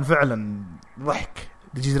اللي كان فعلا ضحك،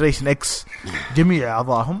 جنريشن اكس جميع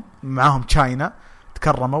اعضائهم معاهم تشاينا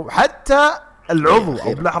تكرموا، حتى العضو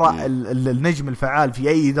او بالاحرى النجم الفعال في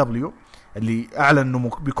اي دبليو اللي اعلن انه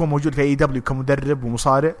بيكون موجود في اي دبليو كمدرب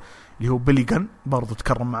ومصارع اللي هو بيلي جن برضو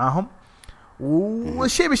تكرم معاهم.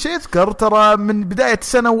 والشيء بالشيء يذكر ترى من بداية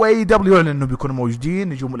السنة واي دبليو اعلن انه بيكونوا موجودين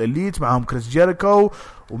نجوم الاليت، معاهم كريس جيريكو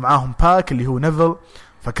ومعاهم باك اللي هو نيفل،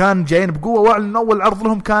 فكان جايين بقوة. واعلن اول عرض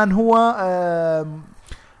لهم كان هو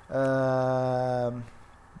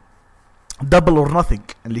دبل اور نثينج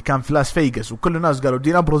اللي كان في لاس فيغاس، وكل الناس قالوا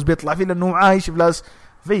دين أبروز بيطلع فيه لانه عايش في لاس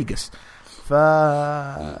فيغاس.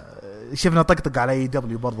 شفنا طقطق على اي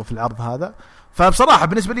دبليو برضو في العرض هذا. فبصراحة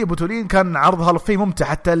بالنسبة لي بوتولين كان عرض هالف فيه ممتع،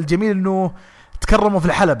 حتى الجميل انه تكرموا في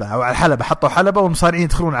الحلبة او على الحلبة، حطوا حلبة والمصارعين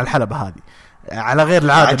يدخلون على الحلبة هذه على غير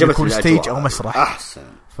العادة يكون ستيج او مسرح احسن.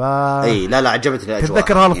 اي لا عجبتني الاجواء.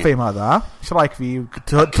 تتذكر هالف فيم هذا؟ ها ايش رايك فيه؟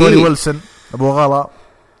 توري ويلسون ابو غلا،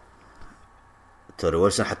 توري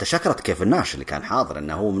ويلسون حتى شكرت كيف الناش اللي كان حاضر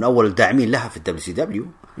انه هو من اول الداعمين لها في الدبليو سي دبليو.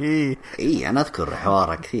 اي انا اذكر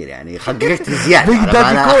حواره كثير يعني خققت زياده.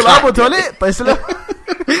 يقول ابو تولي تسلم.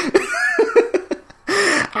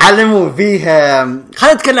 علموا فيها.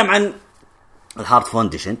 خلينا نتكلم عن الهارت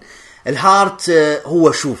فاونديشن. الهارت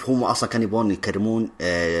هم اصلا كانوا يبون يكرمون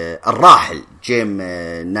الراحل جيم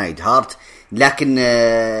نايد هارت لكن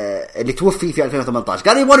اللي توفي في 2018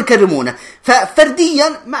 قالوا يبغون يكرمونه، ففرديا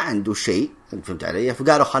ما عنده شيء، فهمت علي؟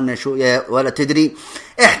 فقالوا خلنا شو ولا تدري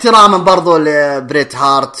احتراما برضو لبريت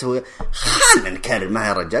هارت، خلنا نكرم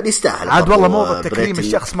يا رجال يستاهل عاد. والله موضوع تكريم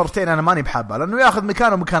الشخص مرتين انا ماني بحابه، لانه ياخذ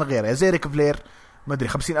مكانه ومكان غيره، زي ريك فلير ما ادري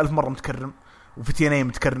 50,000 مره متكرم، وفي تي ان اي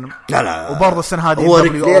متكرم. لا وبرضه السنه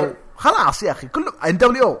هذه خلاص يا اخي كله ان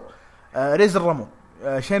دبليو او. ريزر رامون،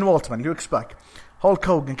 شين والتمان اللي اكس باك، هولك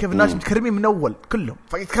هوجن، كيف الناس متكرمين من اول كلهم،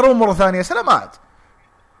 فيتكرمون مره ثانيه سلامات.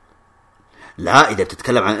 لا اذا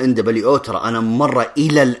بتتكلم عن ان دبليو او ترى انا مره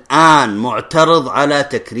الى الان معترض على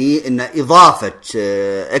تكريم ان اضافه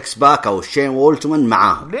اكس باك او شين والتمان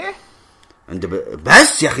معاهم. ليه؟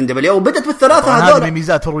 بس يا اخي ان دبليو او بدت بالثلاثه هذول. هذه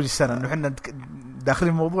ميزات هروج السنه، انه احنا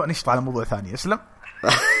داخلين الموضوع نشط على موضوع ثاني. اسلم.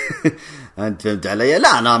 انت فهمت علي؟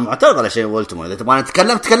 لا انا معترض على شين والتمان، اذا تبغى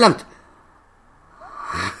تكلمت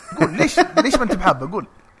قول ليش ما انت بحابه؟ قول.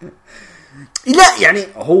 لا يعني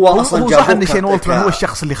هو اصلا صح ان شين والتمان هو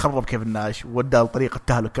الشخص اللي خرب كيف الناش ووداه لطريقه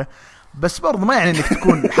التهلكه، بس برضه ما يعني انك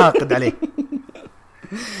تكون حاقد عليه.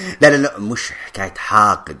 لا مش حكايه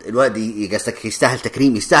حاقد، الواد قصدك يستاهل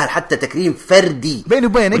تكريم، يستاهل حتى تكريم فردي بيني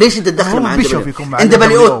وبينك. ليش انت تدخل مع بيشوف يكون مع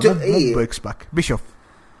اكس باك؟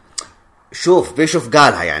 بيشوف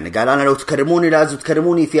قالها، يعني قال انا لو تكرموني لازم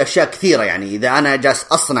تكرموني في اشياء كثيره، يعني اذا انا جالس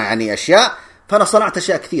اصنع يعني اشياء فانا صنعت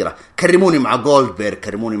اشياء كثيره، كرموني مع جولدبيرغ،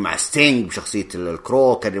 كرموني مع ستينج بشخصيه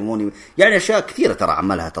الكرو، كرموني يعني اشياء كثيره ترى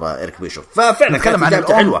عملها ترى إيريك بيشوف. ففعلا نتكلم عن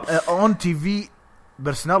حلوه اون تي في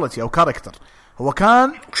بيرسوناليتي او كاركتر. هو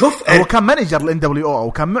كان هو كان مانجر للان دبليو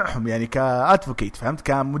او كان معهم يعني كادفوكيت، فهمت؟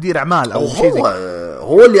 كان مدير اعمال او شيء زي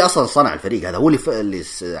هو اللي اصلا صنع الفريق هذا، هو اللي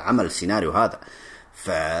عمل السيناريو هذا.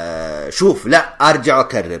 فشوف لا ارجع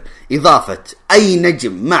واكرر، اضافه اي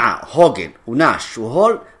نجم مع هوجن وناش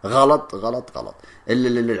وهول غلط غلط غلط.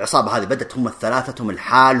 العصابه هذه بدت هم الثلاثتهم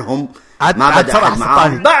لحالهم، ما بدا احد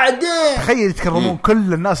معاهم. بعدين تخيل يتكرمون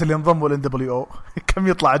كل الناس اللي انضموا للان دبليو او، كم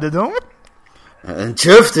يطلع عددهم؟ انت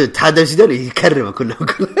شفت اتحاد دول يكرموا كلهم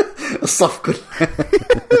الصف كله.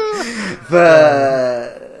 ف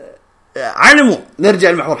علموا نرجع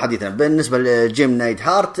لمحور حديثنا بالنسبه لجيم نايت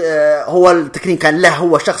هارت. هو التكريم كان له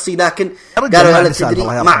هو شخصي، لكن قالوا هل تدري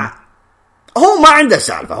هو ما عنده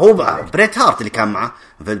سالفه، هو بريت هارت اللي كان معه،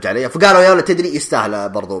 فهمت علي؟ فقالوا يا ولا تدري يستاهل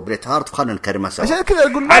برضو بريت هارت، فخلنا نكرمه سوا. عشان كذا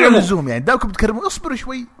اقول ما له لزوم يعني داكم بتكرموا، اصبروا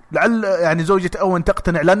شوي لعل يعني زوجة اوين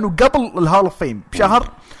تقتنع، لانه قبل الهال اوف فيم بشهر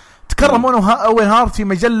تكرمونه اوين هارت في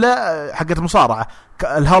مجله حقت المصارعه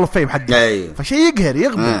الهال اوف فيم حقه، فشيء يقهر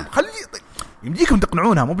يغبن. خلي يمديكم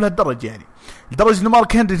تقنعونها مو بهالدرجه، يعني لدرجه انه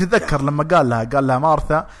مارك هنري تتذكر لما قال لها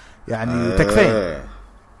مارثا يعني تكفين.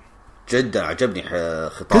 جدا عجبني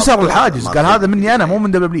خطاب، كسر الحاجز، قال هذا مني انا مو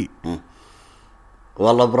من دبليو.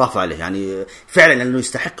 والله برافو عليه، يعني فعلا انه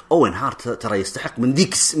يستحق اوين هارت، ترى يستحق من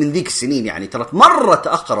ذيك السنين، يعني ترى مره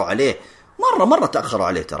تاخروا عليه، مره تاخروا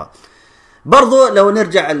عليه ترى. برضو لو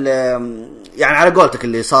نرجع يعني على قولتك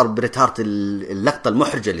اللي صار بريت هارت، اللقطه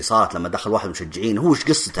المحرجه اللي صارت لما دخل واحد مشجعين، هو ايش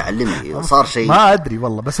قصته؟ علمني. صار شيء ما ادري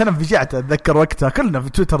والله، بس انا فجعت اتذكر وقتها كلنا في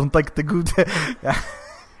تويتر نطقطق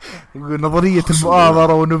نظريه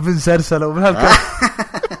المؤامره ونوفنس ارسل وبهالكلام.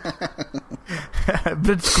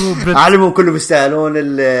 علموا كلهم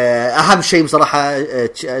يستاهلون. اهم شيء بصراحه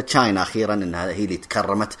تشاينا اخيرا انها هي اللي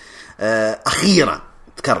تكرمت، اخيرا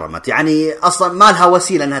تكرمت، يعني اصلا ما لها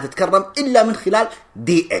وسيله انها تتكرم الا من خلال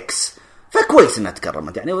دي اكس، فكويس انها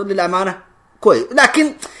تكرمت يعني للامانه كويس.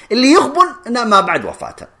 لكن اللي يغبن انها ما بعد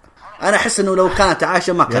وفاتها، انا احس انه لو كانت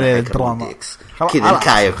عايشه ما كان حيكرم دي اكس كذا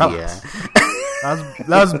نكايه فيها.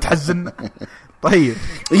 لازم تحزن. طيب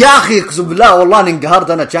يا اخي اقسم بالله والله انقهرت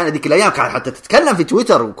انا. كان هذيك الايام كانت حتى تتكلم في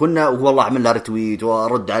تويتر، وكنا والله اعمل لها ريتويت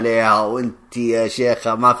وارد عليها، وانت يا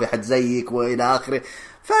شيخه ما في حد زيك والى اخره.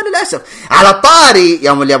 فللاسف على الطاري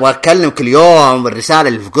يوم اللي ابغى اتكلم كل يوم الرساله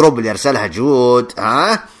اللي في جروب اللي ارسلها جود،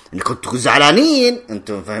 ان كنتوا زعلانين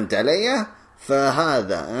انتم، فهمت علي؟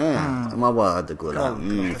 فهذا ما ابغى اقولها.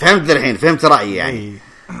 فهمت الحين، فهمت رايي يعني.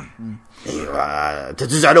 ايوه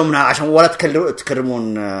تزعلوا منها عشان ولا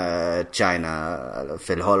تكرمون تشاينا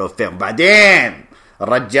في الهول اوف فيم. بعدين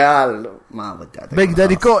الرجال ما بدي بيج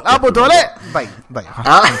دادي كول ابو تولي باي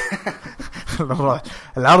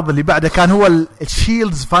العرض اللي بعده كان هو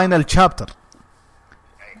الشيلدز فاينل تشابتر،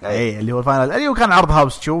 اي اللي هو الفاينل اللي كان عرض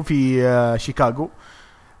هاوس شو في شيكاغو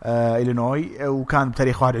إلينوي، وكان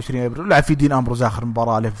بتاريخ 21 ابريل. لعب في دين امبروز اخر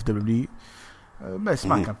مباراه له في دبليو. بس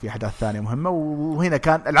ما كان في احداث ثانيه مهمه. وهنا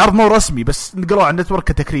كان العرض مو رسمي بس نقلوه على النتورك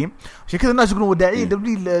كتكريم، عشان كذا الناس يقولون وداعيه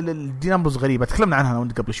دبلي الديناموس غريبه. تكلمنا عنها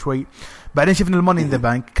انا قبل شوي. بعدين شفنا الماني ان ذا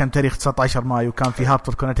بانك كان تاريخ 19 مايو، كان في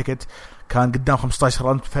هارتفورد كونتيكت، كان قدام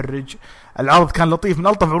 15,000 متفرج. العرض كان لطيف، من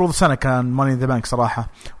الطف عروض السنه كان ماني ان ذا بانك صراحه،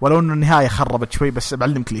 ولو انه النهايه خربت شوي بس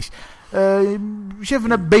بعلمك ليش.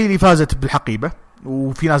 شفنا بيلي فازت بالحقيبه،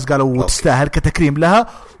 وفي ناس قالوا تستاهل كتكريم لها،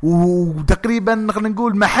 وتقريبا خلينا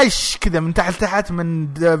نقول محش كذا من تحت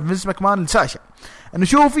من فينس ماكمان لساشا انه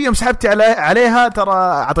شوفي يوم سحبتي عليها ترى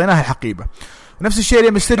اعطيناها الحقيبه. ونفس الشيء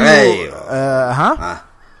يا مستريو.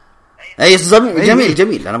 أيوه.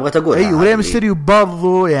 جميل انا بغيت اقول ايوه. وليه مستريو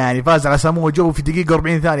برضو يعني فاز على سامو جو في دقيقه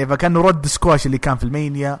 40 ثانيه، فكانه رد سكواش اللي كان في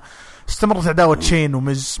المانيا. استمرت عداوه شين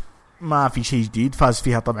ومز، ما في شيء جديد. فاز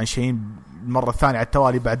فيها طبعا شين المره الثانيه على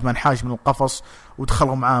التوالي بعد ما انحاش من القفص،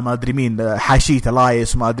 ودخلوا معاه ما ادري مين حاشيته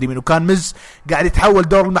لايس ما ادري مين، وكان مز قاعد يتحول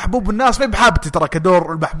دور المحبوب، والناس ما بحابته ترى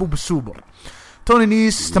كدور المحبوب السوبر. توني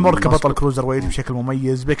نيس استمر كبطل كروزر ويت بشكل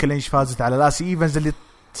مميز. بيكي لينش فازت على لاسي ايفنز اللي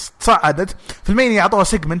تصعدت في المانيا. اعطوها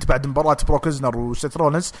سيجمنت بعد مباراه بروك ليزنر وسيث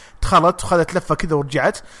رولينز، دخلت وخذت لفه كذا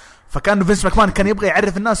ورجعت. فكان فينس ماكمان كان يبغى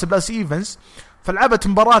يعرف الناس بلاسي ايفنز، فلعبت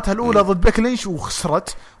مباراتها الاولى ضد بيكي لينش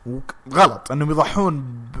وخسرت. وغلط انهم يضحون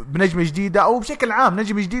بنجمه جديده او بشكل عام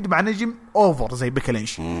نجم جديد مع نجم اوفر زي بيكي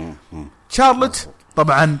لينش. شارلوت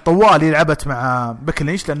طبعا طوالي لعبت مع بيكي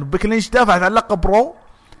لينش، لانه بيكي لينش دافعت على لقب برو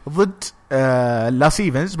ضد لاسي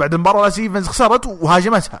ايفنز. بعد المباراه لاسي ايفنز خسرت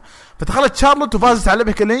وهاجمتها، فدخلت شارلوت وفازت على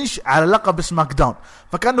بيكي لينش على لقب سماك داون.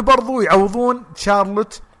 فكانوا برضو يعوضون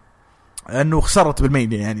شارلوت انه خسرت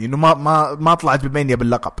بالمانيا، يعني انه ما طلعت بالمانيا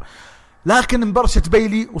باللقب. لكن انبرشت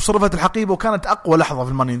بيلي وصرفت الحقيبه، وكانت اقوى لحظه في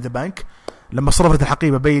الماني ان ذا بانك لما صرفت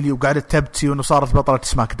الحقيبه بيلي وقعدت تبتي وانه صارت بطله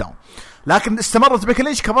سماك داون. لكن استمرت بيكي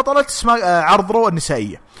لينش كبطله عرض رو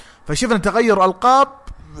النسائيه. فشفنا تغير القاب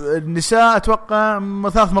النساء اتوقع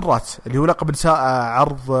 3 مرات، اللي هو لقب نساء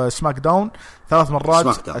عرض سماك داون 3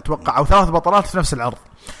 مرات اتوقع، او 3 بطلات في نفس العرض.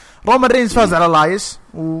 رومان رينز فاز على لايس،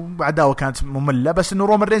 وبعدها كانت مملة، بس انه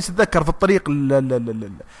رومان رينز تذكر في الطريق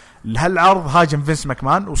لهالعرض هاجم فينس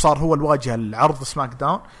ماكمان وصار هو الواجهة العرض سماك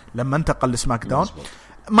داون لما انتقل لسماك داون.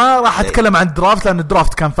 ما راح اتكلم عن الدرافت لان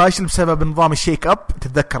الدرافت كان فاشل بسبب نظام الشيك اب،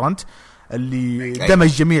 تتذكر انت اللي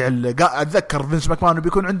دمج جميع اتذكر فينس ماكمان انه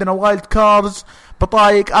بيكون عندنا وايلد كاردز،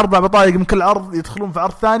 بطايق 4 بطايق من كل عرض يدخلون في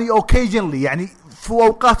عرض ثاني اوكيجنلي، يعني في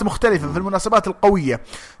اوقات مختلفه في المناسبات القويه.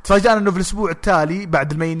 تفاجأنا انه في الاسبوع التالي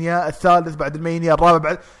بعد المانيا الثالث بعد المانيا الرابع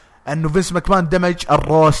بعد انه فينس ماكمان دمج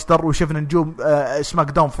الروستر، وشفنا نجوم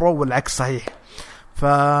سماك داون فرو والعكس صحيح.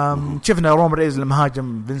 فشفنا رومان رينز لما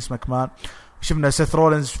هاجم فينس ماكمان، وشفنا سيث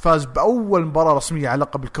رولينز فاز باول مباراه رسميه على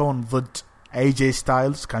لقب الكون ضد اي جي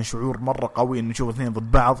ستايلز. كان شعور مره قوي ان نشوف اثنين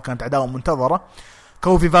ضد بعض، كانت عداوه منتظره.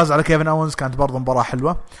 كوفي فاز على كيفن اونز، كانت برضه مباراه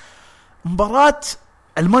حلوه. مباراه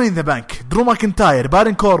الماني ان ذا بانك درو ماكنتاير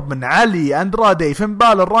بارين كوربن علي اندرادي فين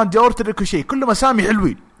بالر راندي اورتن ريكوشي، كلهم اسامي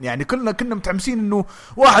حلوين، يعني كنا متحمسين انه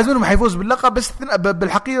واحد منهم حيفوز باللقب بس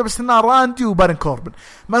بالحقيقه باستثناء راندي وبارين كوربن.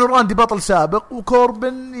 ما انه راندي بطل سابق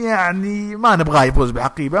وكوربن يعني ما نبغاه يفوز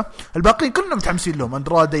بالحقيبه. الباقيين كلنا متحمسين لهم،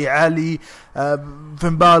 اندرادي علي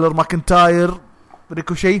فين بالر ماكنتاير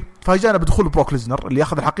ريكوشي. فاجانا بدخول بروك ليزنر اللي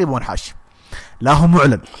ياخذ الحقيبه وانحاش، لا هو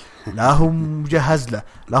معلن لا هو مجهز له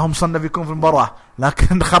لا هو مصنف يكون في المباراة،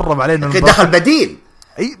 لكن خرب علينا دخل بديل.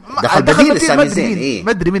 دخل بديل سامي زين.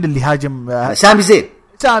 ما ادري مين اللي هاجم سامي زين.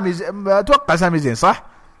 اتوقع سامي زين صح.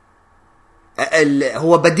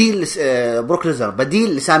 هو بديل بروك ليزنر،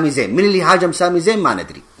 بديل لسامي زين. من اللي هاجم سامي زين ما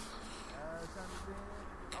ندري.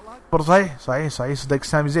 صحيح صدق.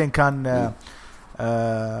 سامي زين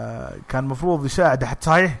كان مفروض يساعد حتى،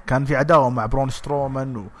 صحيح كان في عداوة مع برون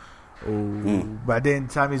سترومان وبعدين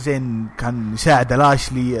سامي زين كان يساعد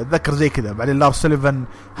لاشلي، اتذكر زي كذا. بعدين لارس سوليفان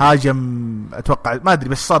هاجم اتوقع ما ادري،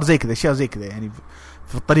 بس صار زي كذا اشياء زي كذا يعني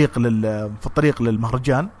في الطريق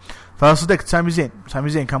للمهرجان. فصدقت سامي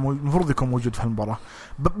زين كان المفروض يكون موجود في المباراه.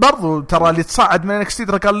 برضو ترى اللي تصعد من انكس تي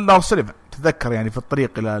ترى كان لارس سوليفان، تتذكر يعني في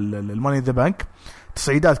الطريق الى الماني ذا بانك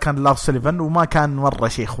تصعيدات كان لارس سوليفان، وما كان مره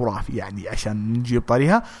شيء خرافي يعني عشان نجيب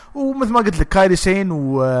طاريها. ومثل ما قلت لك كايري سين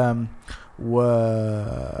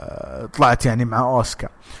وطلعت يعني مع اوسكا.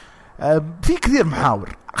 في كثير محاور،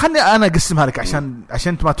 خلني انا اقسمها لك عشان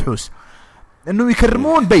انت ما تحوس انه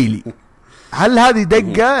يكرمون بيلي. هل هذه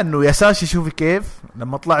دقه انه يا ساشي شوفي كيف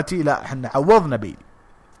لما طلعتي؟ لا احنا عوضنا بيلي.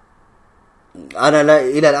 انا لا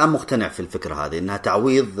الى الان مقتنع في الفكره هذه انها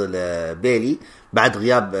تعويض لبيلي بعد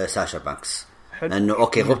غياب ساشا بانكس. لانه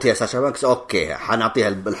اوكي غبت يا ساشا بانكس، اوكي حنعطيها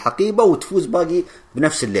الحقيبه وتفوز باقي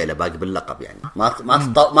بنفس الليله باقي باللقب، يعني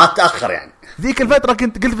ما تاخر. يعني ذيك الفتره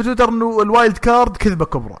كنت قلت في تويتر انه الوايلد كارد كذبه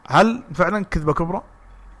كبرى. هل فعلا كذبه كبرى؟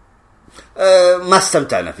 ما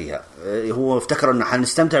استمتعنا فيها. هو افتكر انه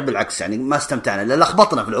حنستمتع، بالعكس يعني ما استمتعنا، لا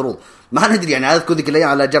لخبطنا في العروض، ما ندري يعني. اذكر ذيك الايام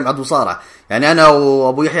على جامعه مصارعه يعني انا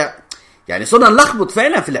وابو يحيى يعني صرنا نلخبط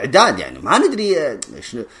فعلا في الاعداد، يعني ما ندري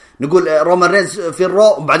ايش نقول. رومان رينز في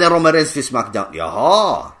الرو وبعدين رومان رينز في سماك داون،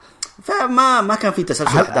 ياها. فما كان في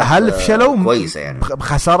تسلسل. هل فشلوا كويسه يعني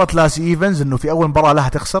بخساره لاسي ايفنز انه في اول مباراه لها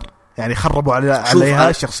تخسر؟ يعني خربوا عليها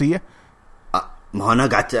الشخصيه. ما هو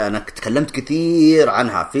انا تكلمت كثير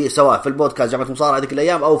عنها في سواء في البودكاست جامعة مصارعة هذيك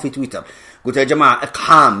الايام او في تويتر. قلت يا جماعه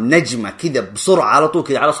اقحام نجمه كذا بسرعه على طول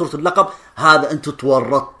كذا على صوره اللقب، هذا انتم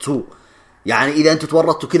تورطتوا. يعني اذا انتم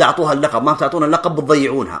تورطتوا كذا اعطوها اللقب، ما تعطونا اللقب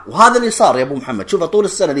بتضيعونها. وهذا اللي صار يا ابو محمد. شوف طول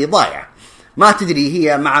السنه دي ضايعه، ما تدري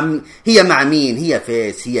هي مع مين، هي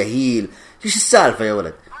فيس هي هيل، ايش السالفه يا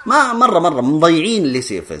ولد. ما مره مضيعين اللي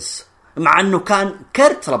سيفز، مع انه كان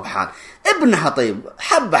كرت ربحان ابنها. طيب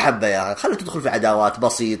حبه يا خلي تدخل في عداوات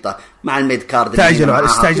بسيطه مع الميد كارد.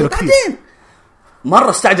 استعجلوا كثير مره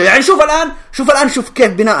استعجلوا. يعني شوف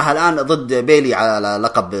كيف بنائها الان ضد بيلي على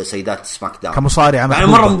لقب سيدات سماك داون كمصارعه يعني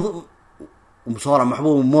مره مصارعه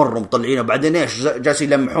محبوبه مره مطلعينها. بعدين ايش جالس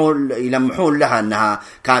يلمحون لها انها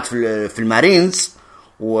كانت في المارينز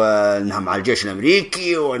وانها مع الجيش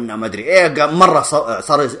الامريكي وانها ما ادري ايه. مره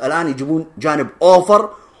صار الان يجيبون جانب اوفر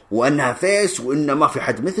وانها فيس وان ما في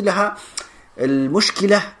حد مثلها.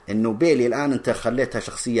 المشكله انه بيلي الان انت خليتها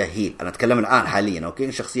شخصيه هيل. انا اتكلم الان حاليا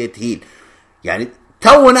اوكي، شخصيه هيل. يعني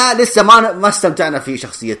تونا لسه ما استمتعنا في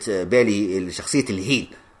شخصيه بيلي، شخصيه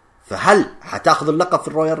الهيل. فهل حتاخذ اللقب في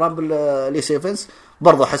الرويال رامبل ليسي إيفنز؟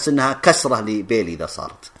 برضو احس انها كسره لبيلي اذا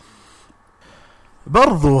صارت.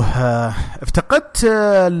 برضو افتقدت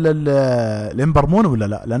الامبرمون ولا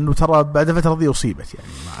لا؟ لانه ترى بعد فتره ذي اصيبت،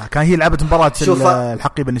 يعني كان هي لعبت مباراه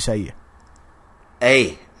الحقيبه النسائيه.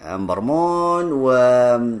 اي امبرمون.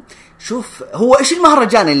 وشوف هو ايش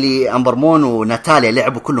المهرجان اللي امبرمون وناتاليا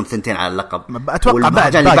لعبوا كلهم ثنتين على اللقب؟ اتوقع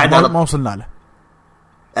بعد ما وصلنا له.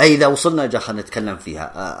 اي اذا وصلنا جا خلينا نتكلم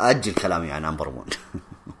فيها. اجل كلامي عن امبرمون.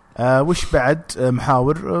 وش بعد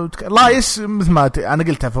محاور لايس مثل ما انا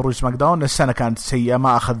قلتها في هروج سماك داون. السنه كانت سيئه،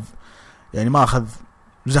 ما اخذ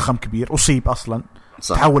زخم كبير، اصيب اصلا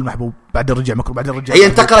صح. تحول محبوب بعد الرجع مكروه، بعد الرجع هي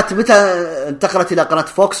انتقلت الى قناه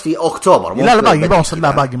فوكس في اكتوبر. لا باقي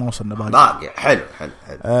ما وصلنا باقي حلو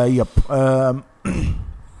يب.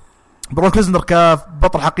 بروك ليزنر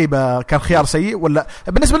كبطل حقيبه كان خيار سيء ولا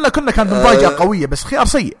بالنسبه لنا كنا كانت مفاجاه قويه بس خيار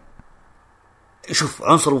سيء؟ شوف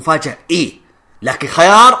عنصر مفاجاه لكن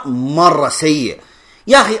خيار مره سيء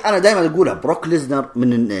يا اخي. انا دائما اقولها بروك ليزنر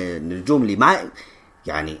من النجوم اللي ما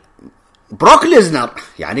يعني بروك ليزنر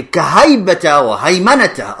يعني كهيبته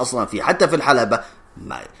وهيمنته اصلا في حتى في الحلبه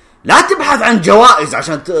لا تبحث عن جوائز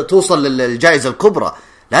عشان توصل للجائزه الكبرى،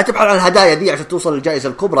 لا تبحث عن الهدايا دي عشان توصل للجائزه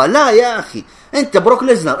الكبرى. لا يا اخي، انت بروك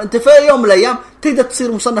ليزنر انت في يوم من الايام تقدر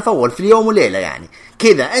تصير مصنف اول في اليوم وليله يعني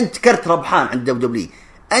كذا. انت كرت ربحان عند دبليو،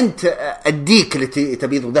 انت الديك اللي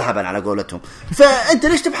تبيض ذهبا على قولتهم. فانت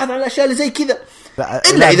ليش تبحث عن الاشياء اللي زي كذا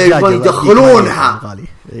الا اذا يبغون يدخلونها؟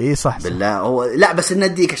 اي صح بالله. هو لا بس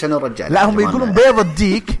النديك عشان الرجال. لا هم يقولون بيض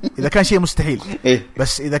الديك اذا كان شيء مستحيل إيه؟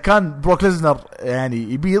 بس اذا كان بروك ليزنر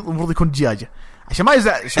يعني يبيض المفروض يكون دجاجه عشان ما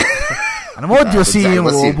يزعل. انا ما ودي وسيم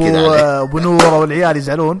وابو نور والعيال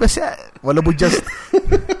يزعلون بس ولا ابو جست.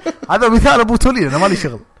 هذا مثال ابو تولين، انا مالي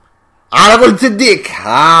شغل. انا قلت الديك.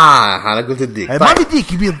 انا قلت الديك. طيب. ما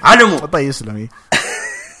بديك يبيض علمو. طيب اسلمي.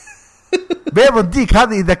 بيض الديك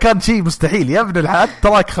هذه اذا كان شيء مستحيل يا ابن الحلال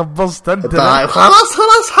تراك خبصت انت. طيب خلاص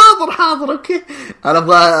حاضر اوكي. انا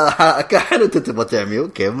ابغى اكحل وانت تبغى تعمي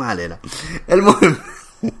اوكي ما علينا. المهم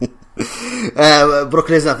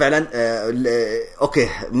بروك ليزنر فعلا اوكي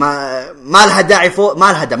ما لها داعي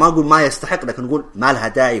ما اقول ما يستحق، لكن نقول ما لها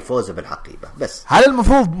داعي فوز بالحقيبه. بس هل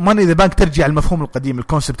المفروض ماني ذا بانك ترجع المفهوم القديم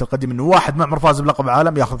الكونسبت القديم انه واحد معمر فاز بلقب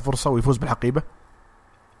العالم ياخذ فرصه ويفوز بالحقيبه؟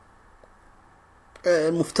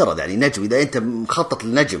 المفترض يعني نجم اذا انت مخطط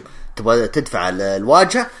للنجم تبغى تدفع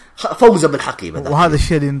الواجهه فوزه بالحقيبه. وهذا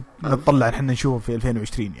الشيء اللي نطلع احنا نشوفه في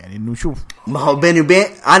 2020 يعني انه نشوف. ما هو بيني وبين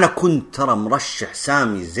انا كنت ترى مرشح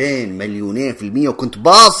سامي زين 200% وكنت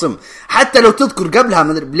باصم. حتى لو تذكر قبلها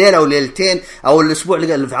بليله او ليلتين او الاسبوع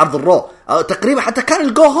اللي في عرض الرو تقريبا حتى كان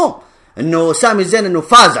الجو هوم انه سامي زين انه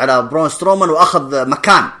فاز على برون سترومان واخذ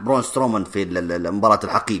مكان برون سترومان في مباراه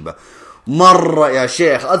الحقيبه. مرة يا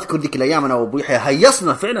شيخ أذكر ذيك الأيام أنا وأبو يحيى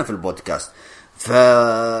هيصنا فعلا في البودكاست.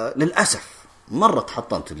 فللأسف مرة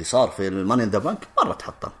تحطمت اللي صار في الماني إن ذا بانك، مرة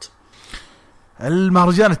تحطمت.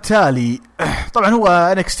 المهرجان التالي طبعا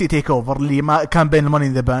هو NXT تيك أوفر اللي ما كان بين الماني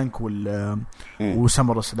إن ذا بانك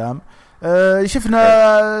وسمر السلام.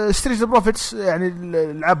 شفنا ستريت بروفيتس يعني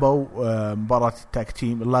لعبوا مباراة التاك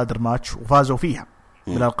تيم اللادر ماتش وفازوا فيها.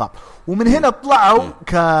 بالألقاب. ومن هنا طلعوا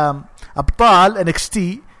كأبطال NXT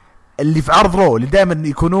اللي في عرض رو اللي دائما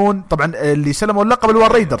يكونون طبعا اللي سلموا اللقب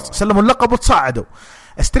الوار ريدرز سلموا اللقب وتصعدوا.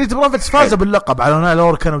 ستريت بروفيتس فازوا باللقب على نايل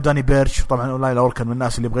أوركان وداني بيرش. طبعا نايل أوركان من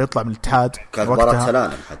الناس اللي يبغى يطلع من الاتحاد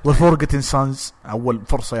وقتها والفورغتن سانز أول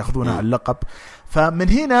فرصة يأخذونها على اللقب. فمن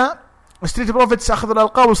هنا ستريت بروفيتس أخذوا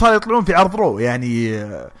الألقاب وصاروا يطلعون في عرض رو يعني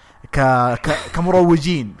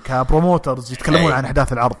كمروجين كبروموترز يتكلمون عن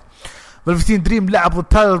أحداث العرض. فالفتين دريم لعب ضد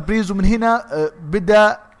تايلر بريز ومن هنا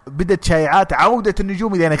بدأت شائعات عودة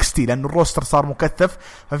النجوم إلى NXT لأن الروستر صار مكثف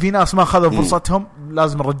ففي ناس ما أخذوا فرصتهم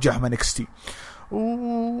لازم نرجعهم NXT.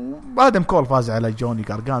 وآدم كول فاز على جوني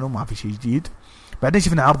غارغانو ما في شيء جديد. بعدين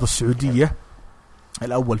شفنا عرض السعودية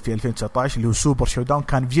الأول في 2019 اللي هو سوبر شو داون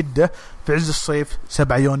كان في جدة في عز الصيف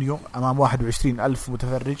 7 يونيو أمام 21,000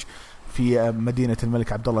 متفرج في مدينة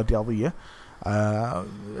الملك عبدالله الرياضية.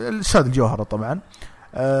 الاستاد الجوهرة طبعا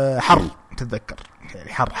حر تتذكر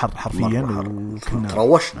يعني حر حرفيا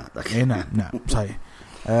روشنا. نعم صحيح.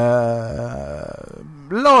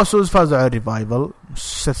 لوسوس فازوا على الريفايفل.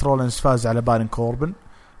 سيث رولينز فاز على بارن كوربن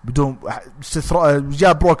بدون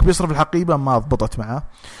جاب بروك بيصرف الحقيبة ما ضبطت معه.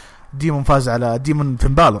 ديمون فاز على فين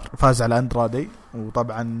بالر فاز على اندرادي.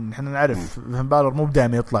 وطبعا احنا نعرف فين بالر مو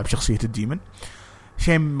دائما يطلع بشخصية الديمون.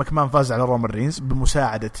 شيم ماكمان فاز على رومان رينز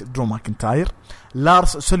بمساعدة درو ماكنتاير.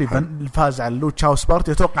 لارس سوليفان فاز على لوتش هاوس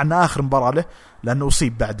بارتي يتوقع أن آخر مباراة له لأنه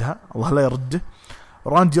أصيب بعدها الله لا يرده.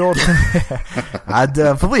 راندي أورتن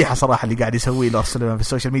عاد فضيحة صراحة اللي قاعد يسويه لارس سوليفان في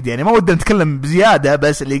السوشيال ميديا يعني ما ودنا نتكلم بزيادة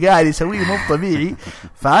بس اللي قاعد يسويه مو طبيعي.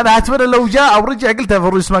 فأنا أتمنى لو جاء أو رجع قلتها في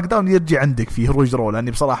هروج سماك داون يرجع عندك في هروج رو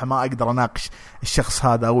لأني بصراحة ما أقدر أناقش الشخص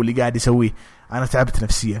هذا أو اللي قاعد يسويه. أنا تعبت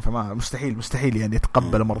نفسيا فما مستحيل يعني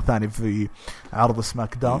يتقبل مرة ثانية في عرض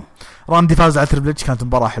سماك داون. راندي فاز على تريبل اتش كانت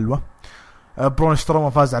مباراة حلوة. برون ستروما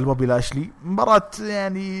فاز على بوبي لاشلي مباراة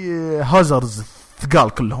يعني هازرز ثقال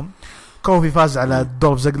كلهم. كوفي فاز على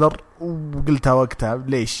دولف زيجلر وقلتها وقتها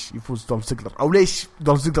ليش يفوز دولف زيجلر أو ليش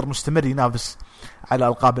دولف زيجلر مستمر ينافس على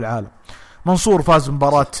ألقاب العالم. منصور فاز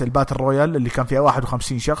بمباراة الباتل رويال اللي كان فيها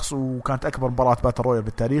 51 شخص وكانت أكبر مباراة باتل رويال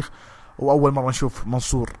بالتاريخ. وأول مرة نشوف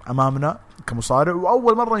منصور أمامنا كمصارع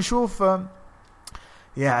وأول مرة نشوف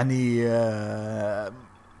يعني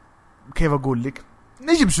كيف أقول لك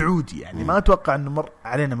نجم سعودي يعني ما أتوقع أنه مر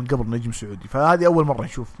علينا من قبل نجم سعودي فهذه أول مرة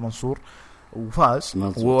نشوف منصور وفاز.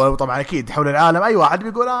 وطبعا أكيد حول العالم أي واحد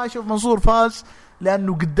بيقول شوف منصور فاز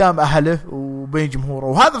لأنه قدام أهله وبين جمهوره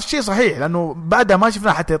وهذا الشيء صحيح لأنه بعدها ما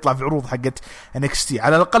شفنا حتى يطلع في عروض حقت NXT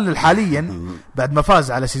على الأقل حاليا بعد ما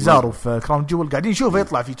فاز على سيزارو في كراون جول قاعدين نشوفه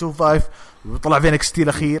يطلع في 2-5 وطلع في NXT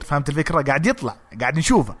الأخير فهمت الفكرة قاعد يطلع قاعد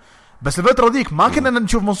نشوفه بس الفترة ذيك ما كنا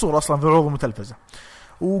نشوف منصور أصلا في العروض المتلفزة.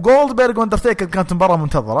 وجولدبرغ واندرتيكر كانت مباراة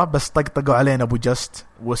منتظرة بس طقطقوا علينا أبو جاست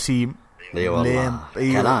وسيم اي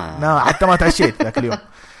والله حتى ما تعشيت ذاك اليوم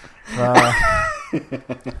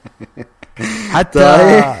حتى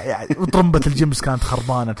يعني وطرمبة الجيمس كانت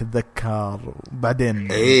خربانة تتذكر وبعدين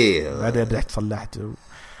بعدين رحت صلحت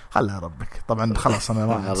خلها ربك طبعا خلاص أنا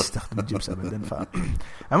ما استخدم الجيمس أبدا.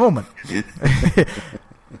 عموما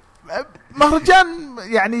مهرجان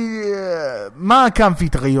يعني ما كان في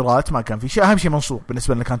تغيرات ما كان في شيء. أهم شيء منصور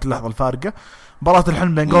بالنسبة لنا كانت اللحظة الفارقة. مباراة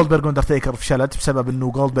الحلم بين جولدبرغ واندرتيكر فشلت بسبب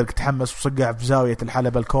انه جولدبرغ تحمس وصقع في زاوية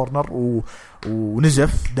الحلبة الكورنر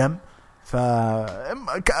ونزف دم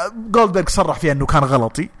جولدبرغ صرح فيها انه كان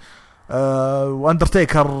غلطي.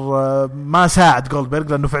 واندرتيكر ما ساعد جولدبرغ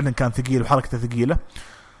لانه فعلا كان ثقيل وحركته ثقيلة.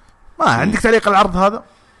 ما عندك تعليق على العرض هذا؟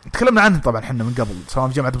 تكلمنا عنه طبعا احنا من قبل سواء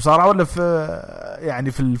في جامعة المصارعه ولا في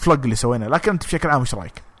يعني في الفلوج اللي سويناه لكن انت بشكل عام وش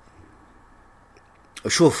رايك؟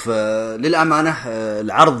 شوف للأمانة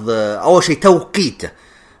العرض أول شيء توقيته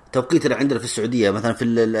اللي عندنا في السعودية مثلا في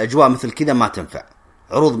الأجواء مثل كذا ما تنفع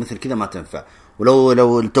عروض مثل كذا ما تنفع.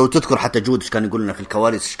 ولو تذكر حتى جود كان يقول لنا في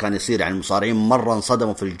الكواليس كان يصير يعني المصارعين مرة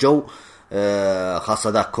انصدموا في الجو خاصة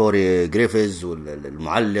ذاك كوري جريفيز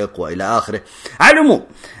والمعلق وإلى آخره. على العموم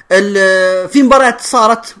في مباريات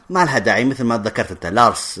صارت ما لها داعي مثل ما ذكرت أنت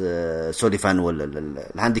لارس سوليفان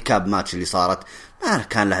والهانديكاب ماتش اللي صارت ما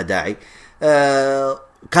كان لها داعي.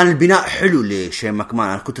 كان البناء حلو لشين ماكمان.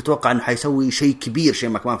 أنا كنت أتوقع أنه حيسوي شيء كبير شين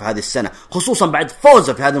ماكمان في هذه السنة خصوصا بعد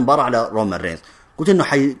فوزه في هذه المباراة على رومان رينز. قلت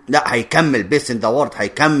إنه لا حيكمل بيست إن ذا وورد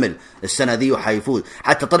حيكمل السنة دي وحيفوز.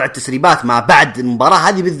 حتى طلعت تسريبات ما بعد المباراة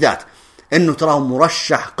هذه بالذات إنه تراه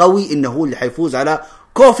مرشح قوي إنه هو اللي حيفوز على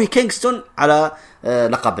كوفي كينغستون على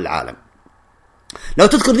لقب العالم. لو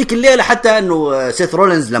تذكر ذيك الليلة حتى إنه سيث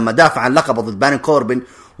رولينز لما دافع عن لقبه ضد بارن كوربن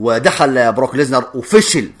ودخل بروك ليزنر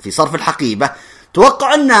وفشل في صرف الحقيبة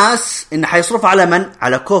توقع الناس إنه حيصرف على من؟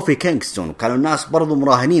 على كوفي كينغستون. وكانوا الناس برضو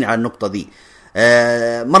مراهنين على النقطة دي.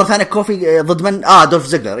 مرة ثانية كوفي ضد من؟ دولف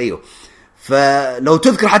زيجلر. أيوه. فلو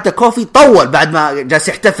تذكر حتى كوفي طول بعد ما جالس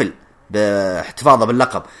يحتفل باحتفاظه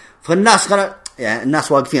باللقب، فالناس يعني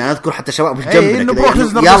الناس واقفين، انا اذكر حتى شباب بالجنب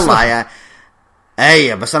يلا يا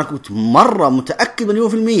اي، بس انا كنت مره متاكد مليون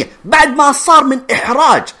في المية بعد ما صار من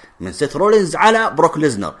احراج من سيث رولينز على بروك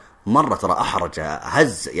ليزنر، مره ترى احرج،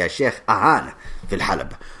 هز يا شيخ اهانه في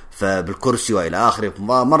الحلبه فبالكرسي والى اخره.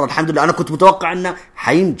 مره الحمد لله انا كنت متوقع انه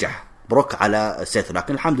حينجح بروك على سيث،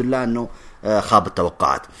 لكن الحمد لله انه خاب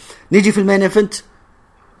التوقعات. نيجي في المين ايفنت.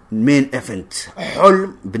 مين ايفنت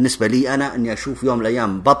حلم بالنسبه لي انا اني اشوف يوم من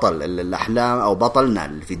الايام بطل الاحلام او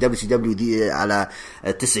بطلنا في دبليو دي على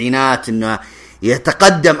التسعينات انه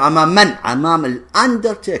يتقدم امام من؟ امام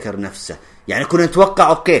الاندرتيكر نفسه. يعني كنا نتوقع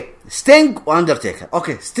اوكي ستينج واندرتيكر،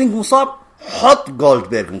 اوكي ستينج مصاب حط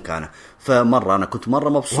جولدبرغ مكانه، فمره انا كنت مره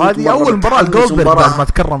مبسوط. وهذه اول مباراه جولدبرغ بعد ما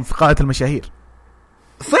تكرم في قاعه المشاهير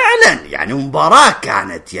فعلا، يعني مباراه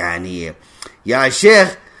كانت يعني يا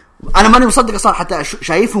شيخ انا ماني مصدق صار حتى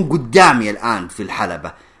شايفهم قدامي الان في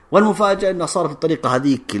الحلبه. والمفاجاه انها صارت بالطريقه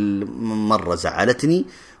هذيك مره زعلتني،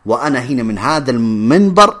 وانا هنا من هذا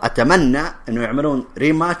المنبر اتمنى انه يعملون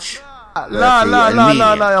ريماتش.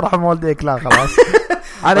 لا يرحم والديك، لا خلاص.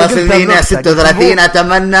 انا قلت 36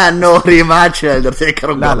 اتمنى انه ريماتش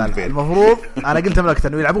اندرتيكر. لا المفروض انا قلت ملكت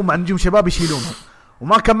انه يلعبون مع نجوم شباب يشيلونهم،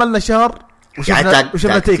 وما كملنا شهر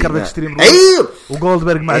وشفنا تيكر باكستريم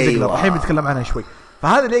وجولدبرغ مع زيجلر الحين بنتكلم عنها شوي.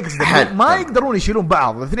 فهذا اللي يقصد ما يقدرون يشيلون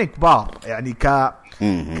بعض، اثنين كبار يعني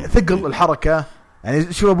كثقل الحركه.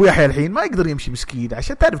 يعني شوف ابو يحيى الحين ما يقدر يمشي مسكين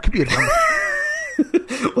عشان تعرف كبير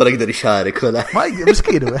ولا يقدر يشارك ولا ما يقدر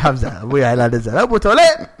مسكين حمزه ابو يحيى لا نزل ابو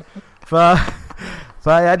تولي.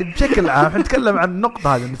 يعني بشكل عام احنا نتكلم عن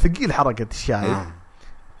النقطه هذه انه ثقيل حركه الشايب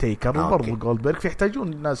تيكر وبرضه جولدبرغ،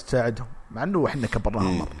 فيحتاجون الناس تساعدهم، مع انه احنا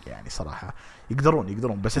كبرناهم مره يعني صراحه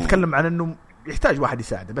يقدرون بس اتكلم عن انه يحتاج واحد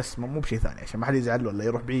يساعده بس مو بشيء ثاني عشان ما حد يزعل ولا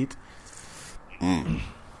يروح بعيد.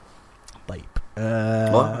 طيب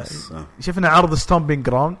شفنا عرض ستومبينج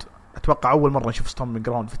جراوند، اتوقع اول مره نشوف ستومبينج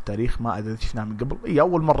جراوند في التاريخ، ما ادري شفناه من قبل.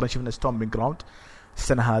 اول مره شفنا ستومبينج جراوند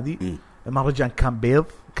السنه هذه. المهرجان كان بيض،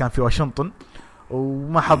 كان في واشنطن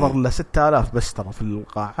وما حضر الا 6000 بس ترى في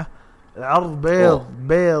القاعه. العرض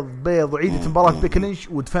بيض وعيدت مباراه بيكلينش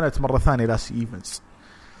ودفنت مره ثانيه لاس ايفنز.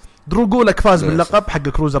 درو جولك فاز باللقب حق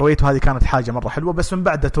كروزر ويت، وهذه كانت حاجه مره حلوه. بس من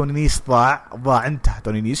بعد توني نيس ضاع انتهى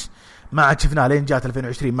توني نيس، ما عاد شفناه لين جات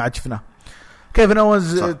 2020 ما عاد شفناه. كيفن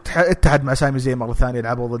اونز اتحد مع سامي زي مره ثانيه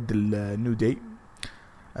لعبوا ضد النيو داي،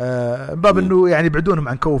 باب انه يعني يبعدونهم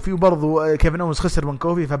عن كوفي، وبرضه كيفن اونز خسر من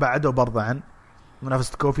كوفي فبعدوا برضه عن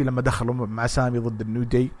منافسه كوفي لما دخلوا مع سامي ضد النيو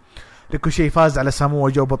داي. ريكوشي فاز على سامو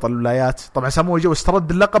جو بطل الولايات. طبعا سامو جو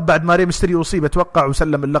استرد اللقب بعد ما ري ميستيريو اصيب اتوقع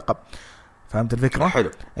وسلم اللقب، فهمت الفكره؟ حلو.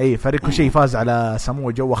 اي فريكوشي فاز على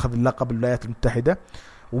سامو جو واخذ اللقب الولايات المتحده.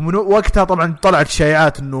 ومن وقتها طبعا طلعت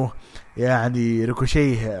الشائعات انه يعني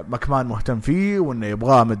ريكوشي مكمان مهتم فيه وانه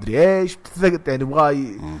يبغاه مدري ايش،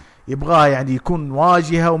 يعني يبغاه يعني يكون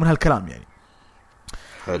واجهه ومن هالكلام يعني.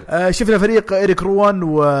 شفنا فريق إريك روان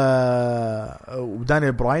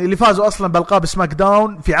ودانيال براين اللي فازوا أصلا بألقاب سماك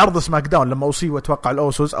داون في عرض سماك داون لما أصيبوا أتوقع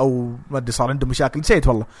الأوسوس أو ما أدري صار عندهم مشاكل نسيت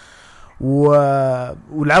والله،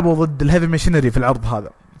 ولعبوا ضد الهيفي ميشنري في العرض هذا.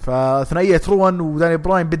 فثنائية روان ودانيال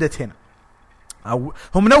براين بدت هنا، أو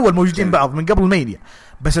هم من أول موجودين بعض من قبل مانيا،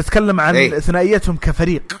 بس أتكلم عن ثنائيتهم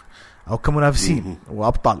كفريق أو كمنافسين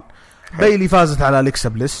وأبطال. بايلي فازت على أليكسا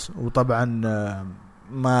بليس، وطبعا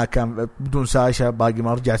ما كان بدون ساشا، باقي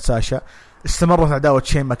ما رجعت ساشا. استمرت عداوة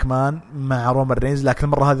شين ماكمان مع رومان رينز، لكن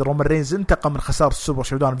المرة هذه رومان رينز انتقم من خسارة السوبر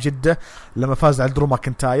شودان بجدة لما فاز على درو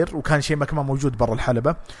ماكنتاير، وكان شين ماكمان موجود برا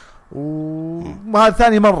الحلبة. وهذا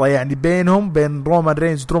ثاني مرة يعني بين رومان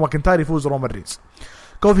رينز ودرو ماكنتاير يفوز رومان رينز.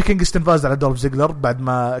 كوفي كينغستون فاز على دولف زيجلر بعد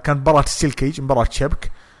ما كانت مباراة ستيل كيج، مباراة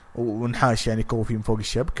شبك ونحاش يعني كوفي من فوق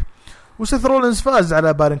الشبك. وسيث رولينز فاز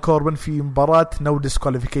على بارن كوربن في مباراة نو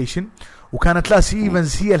ديسكواليفيكيشن، وكانت لاس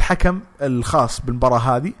ايفنز هي الحكم الخاص بالمباراة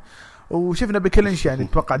هذه. وشفنا بكلينش يعني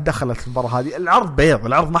اتوقع دخلت المباراة هذه. العرض بيض،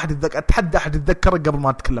 العرض ما حد يتذكر، اتحدى احد يتذكره قبل ما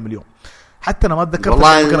اتكلم اليوم، حتى انا ما اتذكرت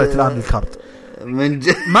قرأت الان الكارت من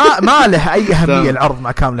ما له اي اهمية العرض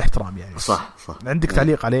مع كامل الاحترام يعني. صح عندك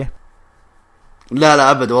تعليق عليه؟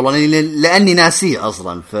 لا ابد والله، لاني ناسيه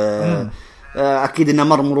اصلا، اكيد انه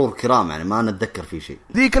مرور كرام يعني ما نتذكر فيه شيء.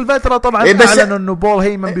 ذيك الفتره طبعا اعلنوا انه بول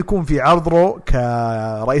هيمن بيكون في عرض رو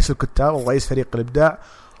كرئيس الكتاب ورئيس فريق الابداع،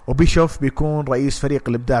 وبيشوف بيكون رئيس فريق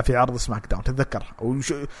الابداع في عرض سماك داون. تتذكر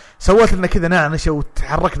سوت لنا كذا نعنشه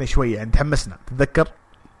وتحركنا شويه يعني، تحمسنا. تتذكر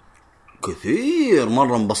كثير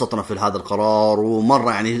مره انبسطنا في هذا القرار،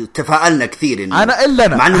 ومره يعني تفائلنا كثير إنه انا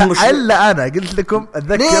انا قلت لكم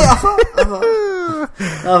اتذكر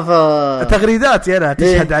تغريداتي انا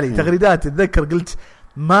تشهد علي تغريدات. اتذكر قلت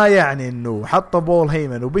ما يعني انه حط بول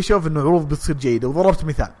هيمن وبيشوف انه عروض بتصير جيده. وضربت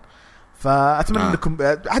مثال، فاتمنى انكم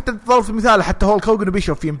حتى ضربت مثال حتى هولك هوجن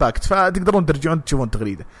وبيشوف في امباكت، فتقدرون ترجعون تشوفون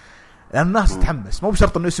تغريده لان الناس تتحمس. مو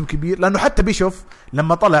بشرط انه اسم كبير، لانه حتى بيشوف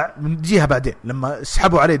لما طلع من جهه بعدين لما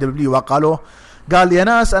سحبوا عليه دبليو وقالوه قال يا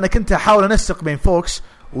ناس انا كنت احاول انسق بين فوكس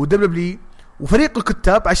ودبليو وفريق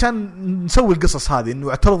الكتاب عشان نسوي القصص هذه انه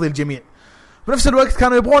اعترضي الجميع. بنفس الوقت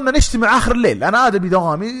كانوا يبغوننا نجتمع آخر الليل، أنا آدم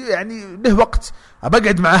بدوامي يعني له وقت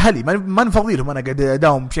أبقعد مع أهلي، ما نفضيلهم أنا قاعد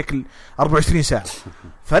أداوم بشكل 24 ساعة.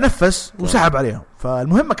 فنفس وسحب عليهم.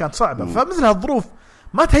 فالمهمة كانت صعبة. فمثل هالظروف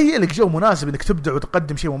ما تهيئ لك جو مناسب إنك تبدع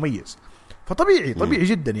وتقدم شيء مميز. طبيعي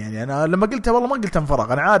جدا يعني. أنا لما قلتها والله ما قلتها من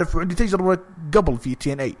فراغ، أنا عارف وعندي تجربة قبل في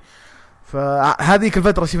TNA. فهذه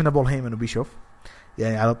الفترة شفنا بول هيمن وبيشوف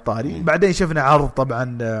يعني على الطاري. بعدين شفنا عرض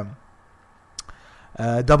طبعا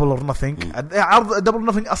دبل اور نثينج. عرض دبل اور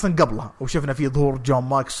نثينج اصلا قبلها، وشفنا فيه ظهور جون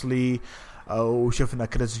ماكسلي وشفنا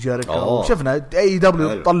كريس جيريكو وشفنا اي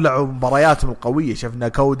دبليو طلعوا مبارياتهم القويه. شفنا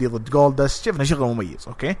كودي ضد جولدست، شفنا شغل مميز.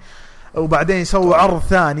 اوكي. وبعدين سووا عرض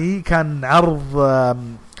ثاني كان عرض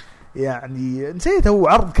يعني نسيت، هو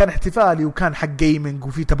عرض كان احتفالي وكان حق جيمنج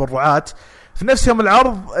وفيه تبرعات. في نفس يوم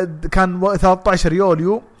العرض كان 13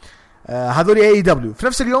 يوليو هذول اي دبليو. في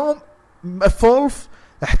نفس اليوم فولف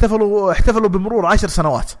احتفلوا بمرور 10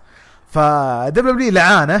 سنوات. فدبليو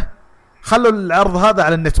لعانه خلوا العرض هذا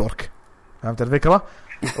على النتورك، فهمت الفكرة؟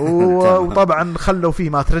 وطبعا خلوا فيه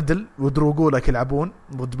مات ريدل ودرو جولك يلعبون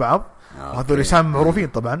ضد بعض، وهذول اسامي معروفين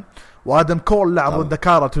طبعا. وادم كول لعب ضد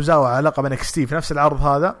كارا توزاوا على لقب NXT في نفس العرض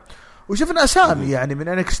هذا. وشفنا اسامي يعني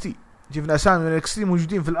من NXT، شفنا اسامي من NXT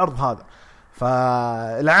موجودين في العرض هذا.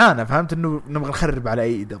 فالعانة فهمت انه نبغى نخرب على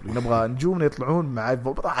اي دبليو، نبغى نجوم يطلعون مع.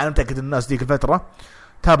 طبعا انا متاكد الناس ديك الفتره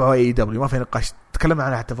تابعوا اي دبليو، ما في نقاش، تكلمنا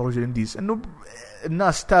عنها حتى في هروج الانديز انه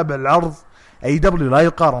الناس تابع العرض. اي دبليو لا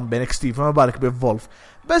يقارن بين NXT، فما بالك بفولف.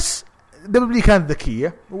 بس دبليو كانت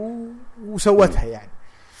ذكيه وسوتها يعني.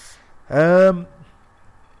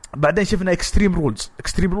 بعدين شفنا اكستريم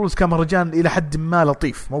رولز كان مهرجان الى حد ما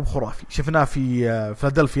لطيف، مو بخرافي. شفناه في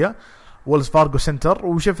فيلادلفيا ويلز فارغو سنتر،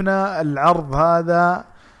 وشفنا العرض هذا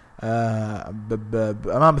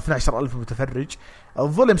امام 12,000 متفرج.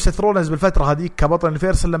 الظلم سيث رولينز بالفتره هذيك كبطل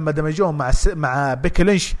فيرسل لما دمجوهم مع بيكي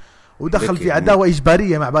لينش، ودخل في عداوه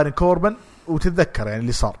اجباريه مع بارين كوربن، وتتذكر يعني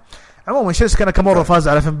اللي صار. عموما شينسكي ناكامورا فاز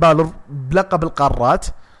على فين بالور بلقب القارات.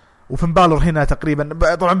 وفين بالور هنا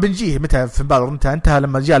تقريبا طبعا بنجيه متى فين بالور انتهى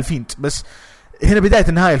لما جاء الفينت، بس هنا بدايه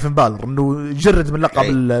النهايه الفين بالور انه جرد من لقب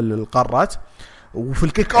القارات. وفي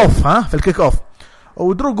الكيك اوف في الكيك اوف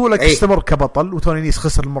ودرو جولك استمر كبطل، وتوني نيس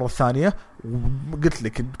خسر المره الثانيه. وقلت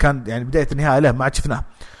لك كان يعني بدايه النهايه له ما عاد شفناه.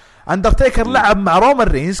 اندرتيكر لعب مع رومان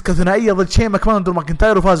رينز كثنائيه ضد شين ماكمان ودرو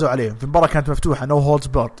ماكنتاير وفازوا عليهم في مباراه كانت مفتوحه نو هولدز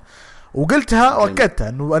بارد. وقلتها واكدتها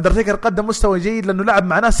انه اندرتيكر قدم مستوى جيد لانه لعب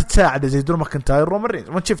مع ناس تساعده زي درو ماكنتاير ورومان رينز،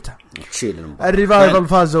 وانت شفتها. الريفايفل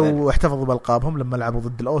فازوا واحتفظوا بالقابهم لما لعبوا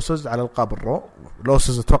ضد الاوسوس على القاب الرو.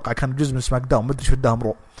 الاوسوس اتوقع كان جزء من سماك داون، ما ادري شو اداهم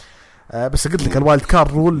رو. بس قلت لك الوايلد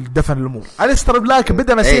كارد رول دفن الامور. أليستر بلاك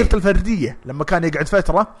بدا مسيرته الفرديه لما كان يقعد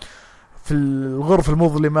فتره في الغرف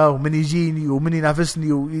المظلمه ومن يجيني ومن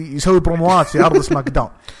ينافسني ويسوي بروموات في عرض سماك داون.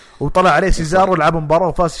 وطلع عليه سيزارو ولعب مباراه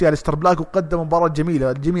وفاز فيها أليستر بلاك وقدم مباراه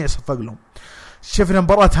جميله الجميع صفق لهم. شفنا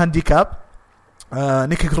مباراه هانديكاب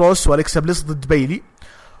نيكي كروس واليكسا بليس ضد بيلي.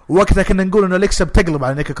 وقتها كنا نقول انه اليكسا بتقلب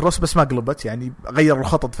على نيكي كروس، بس ما قلبت يعني. غيروا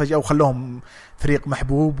الخطط فجاه وخلوهم فريق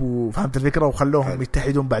محبوب، وفهمت الفكره، وخلوهم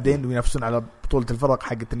يتحدون بعدين وينافسون على بطوله الفرق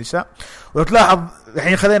حقه النساء. ولو تلاحظ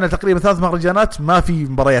الحين خذينا تقريبا 3 مهرجانات ما في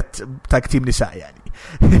مباريات تاك تيم نساء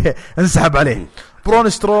يعني. انسحب عليه برون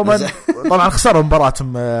سترومان. طبعا خسروا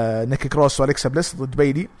مباراتهم نيكي كروس واليكسا بليس ضد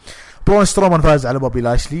بيلي. برون سترومان فاز على بوبي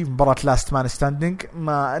لاشلي في مباراة لاست مان ستاندينج.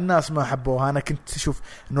 ما الناس ما حبوها، أنا كنت أشوف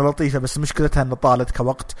إنه لطيفة بس مشكلتها إنه طالت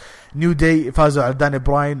كوقت. نيو داي فازوا على داني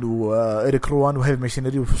براين وإيريك روان وهيف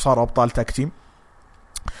ماشينري وصاروا أبطال تاك تيم.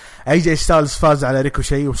 أي جي ستايلز فاز على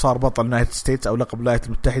ريكوشي وصار بطل يونايتد ستيتس أو لقب الولايات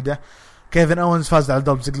المتحدة. كيفن أوينز فاز على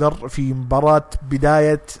دولف زيجلر في مباراة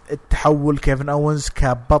بداية التحول كيفن أوينز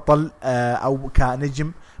كبطل أو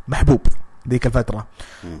كنجم محبوب ذيك الفترة.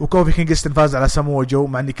 وكوفي كينغستون فاز على سامو جو،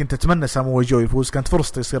 مع اني كنت اتمنى سامو جو يفوز، كانت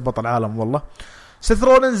فرصته يصير بطل عالم والله. سيث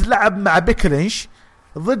رولينز لعب مع بيكي لينش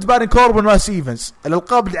ضد بارين كوربن وماس ايفنز.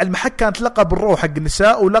 الالقاب على المحك كانت لقب الرو حق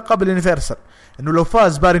النساء ولقب اليونيفرسال، انه لو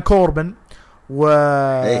فاز بارين كوربن و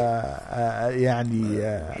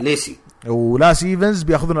يعني ليسي ولاس ايفنز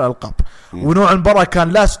بياخذون الالقاب. ونوع المباراه كان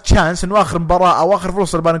لاست تشانس، انه اخر مباراه او اخر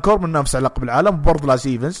فرصه لبارين كوربن ينافس على لقب العالم وبرضه لاس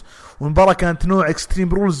ايفنز. والمباراه كانت نوع اكستريم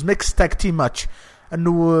رولز ميكس تاك تيم ماتش،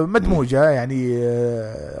 انه مدموجه يعني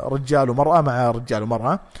رجال ومراه مع رجال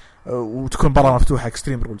ومراه، وتكون مباراه مفتوحه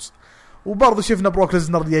اكستريم رولز. وبرضه شفنا بروك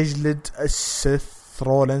ليزنر يجلد سيث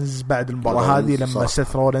رولينز بعد المباراة هذه لما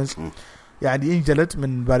سيث رولينز يعني ينجلد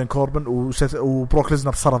من بارن كوربن وبروك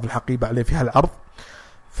ليزنر صرف الحقيبة عليه في هالعرض.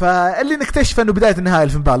 فاللي نكتشف انه بداية النهاية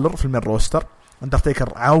لفين بالر في المين روستر.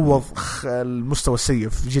 اندرتيكر عوض المستوى السيء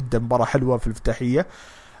جدا، مباراة حلوة في الافتتاحية.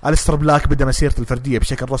 أليستر بلاك بدأ مسيرته الفردية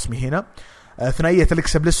بشكل رسمي هنا. ثنائية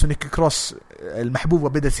أليكسا بليس ونيكي كروس المحبوبة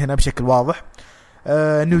بدأت هنا بشكل واضح.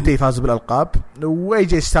 نيو داي فازوا بالألقاب، واي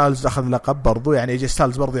جي ستايلز أخذ اللقب برضو. يعني اي جي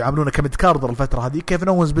ستايلز برضو يعاملونه كميد كاردر الفترة هذه. كيفن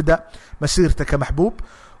أوينز بدأ مسيرته كمحبوب،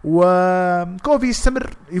 وكوفي يستمر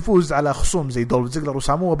يفوز على خصوم زي دولف زيجلر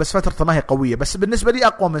وساموه، بس فترته ما هي قوية. بس بالنسبة لي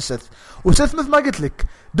أقوى من سيث، وسيث مثل ما قلت لك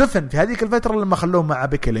دفن في هذيك الفترة لما خلوه مع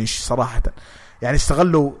بيكي لينش صراحة. يعني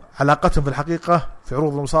استغلوا علاقتهم في الحقيقة في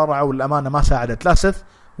عروض المصارعة، والأمانة ما ساعدت لا سيث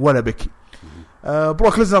ولا بيكي.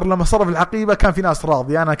 بروك ليزنر لما صرف الحقيبة كان في ناس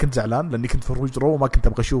راضية، أنا كنت زعلان لأني كنت في هروج وما كنت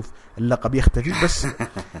أبغى أشوف اللقب يختفي. بس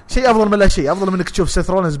شيء أفضل من لا شيء، أفضل من إنك تشوف سيث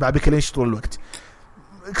رولينز مع بيكي لينش طول الوقت.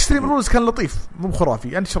 اكستريم رولز كان لطيف مو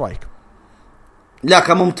خرافي. أنت شو رأيك؟ لا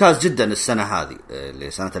كان ممتاز جدا السنة هذه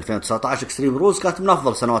اللي سنة 2019. اكستريم رولز كانت من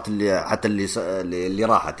أفضل سنوات اللي حتى اللي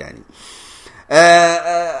راحت يعني.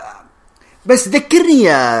 بس ذكرني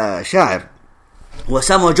يا شاعر،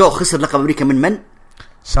 وسامو جو خسر لقب أمريكا من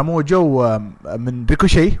سامو جو من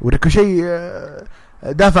ريكوشي، وريكوشي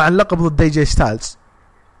دافع عن لقب ضد جي ستايلز.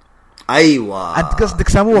 أيوة أنت قصدك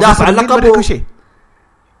سامو دافع عن لقب ريكوشي؟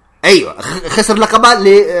 أيوة خسر لقبه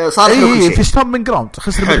لصالح ريكوشي في ستومبينج جراوند،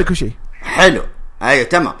 خسر من ريكوشي. حلو أيوة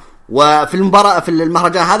تمام. وفي المباراة في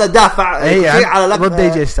المهرجان هذا دافع على لقب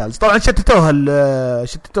ضد جي ستايلز. طبعا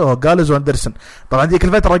شتتوها جالز واندرسون. طبعا ديك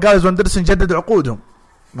الفترة جالز واندرسون جددوا عقودهم،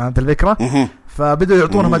 ما أنت الفكرة. فبدأوا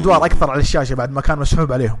يعطونهم أدوار أكثر على الشاشة بعد ما كان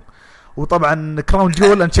مسحوب عليهم. وطبعا كراون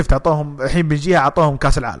جول أنت شفت عطوهم الحين بالجهة، عطوهم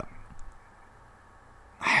كأس العالم.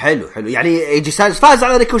 حلو يعني ايجي ستايلز فاز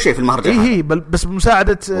على ريكوشي في المهرجان. هي بس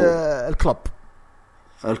بمساعدة الكلوب.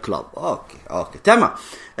 اوكي تمام.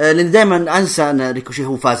 لان دائما انسى ان ريكوشي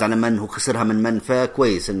هو فاز على من، هو خسرها من،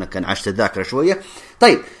 فكويس انك كان عشت الذاكره شويه.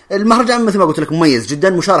 طيب المهرجان مثل ما قلت لك مميز جدا.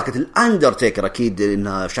 مشاركه الاندرتيكر اكيد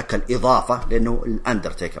انها شكل اضافه، لانه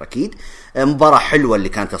الاندرتيكر اكيد. مباراه حلوه اللي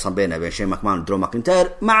كانت اصلا بين شين ماكمان ودرو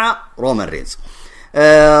ماكنتاير مع رومان رينز.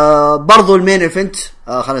 برضو المين ايفنت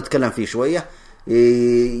خلينا نتكلم فيه شويه.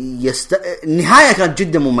 النهايه كانت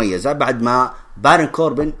جدا مميزه بعد ما بارن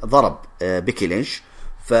كوربن ضرب بيكي لينش.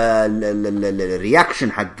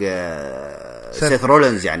 فالرياكشن حق سيث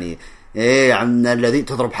رولينز يعني ايه يا عم الذي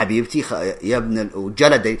تضرب حبيبتي يا ابن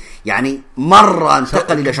وجلد، يعني مره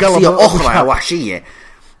انتقل الى شخصيه اخرى وحشيه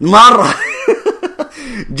مره.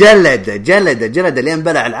 جلد لين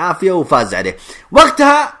بلع العافيه وفاز عليه.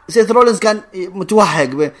 وقتها سيث رولينز كان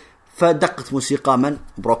متوهق فدقت موسيقى من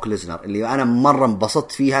بروك ليزنر اللي انا مره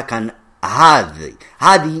انبسطت فيها. كان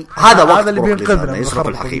هذا وقت اللي بروك ليزنر يصرف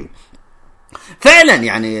الحقيقة فعلا.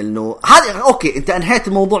 يعني انه هذا اوكي، انت انهيت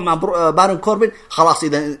الموضوع مع بارن كوربن، خلاص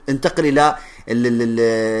اذا انتقل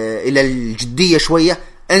الى الجديه شويه.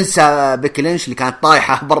 انسى بيكي لينش اللي كانت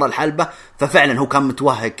طايحه برا الحلبه، ففعلا هو كان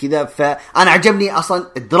متوهق كذا. فانا عجبني اصلا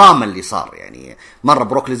الدراما اللي صار. يعني مره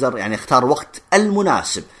بروك ليزنر يعني اختار وقت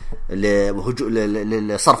المناسب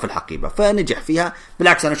لصرف الحقيبه فنجح فيها.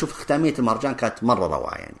 بالعكس انا اشوف ختاميه المهرجان كانت مره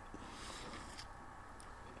روعه يعني.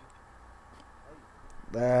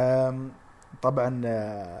 طبعا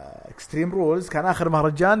اكستريم رولز كان اخر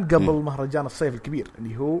مهرجان قبل مهرجان الصيف الكبير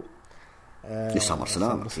اللي هو سمر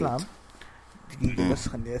سلام. دقيقه بس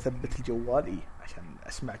خليني اثبت الجوال عشان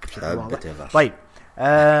اسمعك بشكل واضح. طيب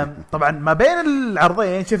طبعا ما بين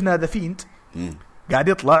العرضين شفنا ذا فيند قاعد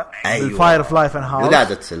يطلع بالفاير فلاي فان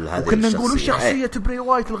هاوس، وكنا نقول الشخصيه بري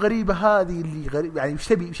وايت الغريبه هذه اللي غريب يعني ايش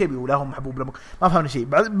تبي ولا هم محبوب ما فهمنا شيء.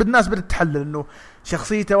 بالناس بدأت تحلل انه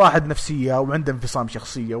شخصيته واحد نفسيه وعنده انفصام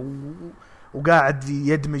شخصيه وقاعد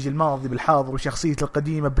يدمج الماضي بالحاضر، وشخصيه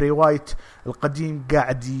القديمه بري وايت القديم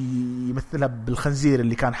قاعد يمثلها بالخنزير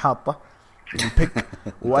اللي كان حاطه البيك،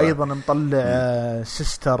 وايضا مطلع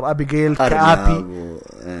سيستر ابيجيل كابي.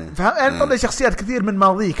 يعني طلع شخصيات كثير من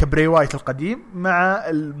ماضيه كبري وايت القديم مع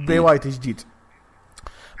البري وايت الجديد.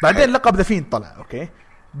 بعدين لقب ذا فين طلع اوكي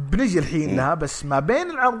بنجي الحين لها. بس ما بين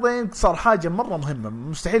العرضين صار حاجه مره مهمه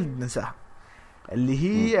مستحيل ننساها، اللي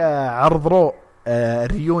هي عرض رو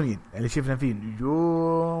الريونين اللي شفنا فيه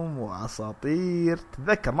نجوم واساطير.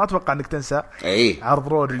 تتذكر ما اتوقع انك تنسى عرض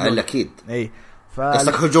رو الريونين اكيد.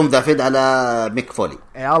 قصدك هجوم دافيد على ميك فولي.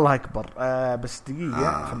 الله اكبر. بس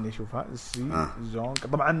دقيقه خليني اشوفها. زون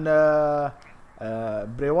طبعا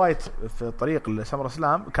بري وايت في طريق لسمر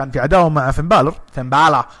اسلام كان في عداوه مع فين بالر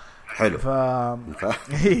حلو.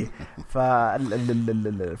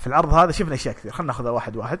 في العرض هذا شفنا اشياء كثير. خلينا ناخذها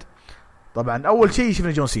واحد. طبعا اول شيء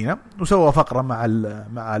شفنا جون سينا وسوى فقره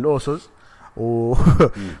مع الاوسوس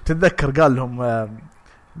وتتذكر قال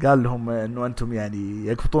لهم انه انتم يعني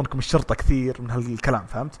يقبطونكم الشرطه كثير من هالكلام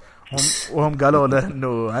فهمت. وهم قالوا له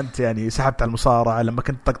انه انت يعني سحبت على المصارعه لما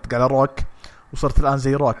كنت تطقطق على روك وصرت الان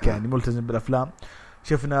زي روك يعني ملتزم بالافلام.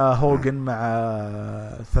 شفنا هوجن مع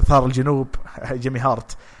ثثار الجنوب جيمي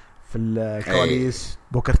هارت في الكواليس.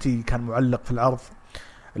 بوكرتي كان معلق في العرض.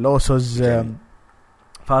 الاوسوس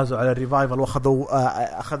فازوا على الريفايفل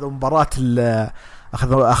واخذوا مباراة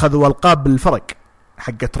اخذوا القاب بالفرق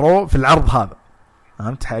حقت رو في العرض هذا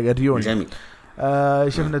فهمت حق الريوني. جميل.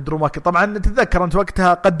 شفنا درو ماكي طبعا تتذكر انت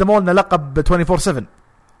وقتها قدموا لنا لقب 24/7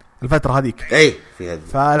 الفترة هذيك في هذه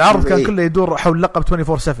فالعرض كان كله يدور حول لقب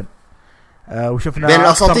 24/7 وشفنا بين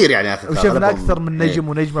الاساطير يعني وشفنا اكثر من نجم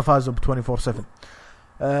ونجمة فازوا ب 24/7.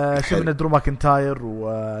 شفنا درو ماكنتاير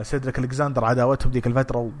وسيدريك الكساندر عداوتهم ديك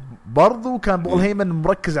الفترة وبرضو كان بول هيمن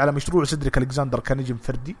مركز على مشروع سيدريك الكساندر كنجم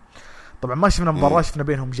فردي. طبعا ما شفنا مباراة شفنا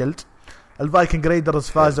بينهم جلد. الفايكنج رايدرز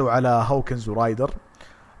فازوا على هوكنز ورايدر.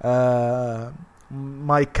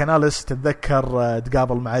 مايك كاناليس تتذكر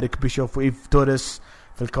تقابل مع ريك بيشوف وإيف توريس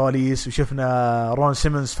في الكواليس. وشفنا رون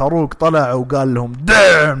سيمنز فاروق طلع وقال لهم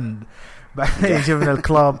دام. بعدين شفنا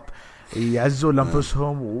الكلاب يعزون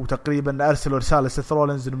لانفسهم وتقريبا ارسلوا رساله سيث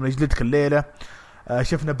رولينز انه من اجلدك الليله.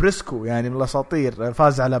 شفنا بريسكو يعني من الاساطير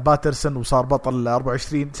فاز على باترسون وصار بطل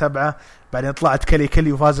 24/7. بعدين طلعت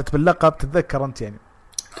كلي وفازت باللقب تتذكر انت يعني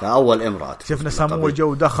كأول امرأة. شفنا سامو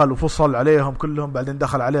جو دخل وفصل عليهم كلهم. بعدين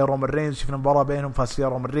دخل عليه رومان رينز. شفنا مباراة بينهم فاز فيها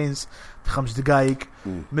رومان رينز في 5 دقائق.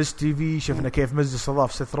 مس تي في شفنا كيف مز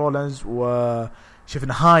استضاف سيث رولينز.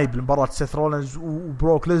 وشفنا هايب لمباراة سيث رولينز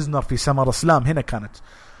وبروك ليزنر في سمر سلام هنا كانت.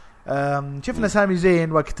 شفنا سامي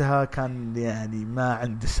زين وقتها كان يعني ما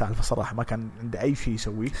عنده السالفة صراحة ما كان عنده أي شيء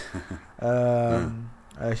يسويه.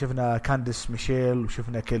 شفنا كانديس ميشيل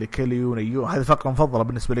وشفنا كيلي ونيو. هذه فقرة مفضلة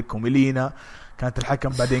بالنسبة لكم. إلينا كانت الحكم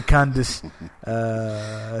بعدين كانديس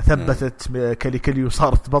ثبتت كيلي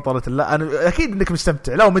وصارت بطلة. لا أنا أكيد إنك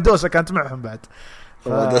مستمتع. لا وميدوسا كانت معهم بعد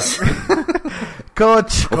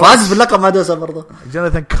كوتش وفاز باللقب مع دوسا برضه.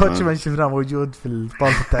 جوناثان كوتش من شفناه موجود في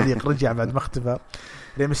طاولة التعليق رجع بعد ما اختفى.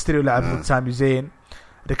 ريمستريو لعب ضد سامي زين.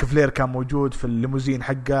 ريك فلير كان موجود في الليموزين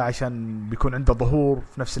حقه عشان بيكون عنده ظهور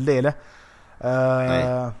في نفس الليلة.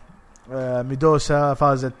 ميدوسا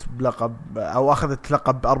فازت بلقب او اخذت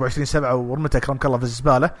لقب 24/7 ورمتها كرمك الله في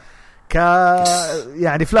الزبالة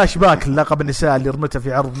يعني فلاش باك اللقب النساء اللي رمتها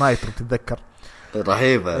في عرض نايترو تتذكر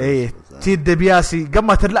رهيبة. تيد بياسي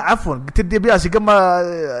قم تيد بياسي قم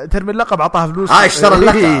ترمي اللقب عطاها فلوس اشترى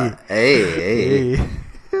اللقب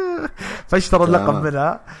فاشترى اللقب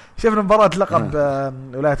منها. شفنا مباراة لقب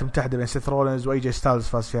الولايات المتحدة بين سيث رولينز واي جي ستايلز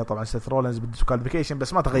فاز فيها طبعا سيث رولينز بالديسكواليفيكيشن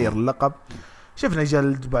بس ما تغير اللقب. شفنا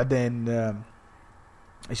جلد وبعدين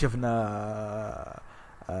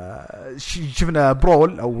شفنا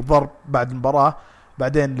برول او ضرب بعد المباراة.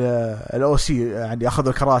 بعدين الاو سي يعني اخذوا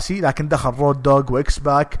الكراسي لكن دخل رود دوغ واكس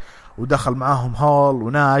باك ودخل معاهم هول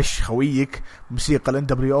وناش خويك موسيقى الان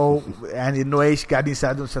دبليو او يعني انه ايش قاعدين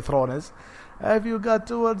يساعدون سيث رولينز. Have you got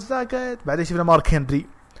towards that guy. بعدين شفنا مارك هنري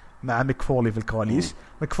مع ميك فولي في الكواليس.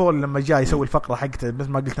 ميك فولي لما جاء يسوي الفقرة حقته مثل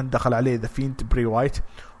ما قلت دخل عليه ذا فينت بري وايت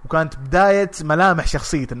وكانت بداية ملامح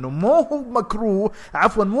شخصية انه مو هو مكروه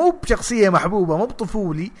عفوا مو بشخصية محبوبة مو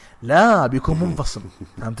بطفولي لا بيكون منفصل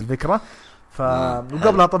فهمت الفكرة.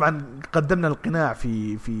 وقبلها طبعا قدمنا القناع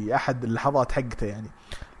في احد اللحظات حقته يعني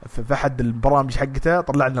في احد البرامج حقته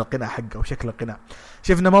طلعنا القناع حقه وشكل القناع.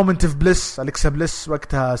 شفنا مومنت في بليس أليكسا بليس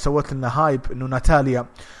وقتها سوت لنا هايب انه ناتاليا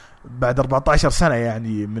بعد 14 سنة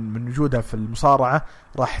يعني من وجودها في المصارعة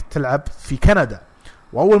راح تلعب في كندا.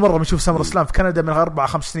 واول مرة بنشوف سمر اسلام في كندا من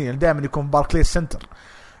 4-5 سنين. دائما يكون باركليز سنتر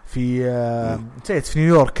في نسيت في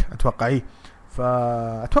نيويورك اتوقع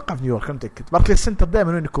فاتوقع في نيويورك متاكد. باركليز سنتر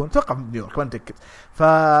دائما وين يكون اتوقع في نيويورك متاكد.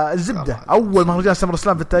 فالزبده اول مهرجان سمر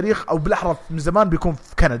اسلام في التاريخ او بالاحرى من زمان بيكون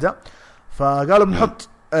في كندا. فقالوا بنحط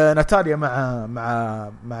ناتاليا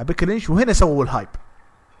مع بيكي لينش وهنا سووا الهايب.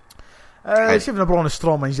 شفنا برون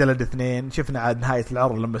سترومان جلد 2. شفنا عاد نهاية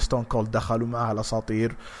العرض لما ستون كولد دخل ومعها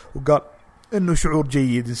الأساطير وقال إنه شعور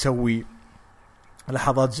جيد نسوي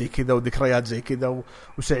لحظات زي كذا وذكريات زي كذا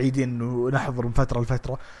وسعيدين إنه نحضر من فترة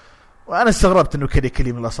لفترة. وأنا استغربت إنه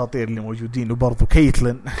كلي من الأساطير اللي موجودين وبرضو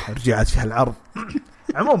كيتلين رجعت في هالعرض.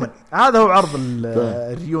 عموما هذا هو عرض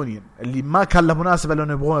الريونيون اللي ما كان له مناسبة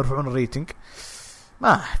لأنه يبغون يرفعون الريتنج.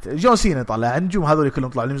 ما جون سينا طلع النجوم هذول كلهم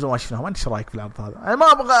طلعوا لي ما شفناهم. انت ايش رايك في العرض هذا؟ انا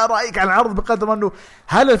ما ابغى رايك عن العرض بقدر ما انه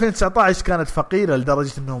هل 2019 كانت فقيره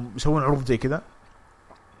لدرجه انهم يسوون عروض زي كذا؟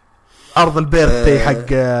 عرض البيرثدي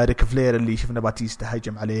حق ريك فلير اللي شفنا باتيستا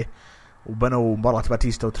هجم عليه وبنوا مباراه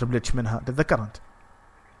باتيستا وتريبل اتش منها تتذكر انت؟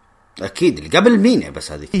 اكيد اللي قبل مين يعني،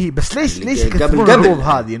 بس هذه ايه بس ليش يكثرون العروض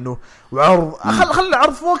هذه انه وعرض خلي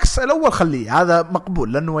عرض فوكس الاول خليه هذا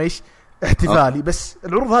مقبول لانه ايش احتفالي. بس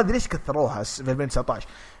العروض هذه ليش كثروها في 2019؟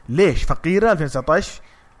 ليش فقيره 2019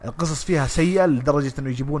 القصص فيها سيئه لدرجه انه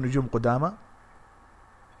يجيبون نجوم قدامى.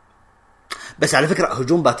 بس على فكره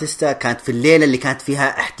هجوم باتيستا كانت في الليله اللي كانت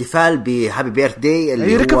فيها احتفال بهابي بيرث داي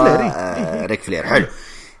اللي هو ريك فلير. حلو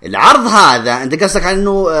العرض هذا انت قصدك على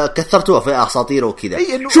انه كثرتوه في اساطير وكذا.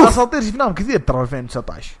 شوف اساطير شفناهم كثير ترى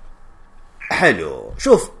 2019. حلو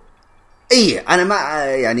شوف انا ما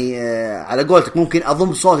يعني على قولتك ممكن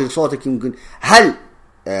اضم صوتك يمكن هل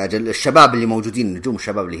اجل الشباب اللي موجودين نجوم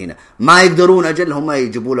الشباب اللي هنا ما يقدرون اجل هم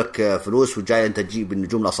يجيبوا لك فلوس وجاي انت تجيب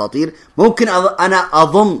النجوم الاساطير. ممكن انا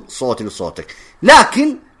اضم صوتي لصوتك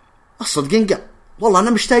لكن الصدقين والله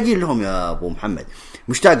انا مشتاقين لهم يا ابو محمد.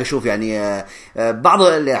 مشتاق اشوف يعني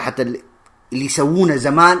بعض حتى اللي يسوونه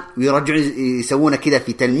زمان ويرجعون يسوونه كذا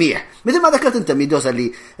في تلميح مثل ما ذكرت انت ميدوسا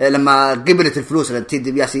اللي لما قبلت الفلوس اللي تيد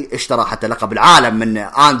بياسي اشترى حتى لقب العالم من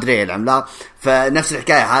اندري العملاق. فنفس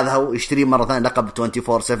الحكايه هذا هو يشتري مره ثانيه لقب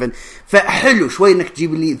 24/7. فحلو شوي انك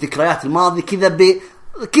تجيب لي ذكريات الماضي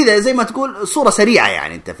كذا زي ما تقول صوره سريعه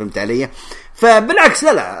يعني انت فهمت علي. فبالعكس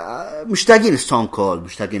لا مشتاقين ستون كولد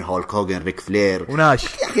مشتاقين هولك هوجن ريك فلير وناش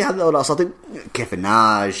يا اخي هذا ولا اساطير كيف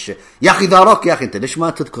الناش يا اخي ذا روك. يا اخي انت ليش ما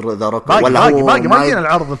تذكر ذا روك ولا هو ما جينا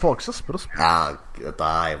العرض الفوكس اصبر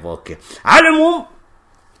طيب اوكي. على العموم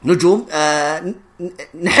نجوم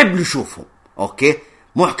نحب نشوفهم اوكي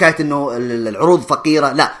مو حكايه انه العروض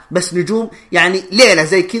فقيره لا بس نجوم يعني ليله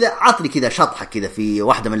زي كذا عطني كذا شطحه كذا في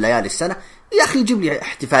واحده من ليالي السنه يا اخي يجيب لي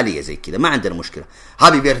احتفاليه زي كذا ما عندنا مشكله.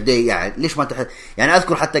 هابي بيرث داي يعني ليش ما يعني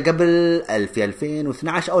اذكر حتى قبل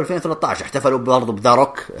 2012 او 2013 احتفلوا برضه بذا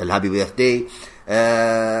روك الهابي بيرث داي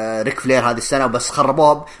ريك فلير هذه السنه وبس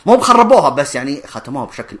خربوها مو بخربوها بس يعني ختموها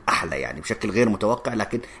بشكل احلى يعني بشكل غير متوقع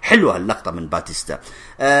لكن حلوه اللقطه من باتيستا.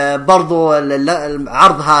 برضو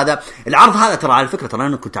العرض هذا ترى على فكره ترى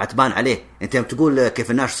انا كنت عتبان عليه. انت يوم تقول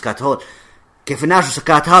كيف الناس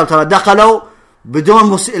وسكات هول ترى دخلوا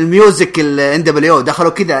بدون الميوزك الNWO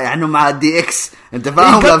دخلوا كذا يعني مع الدي اكس انت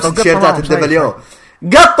فاهم لابس تيشيرتات الNWO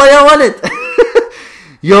قطه يا ولد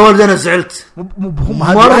يا ولد انا زعلت. هم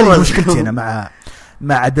هذه مشكلتي انا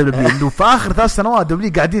مع دبليو انه في اخر 3 سنوات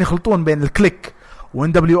دبليو قاعدين يخلطون بين الكليك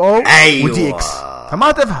وNWO ودي اكس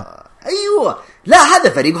فما تفهم. ايوه لا هذا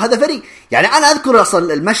فريق وهذا فريق يعني انا اذكر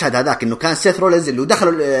اصلا المشهد هذاك انه كان سيث رولينز اللي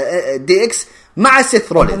دخلوا الدي اكس مع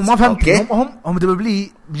سيث رولينز ما فهمت هم دبليو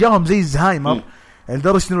جاهم زي الزهايمر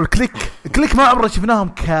لدرجه انه الكليك ما عمرنا شفناهم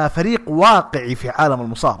كفريق واقعي في عالم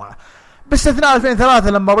المصارعه بس اثناء 2003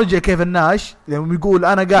 لما رجع كيف الناش لما يقول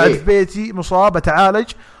انا قاعد في بيتي مصاب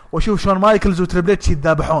اتعالج واشوف شون مايكلز وتريبليتش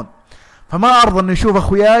يتذابحون فما ارضى اني اشوف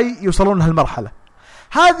اخوياي يوصلون لهالمرحله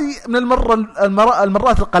هذه من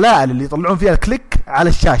المرات القلائل اللي يطلعون فيها الكليك على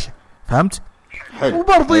الشاشه فهمت.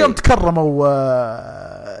 وبرضه يوم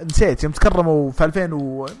تكرموا نسيت يوم تكرموا في 2000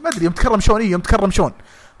 ما ادري يوم تكرم شون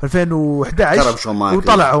في 2011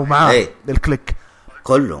 وطلعوا معاه الكليك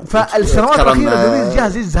كلهم. فالسنوات الاخيره دبليو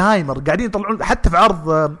جاهز زي الزهايمر قاعدين يطلعون حتى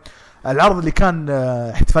في العرض اللي كان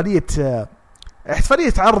احتفاليه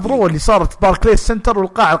عرض رو اللي صارت باركليس سنتر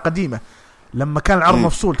والقاعه القديمه لما كان العرض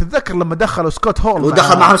مفصول. تتذكر لما دخلوا سكوت هول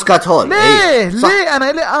ودخل معهم سكوت هول ليه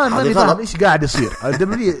انا ما فاهم ايش قاعد يصير.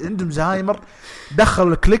 دبليو عندهم زهايمر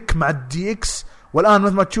دخلوا الكليك مع الدي اكس والان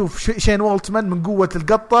مثل ما تشوف شين والتمان من قوه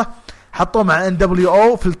القطه حطوه مع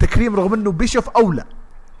NWO في التكريم رغم انه بيشوف اولى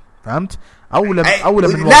فهمت اولى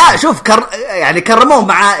من لا شوف يعني كرموه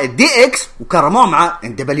مع الدي اكس وكرموه مع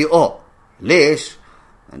NWO ليش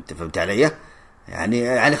انت فهمت علي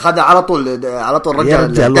يعني خد على طول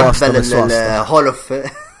رجال دخل الهول اوف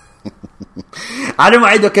على ما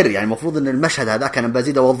عيد وكرر يعني المفروض ان المشهد هذا كان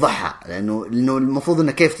بزيد اوضحها لانه المفروض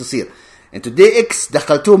انه كيف تصير. انتوا دي اكس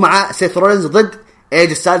دخلتوه مع سيث رولينز ضد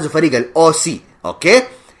ايج ستايلز وفريق الاو سي اوكي.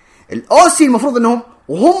 الاو سي المفروض انهم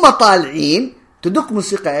وهم طالعين تدق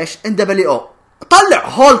موسيقى ايش NWO طلع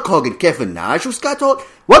هولك هوجن كيف الناش وسكات هول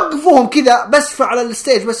وقفوهم كذا بس على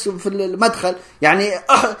الستيج بس في المدخل يعني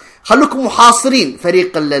خلوكم محاصرين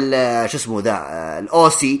فريق شو اسمه ذا الاو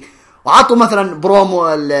سي وعطوا مثلا برومو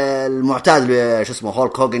المعتاد شو اسمه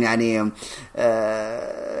هولك هوجن يعني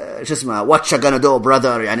شو اسمه واتش غانا دو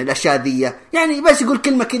براذر يعني الاشياء ذي يعني بس يقول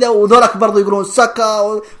كلمه كذا وذولك برضه يقولون سكا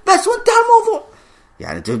بس وانتهى الموضوع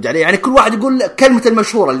يعني تبدا عليه يعني كل واحد يقول كلمه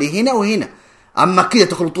المشهوره اللي هنا وهنا. اما كذا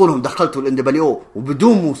تخلطونهم دخلتوا الNWO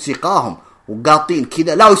وبدون موسيقاهم وقاطين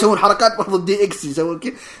كذا لا يسوون حركات برضو الدي اكس يسوون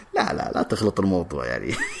كذا لا تخلط الموضوع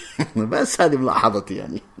يعني بس هذه ملاحظتي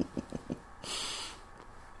يعني.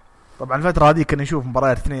 طبعا الفتره هذه كنا نشوف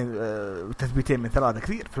مباريات 2 وتثبيتين من 3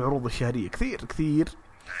 كثير في العروض الشهريه كثير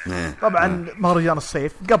طبعا مهرجان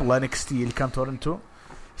الصيف قبل NXT اللي كان تورنتو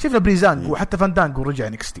شفنا بريزانجو وحتى فاندانجو رجع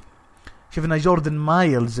NXT. شفنا جوردن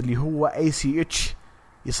مايلز اللي هو ACH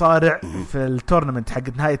يصارع في التورنمنت حق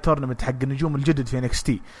نهاية التورنمنت حق النجوم الجدد في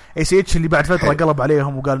NXT. ACH اللي بعد فترة قلب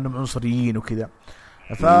عليهم وقال انهم عنصريين وكذا.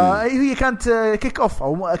 فهي كانت كيك اوف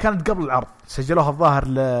او كانت قبل العرض سجلوها الظاهر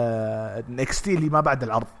NXT اللي ما بعد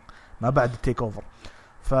العرض ما بعد التيك اوفر.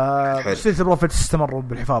 فسلسلة البروفيت استمروا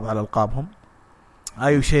بالحفاظ على القابهم.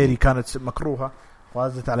 ايو شيري كانت مكروهة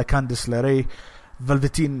فازت على كانديس لاري.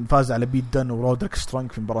 فالفتين فاز على بيت دن ورودريك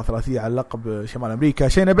سترونج في مباراة ثلاثية على لقب شمال أمريكا.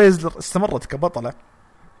 شينا بيزلر استمرت كبطلة.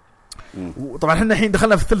 وطبعا احنا الحين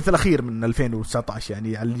دخلنا في الثلث الأخير من 2019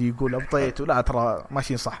 يعني على اللي يقول أبطيت ولا ترى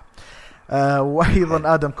ماشيين صح.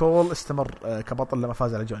 وأيضا آدم كول استمر كبطل لما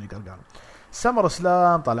فاز على جوني غارغانو. سمر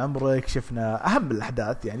اسلام طال عمرك شفنا أهم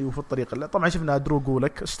الأحداث يعني وفي الطريق اللي طبعا شفنا درو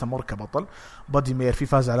جولك استمر كبطل. بادي ميرفي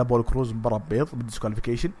فاز على بول كروز مباراة بيض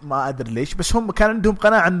بالديسكواليفيكيشن ما أدري ليش بس هم كان عندهم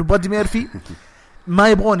قناعة إنه بادي ميرفي ما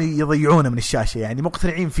يبغون يضيعونه من الشاشة يعني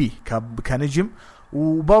مقتنعين فيه كنجم.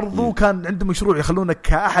 وبرضو كان عندهم مشروع يخلونه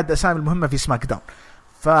كأحد أسامي المهمة في سماك داون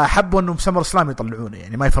فحبوا أنهم سمر إسلام يطلعونه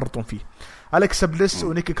يعني ما يفرطون فيه. أليكسا بليس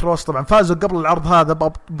ونيكي كروس طبعا فازوا قبل العرض هذا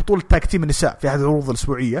ببطولة تاك تيم النساء في أحد العروض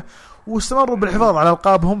الأسبوعية واستمروا بالحفاظ على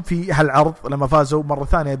ألقابهم في هالعرض لما فازوا مرة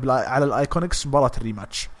ثانية على الآيكونكس مباراة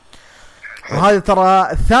الريماتش. وهذا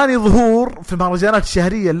ترى ثاني ظهور في المهرجانات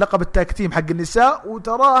الشهرية اللقب التاك تيم حق النساء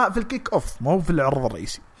وتراه في الكيك أوف ما هو في العرض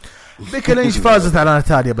الرئيسي. بيكي لينش فازت على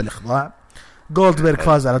ناتاليا بالإخضاع. جولدبيرغ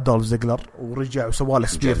فاز على دولف زيجلر ورجع وسوى له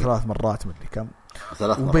سبير 3 مرات مدري كم.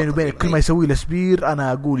 وبين وبين كل ما يسوي له سبير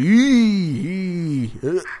أنا أقول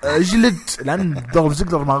أجلد لأن دولف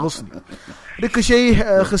زيجلر ما غصني.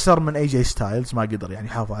 ريكوشيه خسر من AJ ستايلز ما قدر يعني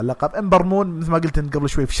حافظ على اللقب. امبر مون مثل ما قلت قبل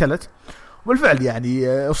شوي فشلت وبالفعل يعني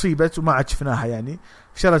أصيبت وما عاد شفناها يعني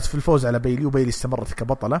فشلت في الفوز على بايلي وبايلي استمرت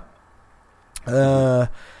كبطلة.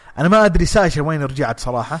 أنا ما أدري ساشا وين رجعت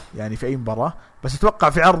صراحة يعني في أي مباراة بس أتوقع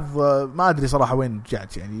في عرض ما أدري صراحة وين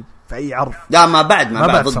رجعت يعني في أي عرض. لا ما بعد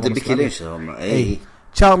ضد بيكي لينش أي.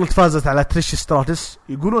 شارلت فازت على تريش ستراتس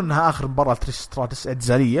يقولون أنها آخر مباراة تريش ستراتس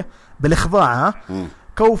اعتزالية بالإخضاع.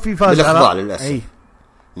 كوفي فاز على أي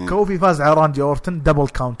كوفي فاز على راندي أورتن دبل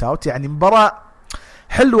كاونت أوت يعني مباراة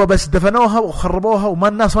حلوة بس دفنوها وخربوها وما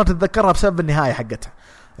الناس ما تتذكرها بسبب النهاية حقتها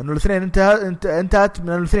انه الاثنين انتهت من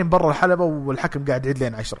الاثنين برا الحلبة والحكم قاعد يعيد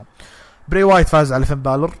لين 10. بري وايت فاز على فين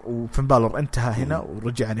بالر وفين بالر انتهى هنا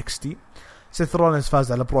ورجع NXT. سيث رولينز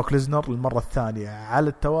فاز على بروك ليزنر للمرة الثانية على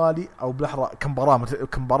التوالي او بلحظة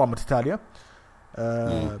كمباراة متتالية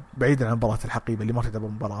بعيدا عن مباراة الحقيبة اللي ما تعتبر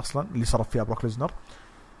مباراة اصلا اللي صرف فيها بروك ليزنر.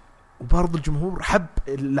 وبرضه الجمهور حب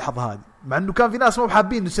اللحظة هذه مع انه كان في ناس مو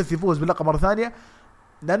حابين انه سيث يفوز باللقب مرة ثانية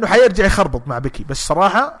لانه حيرجع يخربط مع بيكي بس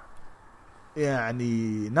صراحة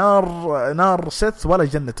يعني نار سيث ولا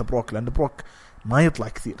جنة بروك لأن بروك ما يطلع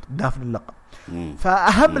كثير دافن اللقب.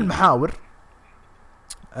 فأهم المحاور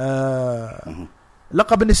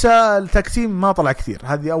لقب النساء التكتيم ما طلع كثير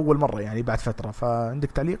هذه أول مرة يعني بعد فترة.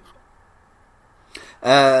 فعندك تعليق؟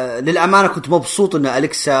 للأمانة كنت مبسوط أن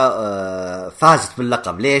أليكسا فازت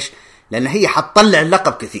باللقب. ليش؟ لأن هي حتطلع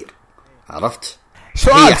اللقب كثير عرفت؟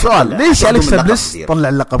 سؤال ليش أليكسا بليس طلع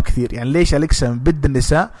اللقب كثير يعني ليش أليكسا من بد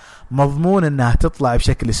النساء مضمون انها تطلع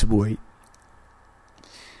بشكل اسبوعي؟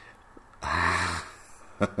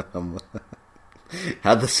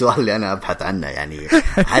 هذا السؤال اللي انا ابحث عنه يعني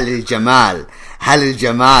هل الجمال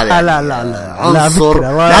يعني لا عنصر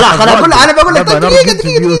لا خليني بقول لك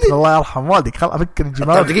دقيقه الله يرحم والدك خل افكر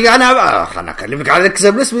الجمال دقيقه انا خلنا اكلمك على الاكسا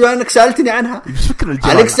بليس بما انك سالتني عنها. فكر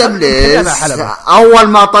الجمال الاكسا بليس اول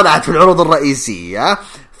ما طلعت في العروض الرئيسيه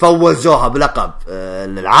فوزوها بلقب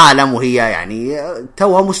العالم وهي يعني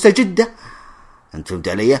توها مستجدة. انت فهمت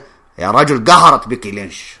علي يا رجل؟ قهرت بيكي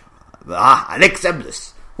لينش أليكسا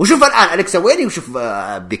بليس وشوف الآن أليكسا ويني وشوف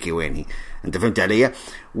بيكي ويني. انت فهمت علي؟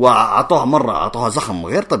 وأعطوها زخم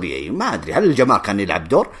غير طبيعي. ما أدري هل الجمال كان يلعب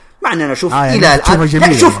دور مع أن أنا أشوف إلى الآن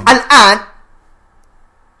لا شوف يعني. الآن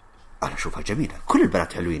أنا أشوفها جميلة كل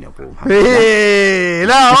البنات حلوين أبو محمد.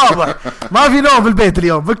 لا واضح ما في نوم في البيت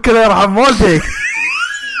اليوم بكر يرحم والديك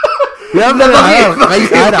يا ابن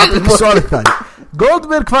انا اعطيك السؤال الثاني.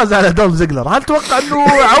 جولدبيرغ فاز على دولف زيجلر هل توقع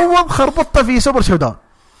انه عوض خربطته في سوبر شودان؟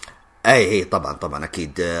 اي طبعا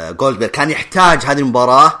اكيد جولدبيرغ كان يحتاج هذه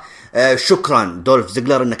المباراة. شكرا دولف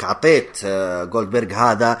زيجلر انك اعطيت جولدبيرغ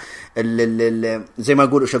هذا زي ما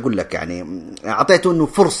اقول ايش اقول لك يعني اعطيته انه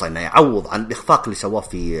فرصة انه يعوض عن الاخفاق اللي سواه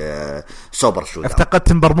في سوبر شودان.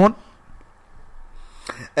 افتقدت امبرمون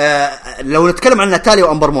لو نتكلم عن ناتاليا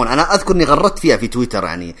وأمبرمون أنا أذكر أني غردت فيها في تويتر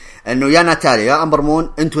يعني أنه يا ناتاليا يا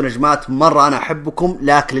أمبرمون أنتوا نجمات مرة أنا أحبكم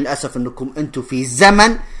لكن للأسف أنكم أنتوا في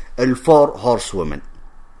زمن الفور هورس وومن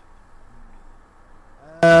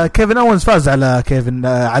كيفن أوينز فاز على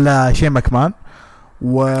على شين ماكمان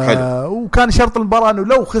وكان شرط المباراة انه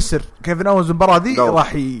لو خسر كيفن أوينز المباراة دي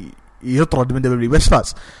راح يطرد من دبليو، بس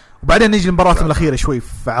فاز. وبعدين نيجي المباراة الأخيرة شوي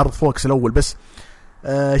في عرض فوكس الأول بس.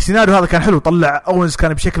 السيناريو هذا كان حلو، طلع أوينز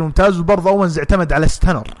كان بشكل ممتاز، وبرضه أوينز اعتمد على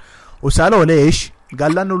ستانر وسألوه ليش،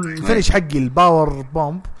 قال لأنه الفينش حقي الباور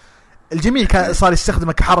بومب الجميع كان صار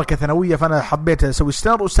يستخدمه كحركة ثانوية، فأنا حبيت أسوي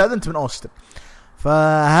ستانر واستأذنت من أوستن.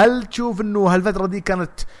 فهل تشوف إنه هالفترة دي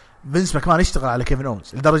كانت فينس ماكمان يشتغل على كيفن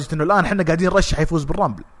أوينز لدرجة إنه الآن إحنا قاعدين نرشح يفوز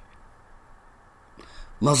بالرامبل؟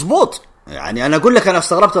 مظبوط. يعني أنا أقول لك أنا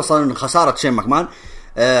استغربت أصلا من خسارة شين ماكمان.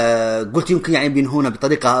 قلت يمكن يعني بينهونا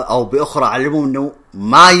بطريقة أو بأخرى، علموا إنه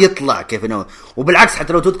ما يطلع كيفن أوينز. وبالعكس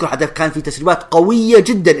حتى لو تذكر حتى كان في تسريبات قوية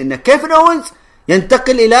جدا إن كيفن أوينز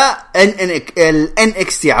ينتقل إلى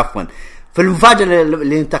NXT عفوا. في المفاجأة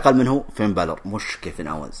اللي انتقل منه فين بالور مش كيفن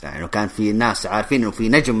أوينز. يعني كان في ناس عارفين إنه في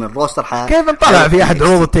نجم من الروستر كيفن طلع في أحد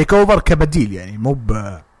عروض التيك أوفر كبديل، يعني مو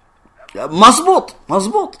مظبوط.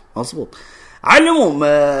 على العموم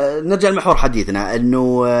نرجع لمحور حديثنا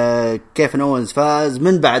انه كيفن أوينز فاز.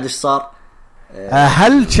 من بعد ايش صار؟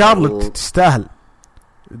 هل شارلوت تستاهل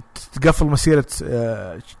تقفل مسيرة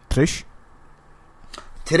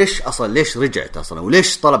تريش اصلا؟ ليش رجعت اصلا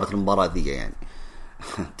وليش طلبت المباراة ذي يعني؟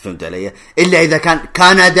 فهمت علي؟ الا اذا كان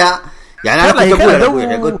كندا يعني. انا كنت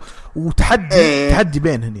اقول وتحدي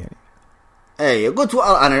بينهن يعني. اي قلت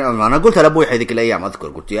انا قلت لابو يحيى ذيك الايام، اذكر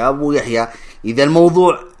قلت يا ابو يحيى اذا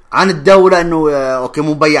الموضوع عن الدولة انه اوكي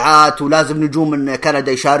مبيعات ولازم نجوم من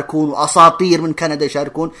كندا يشاركون واساطير من كندا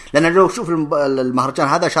يشاركون، لان لو شوف المهرجان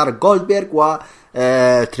هذا شارك جولدبيرغ و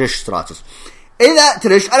تريش ستراتوس. اذا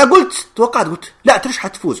تريش انا قلت لا تريش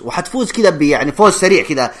حتفوز وحتفوز كذا يعني فوز سريع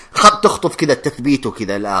كذا، تخطف كذا التثبيت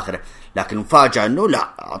وكذا الاخره. لكن مفاجأة انه لا،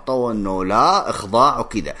 عطوا انه لا اخضاع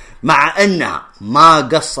وكذا، مع انها ما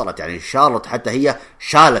قصرت. يعني شارلوت حتى هي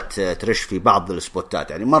شالت تريش في بعض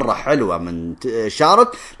السبوتات، يعني مرة حلوة من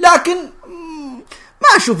شارلوت. لكن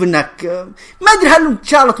ما اشوف انك ما ادري هل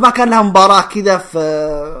شارلوت ما كان لها مباراة كذا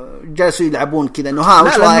في جالسوا يلعبون كذا انه ها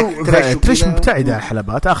وش رايك تريش مبتعدة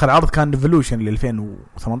الحلبات. اخر عرض كان ريفولوشن ل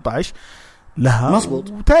 2018 لها مظبوط،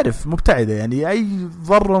 وتعرف مبتعدة يعني اي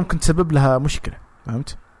ضرر ممكن تسبب لها مشكلة،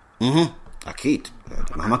 فهمت؟ اكيد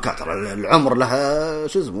مهما كان ترى العمر لها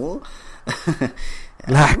شو اسمه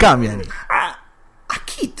لها احكام يعني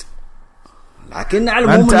اكيد. لكن على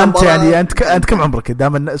العموم انت يعني انت كم عمرك؟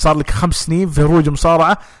 دام صار لك 5 سنين في هروج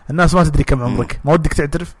مصارعه، الناس ما تدري كم عمرك. ما ودك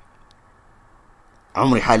تعترف؟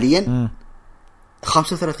 عمري حاليا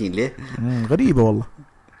 35. ليه؟ غريبه والله.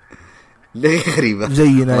 ليه غريبه؟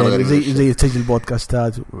 زينا زي تسجل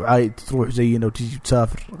بودكاستات وعايد تروح زينا وتيجي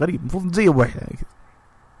تسافر. غريب، المفروض زي ابو يحيى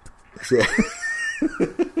كذا.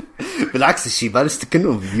 بالعكس الشيبان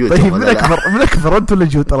يستكنون في بيوت. طيب من اكبر انت ولا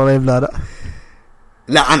جود؟ ترى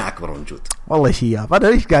لا انا اكبر من جود والله. شياب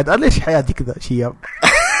انا ليش حياتي كذا شياب؟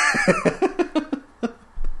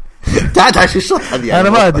 تعال عايش الشط هذه يعني. انا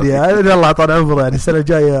ما ادري يعني الله طال عمره يعني السنه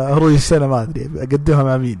الجايه هروج السنه ما ادري اقدمها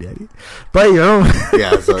مع مين يعني. طيب عموما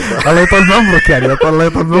يا صدق الله يطول بعمرك يعني. الله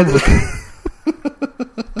يطول بعمرك.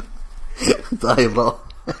 طيب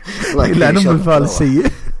لا نم الفال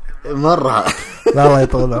السيء مره. لا الله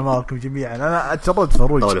يطول عمركم جميعا. انا اتشرفت في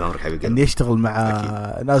هروج اني اشتغل مع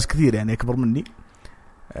ناس كثير يعني اكبر مني.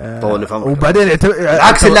 وبعدين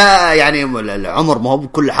العكس لا يعني العمر ما هو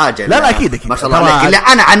بكل حاجه. لا اكيد ما شاء الله عليك. لا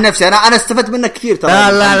انا عن نفسي انا استفدت منك كثير ترى.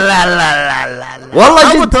 لا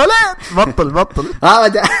والله جد. بطل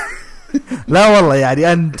لا والله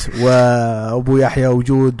يعني انت وابو يحيى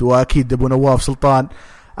وجود واكيد ابو نواف سلطان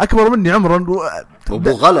اكبر مني عمرا.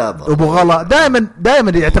 ابو غلا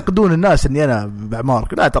دائما يعتقدون الناس اني انا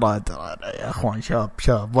بعمارك. لا ترى يا اخوان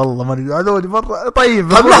شاب والله ماني هذول مره.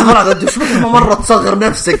 طيب لحظه انت شو مره تصغر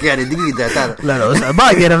نفسك يعني دقيقه. لا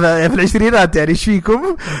باقي انا في العشرينات يعني ايش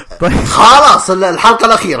فيكم؟ طيب خلاص الحلقه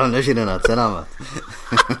الاخيره من العشرينات. سلامات.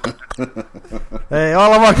 اي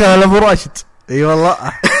والله ما كان ابو راشد. اي والله.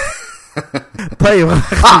 طيب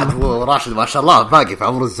راشد ما شاء الله باقي في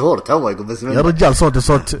عمر الزهور تو يقول بس يا رجال صوت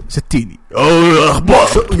 60 اخبار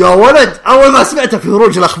يا ولد. اول ما سمعته في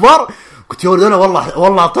هروج الاخبار قلت يا ولد انا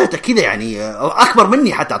والله اعطيته كذا يعني اكبر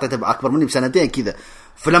مني، حتى اعطيته اكبر مني بسنتين كذا.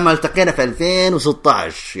 فلما التقينا في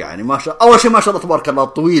 2016 يعني ما شاء اول شيء ما شاء الله تبارك الله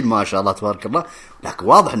طويل ما شاء الله تبارك الله، لكن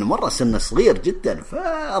واضح انه مره سنه صغير جدا.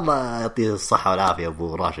 فالله يعطيه الصحه والعافيه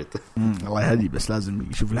ابو راشد. الله يهديه، بس لازم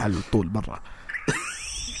يشوف الحل والطول برا.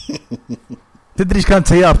 تدري ايش كانت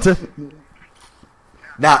سيارته؟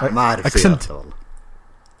 لا ما اعرف سيارته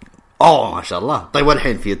والله. ما شاء الله. طيب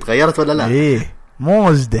والحين في تغيرت ولا لا؟ ايه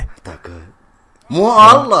موزده.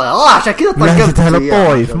 مو الله عشان كده طقمت لهجة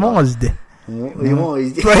الطويف موزده.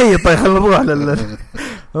 طيب خلينا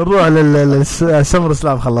نروح للسمر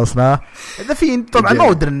سلام. خلصنا ذا فيند طبعا، ما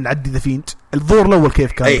ودنا نعدي ذا فيند. الظهور الاول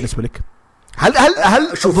كيف كان بالنسبه لك؟ هل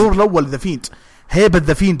الظهور الاول ذا فيند، هيبه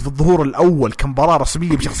ذا فيند في الظهور الاول كمباراه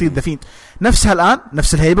رسميه بشخصيه ذا فيند نفسها الان،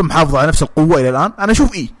 نفس الهيبه محافظه على نفس القوه الى الان؟ انا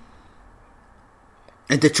اشوف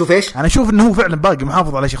انت تشوف ايش؟ انا اشوف انه هو فعلا باقي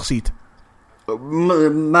محافظ على شخصيته.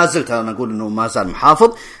 ما زلت انا اقول انه ما زال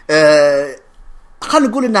محافظ. خلينا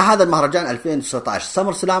نقول ان هذا المهرجان 2019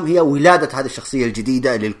 سمر سلام هي ولادة هذه الشخصية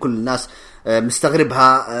الجديدة اللي الكل الناس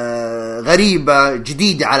مستغربها، غريبة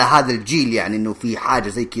جديدة على هذا الجيل، يعني انه في حاجة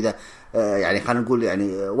زي كذا، يعني خلينا نقول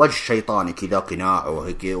يعني وجه شيطاني كذا، قناع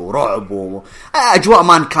وهيك ورعب واجواء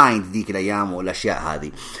مان كايند ذيك الايام والاشياء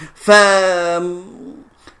هذه. ف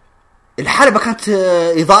الحلبة كانت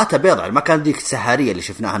إضاءتها بيضاء، يعني ما كانت ذيك السهارية اللي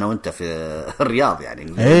شفناها أنا وأنت في الرياض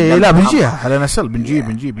يعني. إيه لا بنجيها على نسل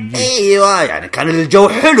بنجيب أيوة يعني كان الجو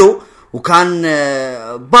حلو، وكان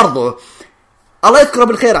برضو الله يذكره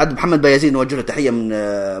بالخير عبد محمد بايزين، نوجه له تحية من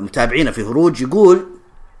متابعينا في هروج، يقول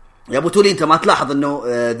يا أبو تولي أنت ما تلاحظ إنه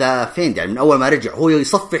ذا فيند يعني من أول ما رجع هو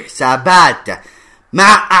يصفي حساباته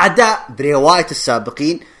مع أعداء بري وايت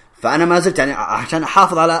السابقين. فأنا ما زلت يعني عشان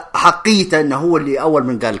أحافظ على حقيته إنه هو اللي أول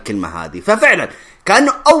من قال الكلمة هذه. ففعلا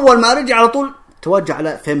كأنه أول ما رجع على طول توجه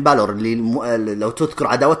على فين بالور اللي لو تذكر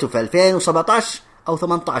عداوته في 2017 أو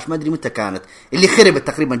 18 ما أدري متى كانت، اللي خربت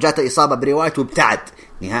تقريبا، جاته إصابة بري وايت وابتعد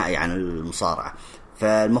نهائي عن المصارعة.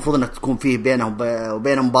 فالمفروض أنه تكون فيه بينه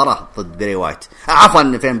وبين مباراة ضد بري وايت،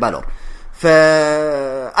 عفوا فين بالور.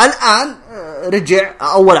 فالآن رجع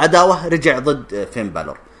أول عداوة رجع ضد فين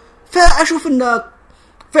بالور. فأشوف إنه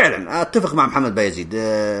فعلا اتفق مع محمد بايزيد،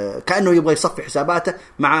 كأنه يبغى يصفي حساباته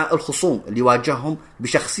مع الخصوم اللي يواجههم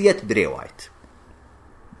بشخصية بري وايت.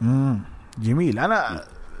 جميل. انا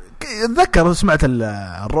اتذكر سمعت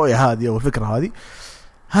الرؤية هذه او الفكرة هذه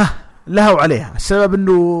لها وعليها، السبب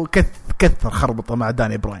انه كثر خربطه مع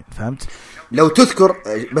داني براين، فهمت؟ لو تذكر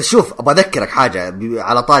بس شوف ابغى اذكرك حاجة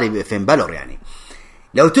على طاري فين بالور، يعني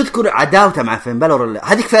لو تذكر عداوته مع فين بالور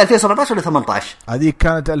هذيك في 2017 ولا 18؟ هذيك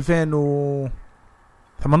كانت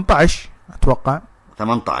 2018 اتوقع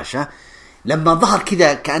 18. لما ظهر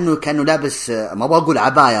كذا كانه لابس ما بقول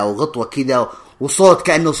عبايه وغطوه كذا وصوت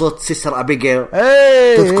كانه صوت سيستر ابيجيل.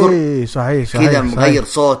 تذكر صحيح كذا مغير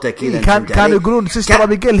صوته كذا. كانوا يقولون سيستر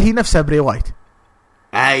ابيجيل هي نفسها بري وايت.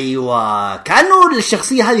 ايوه كانه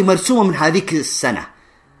الشخصيه هذه مرسومه من هذيك السنه،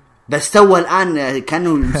 بس تو الان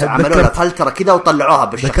كانوا عملوا لها فلتره كذا وطلعوها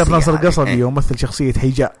بالشخصيه. ذكرت ناصر القصبي يمثل شخصيه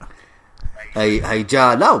هيجاء.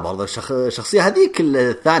 هيجاء لا وبرضه الشخصيه هذيك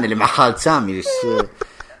الثانيه اللي مع خالد سامي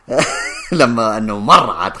لما انه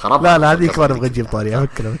مره عاد خرب. لا هذيك ما نبغى نجيب طاري.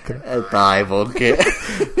 فكره طيب اوكي.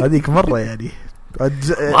 هذيك مره يعني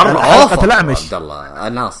مره حلقه الاعمش عبد الله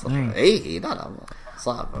ناصر. اي لا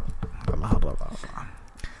صعب والله الربع.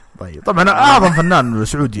 طيب طبعا اعظم فنان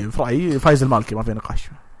سعودي في رايي فايز المالكي، ما في نقاش.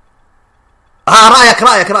 رايك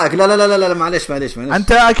لا معليش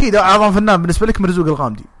انت اكيد اعظم فنان بالنسبه لك مرزوق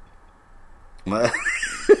الغامدي.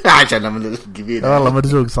 عشان من الجبين والله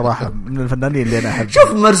مرزوق صراحه من الفنانين اللي انا احب.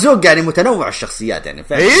 شوف مرزوق يعني متنوع الشخصيات يعني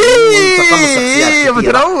فعلا.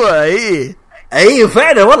 متنوع. اي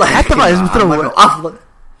فعلا والله. حتى فايز متنوع افضل.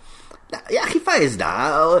 لا يا اخي فايز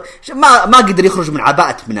لا ما قدر يخرج من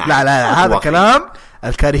عباءة مناح. لا هذا كلام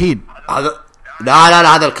الكارهين. هذا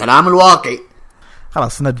لا هذا الكلام الواقعي.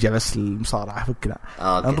 خلاص نرجع بس المصارعه فكنا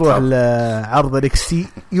نروح لعرض NXT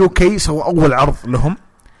UK. سووا اول عرض لهم.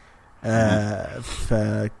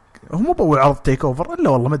 هم بأول عرض تيك اوفر الا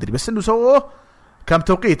والله ما ادري، بس انه سووه كان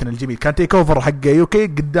توقيتنا الجميل. كان تيك اوفر حق يوكي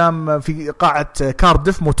قدام في قاعة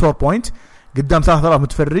كارديف موتور بوينت قدام 3000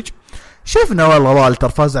 متفرج. شفنا والله والتر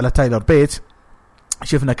فاز على تايلر بيت،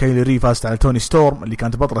 شفنا كايلي ري فاز على توني ستورم اللي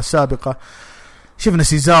كانت بطلة السابقة، شفنا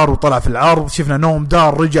سيزار وطلع في العرض، شفنا نوم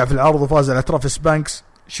دار رجع في العرض وفاز على ترافيس بانكس،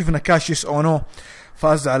 شفنا كاشيس اونو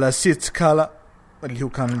فاز على سيت سكالا اللي هو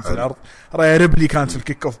كان في العرض، رايا ريبلي كانت في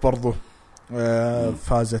الكيك اوف برضو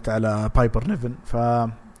فازت على بايبر نيفن.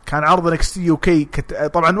 فكان عرض NXT UK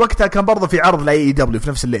طبعا وقتها كان برضو في عرض ل AEW في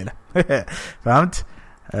نفس الليلة. فهمت؟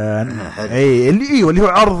 اي اللي هو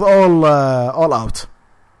عرض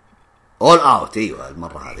all out ايوه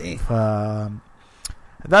المرة هذه.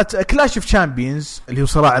 ذات كلاش اوف تشامبيونز اللي هو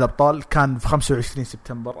صراع الابطال كان في 25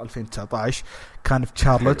 سبتمبر 2019 كان في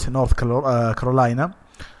شارلوت نورث كارولاينا.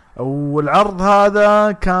 والعرض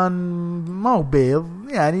هذا كان ما هو بيض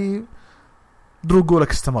يعني. درو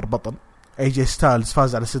جولك استمر بطل، اي جي ستايلز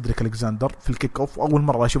فاز على سيدريك الكساندر في الكيك اوف، اول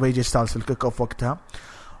مره اشوف اي جي ستايلز في الكيك اوف وقتها.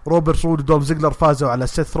 روبرت رود ودولف زيجلر فازوا على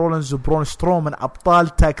سيث رولينز وبرون سترومان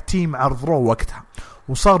ابطال تاك تيم عرض رو وقتها،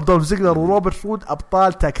 وصار دولف زيجلر وروبرت رود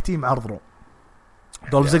ابطال تاك تيم عرض رو.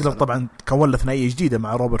 دولف زيجلر طبعا كون له ثنائيه جديده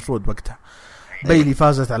مع روبرت رود وقتها. بايلي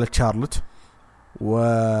فازت على تشارلوت، و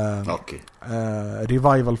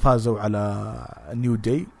ريفايفل فازوا على نيو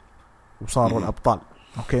داي وصاروا الابطال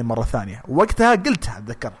اوكي مره ثانيه. ووقتها قلتها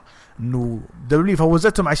اتذكر انه دبليو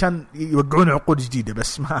فوزتهم عشان يوقعون عقود جديده،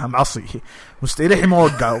 بس ما معصي مستحيل ما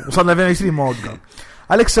وقعوا. وصلنا 2020 ما وقعوا.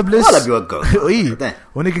 أليكسا بليس ولا بيوقعوا اي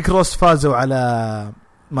ونيكي كروس فازوا على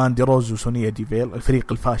ماندي روز وسونيا ديفيل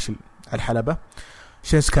الفريق الفاشل على الحلبة.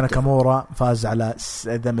 شينسكا ناكامورا فاز على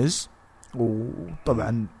دمز.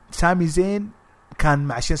 وطبعا سامي زين كان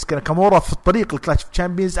مع شينسكا ناكامورا في الطريق الكلاش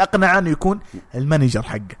تشامبيونز، اقنع انه يكون المانجر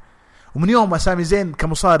حقه. ومن يوم ما سامي زين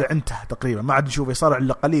كمصارع انتهى تقريبا، ما عاد نشوفه يصارع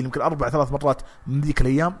الا قليل، يمكن 4-3 مرات من ذيك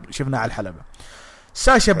الايام شفناه على الحلبة.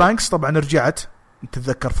 ساشا بانكس طبعا رجعت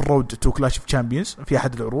تتذكر في الرود تو كلاش اوف تشامبيونز في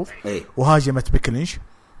احد العروض، وهاجمت بيكلينش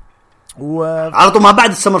عرضوا ما بعد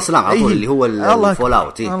السمر سلام على طول اللي هو الفول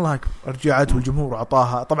اوت. الله اكبر رجعت والجمهور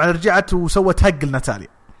عطاها طبعا، رجعت وسوت هق لناتاليا،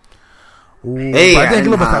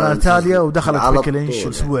 وبعدين قلبت على ناتاليا ودخلت بيكلينش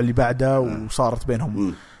الاسبوع اللي بعده وصارت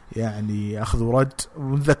بينهم يعني اخذ ورد.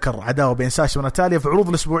 ونذكر عداوه بين ساشا وناتاليا في عروض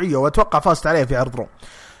الاسبوعيه، واتوقع فازت عليها في عرض رو.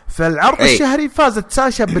 فالعرض الشهري فازت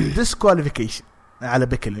ساشا بالديسكواليفيكيشن على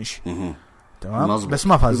بيكلينش تمام مزبوط. بس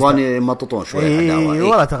ما فاز، يبغون يمططون شوي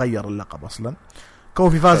ولا تغير اللقب اصلا.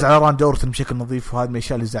 كوفي فاز على راندي اورتن بشكل نظيف، وهذا من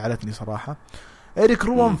الاشياء اللي زعلتني صراحه. إريك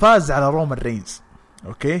روان فاز على رومان رينز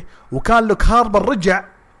اوكي. وكان لوك هاربر رجع،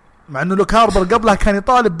 مع انه لوك هاربر قبلها كان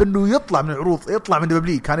يطالب بانه يطلع من العروض، يطلع من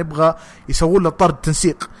دبليو، كان يبغى يسوون له طرد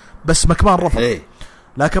تنسيق، بس مكمان رفض.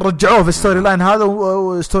 لكن رجعوه في الستوري لاين هذا،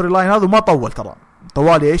 والستوري لاين هذا وما طول ترى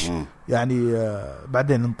طوالي ايش يعني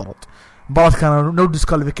بعدين انطرد. مباراة كان نو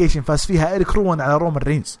ديسكواليفيكيشن فاز فيها إريك روان على رومان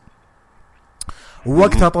رينز.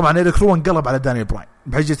 ووقتها طبعا إريك روان قلب على دانيال براين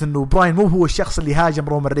بحجة انه براين مو هو الشخص اللي هاجم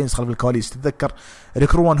رومان رينز خلف الكواليس. تتذكر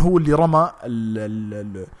إريك روان هو اللي رمى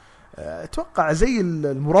اتوقع زي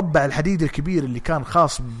المربع الحديدي الكبير اللي كان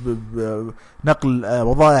خاص بنقل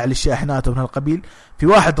وظائع للشاحنات ومن هالقبيل، في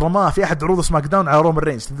واحد رماه في احد عروض سماك داون على رومان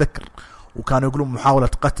رينز تتذكر، وكانوا يقولون محاولة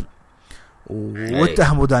قتل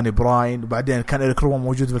واتهموا داني براين. وبعدين كان إريك روان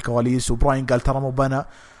موجود في الكواليس، وبراين قال ترى مو بنا.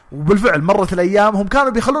 وبالفعل مرت الأيام هم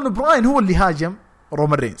كانوا بيخلون براين هو اللي هاجم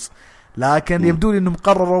رومان رينز، لكن يبدو لي انهم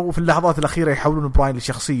قرروا في اللحظات الأخيرة يحولون براين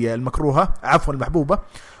للشخصية المكروهة عفوا المحبوبة،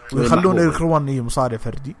 ويخلون إريك روان مصارع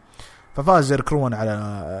فردي. ففاز إريك روان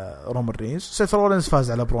على رومان رينز. سيث رولينز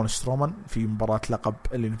فاز على برون سترومان في مباراة لقب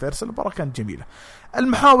اليونيفرسال. المباراة كانت جميلة.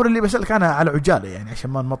 المحاور اللي بسألك عنها على عجالة يعني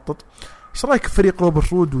عشان ما نمطط، ايش رايك في فريق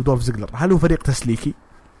روبرت رود ودولف زيجلر؟ هل هو فريق تسليكي؟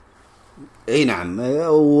 اي نعم،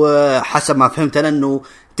 وحسب ما فهمت انا انه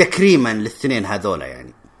تكريما للاثنين هذولا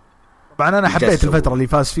يعني. طبعا انا حبيت الفتره اللي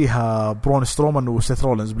فاز فيها برون سترومان وسيث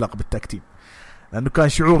رولينز بلقب التاك-تيم، لانه كان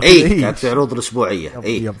شعور كانت في عروض الاسبوعيه.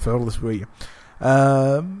 في عروض الاسبوعيه.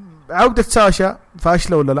 عوده ساشا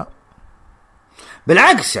فاشله ولا لا؟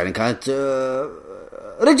 بالعكس يعني كانت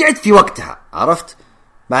رجعت في وقتها، عرفت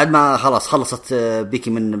بعد ما خلاص خلصت بيكي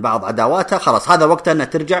من بعض عداواتها، خلاص هذا وقتها انها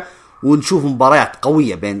ترجع ونشوف مباريات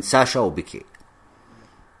قوية بين ساشا وبيكي.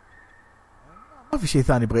 ما في شيء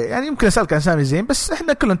ثاني بغي يعني يمكن أسألك عن سامي زين، بس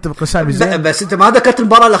احنا كلنا نتفق سامي زين. بس انت ما ذكرت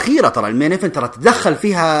المباراة الأخيرة ترى المين ايفنت ترى تدخل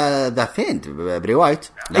فيها ذا فيند بري وايت.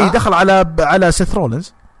 اي دخل على سيث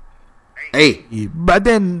رولينز.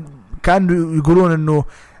 بعدين كانوا يقولون انه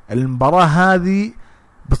المباراة هذه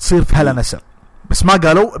بتصير في هلا نسر، بس ما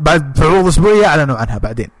قالوا بعد في عروض اسبوعيه اعلنوا عنها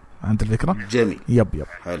بعدين. عند الفكره جميل. يب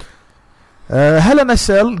حلو. هلا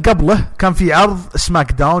نسل قبله كان في عرض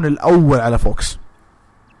سماك داون الاول على فوكس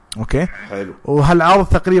اوكي حلو. وهالعرض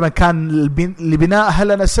تقريبا كان لبناء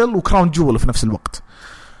هلا نسل وكراون جول في نفس الوقت.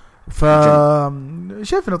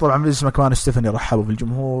 فشايفنا طبعا اسمه كمان ستيفاني رحبوا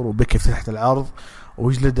بالجمهور وبيكي فتحت العرض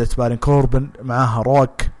وجلدت بارين كوربن معاها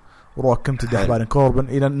روك امتدح بارين كوربن.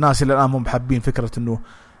 الى الناس اللي الان هم محبين فكره انه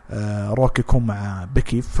روك يكون مع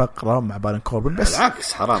بيكي فقرة مع بارين كوربن، بس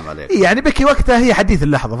بالعكس حرام عليك يعني بيكي وقتها هي حديث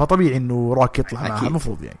اللحظة، فطبيعي انه روك يطلع معها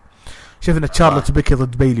المفروض يعني. شفنا تشارلوت بيكي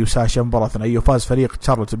ضد بايلي وساشا مباراة ثنائية وفاز فريق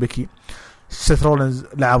تشارلوت بيكي. سيث رولينز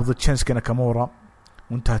لعب ضد شينسكي ناكامورا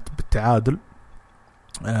وانتهت بالتعادل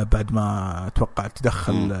بعد ما اتوقع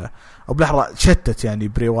تدخل او بلحظة شتت يعني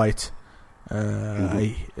بري وايت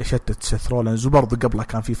اي شتت سيث رولينز. وبرضه قبله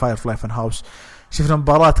كان في فاير فلاي فان هاوس. شفنا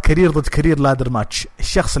مباراة كارير ضد كارير لادر ماتش،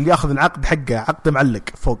 الشخص اللي ياخذ العقد حقه عقد معلق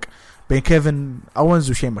فوق بين كيفن أوينز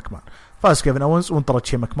وشين ماكمان. فاز كيفن أوينز وانطرد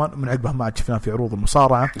شين ماكمان. من عقبه ما شفناه في عروض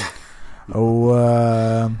المصارعة.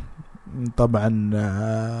 وطبعا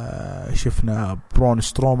شفنا برون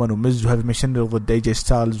سترومان وميز وهذا ميشنري ضد اي جي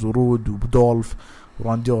ستايلز ورود ودولف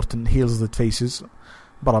وراندي اورتن هيلز ضد فيسز.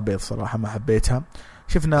 مباراة بيض صراحة ما حبيتها.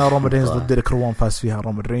 شفنا رومان رينز ضد ديريك روان فاز فيها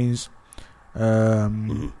رومان رينز.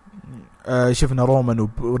 شفنا رومان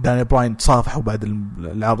وداني براين تصافحوا بعد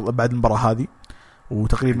العرض بعد المباراة هذه،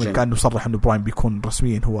 وتقريبا كأنه صرح انه براين بيكون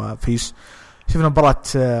رسميا هو فيس. شفنا مباراة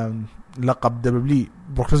لقب دبليو،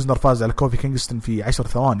 بروك ليزنر فاز على كوفي كينغستون في 10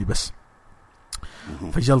 ثواني بس،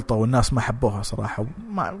 فجلطة والناس ما حبوها صراحة،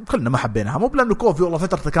 كلنا ما حبيناها، مو لأنه كوفي والله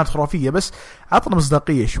فترته كانت خرافية بس عطنا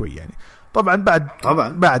مصداقية شوي يعني. طبعا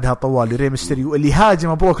بعدها طوالي ري ميستيريو اللي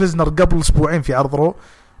هاجم بروك ليزنر قبل أسبوعين في عرض رو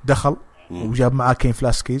دخل وجاب معاه كين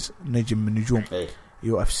فلاسكيز نجم من نجوم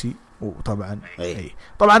يو اف سي. وطبعا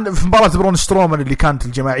طبعا في مباراة برون سترومان اللي كانت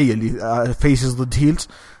الجماعية اللي فيسز ضد هيلز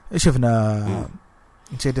شفنا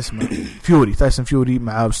نسيت اسمه فيوري، تايسون فيوري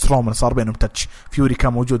مع سترومان صار بينهم تاتش، فيوري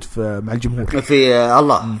كان موجود مع الجمهور في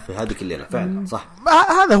الله في هذيك الليلة فعلا صح.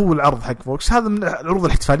 هذا هو العرض حق فوكس، هذا من العروض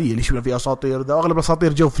الاحتفالية اللي شفنا فيها أساطير، ده أغلب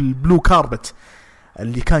الأساطير جو في البلو كاربت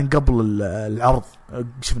اللي كان قبل العرض،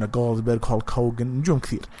 شفنا جولدبرغ هولك هوجن نجوم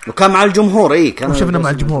كثير، وكان مع الجمهور كان شفنا مع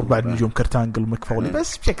الجمهور بعد نجوم كرتانجل ومكفولي،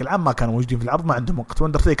 بس بشكل عام ما كانوا موجودين في العرض، ما عندهم وقت.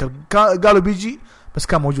 واندرتيكر قالوا بيجي بس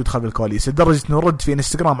كان موجود خلف الكواليس، لدرجة انه رد في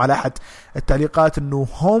انستغرام على احد التعليقات انه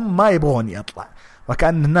هم ما يبغوني اطلع،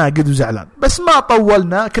 وكان ناقد وزعلان. بس ما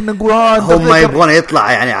طولنا كنا نقول هم ما يبغون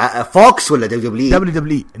يطلع يعني فوكس ولا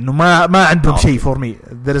دبليو انه ما عندهم شيء فور مي،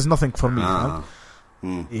 there is nothing for me.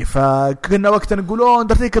 فكنا وقتها نقول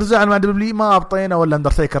اندرتيكر زعل مع دبليو، ما ابطينا، ولا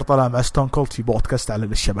اندرتيكر طلع مع ستون كولد في بودكاست على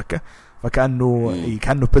الشبكة، فكأنه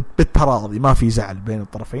كأنه بالتراضي ما في زعل بين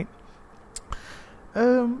الطرفين.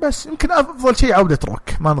 بس يمكن أفضل شيء عودة روك،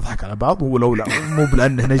 ما نضحك على بعض، ولو لا مو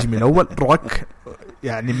بلأنه نجمي الأول روك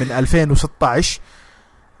يعني من 2016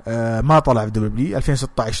 ما طلع في دبليو،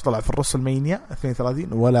 2016 طلع في الرسلمانيا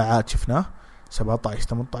 32 ولا عاد شفناه، 17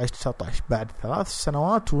 18 19 بعد 3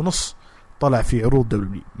 سنوات ونص طلع في عروض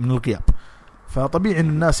دبليو من الغياب. فطبيعي إن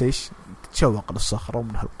الناس تتشوق للصخرة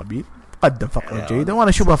ومن هالقبيل. قدم فقرة جيدة وأنا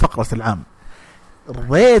أشوفها فقرة العام،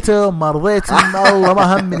 رضيته ما رضيته الله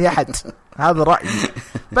ما همني أحد، هذا رأيي.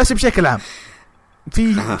 بس بشكل عام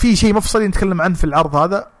في شيء مفصلي نتكلم عنه في العرض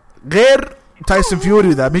هذا غير تايسون فيوري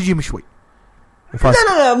ذا بيجي مشوي.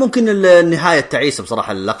 لا ممكن النهاية التعيسة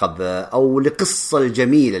بصراحة اللقب أو القصة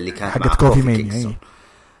الجميلة اللي كانت مع كوفي كينغستون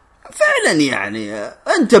فعلا. يعني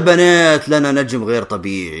أنت بنيت لنا نجم غير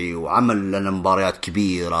طبيعي وعمل لنا مباريات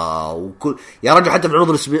كبيرة وكل يا رجل، حتى في العروض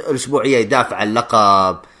الأسبوعية يدافع عن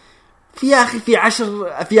اللقب، في أخي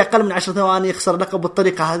في أقل من 10 ثواني يخسر لقب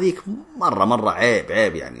بالطريقة هذيك، مرة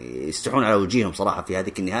عيب يعني يستحون على وجيههم صراحة في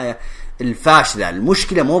هذيك النهاية الفاشلة.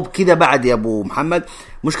 المشكلة مو بكذا بعد يا أبو محمد،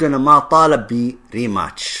 مشكلة أنه ما طالب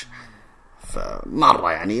بريماتش،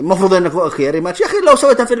 فمرة يعني المفروض أنك أوكي ريماتش يا أخي لو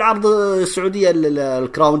سويتها في العرض السعودية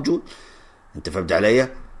الكراون جول، أنت فهمت علي،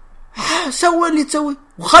 سوي اللي تسوي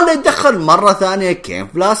وخلي يتدخل مرة ثانية كين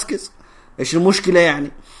فلاسكيز. إيش المشكلة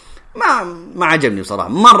يعني؟ ما عجبني بصراحة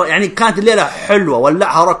مرة، يعني كانت الليلة حلوة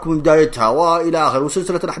ولعها روك من بدايتها وإلى آخر،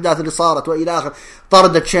 وسلسلة الأحداث اللي صارت وإلى آخر،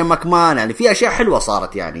 طردت شين ماكمان، يعني في أشياء حلوة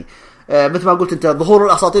صارت يعني. مثل ما قلت أنت ظهور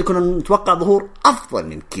الأساطير كنا نتوقع ظهور أفضل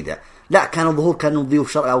من كذا، لا كان الظهور كانوا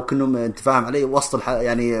ضيوف شرعي أو كانوا أنت فاهم علي وسط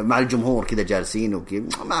يعني مع الجمهور كذا جالسين وكذا،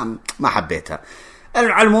 ما حبيتها.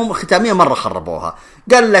 على المهم ختامية مرة خربوها.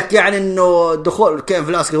 قال لك يعني انه دخول كين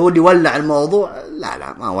فلاسكي هو اللي ولع الموضوع،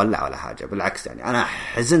 لا ما ولع ولا حاجة، بالعكس يعني انا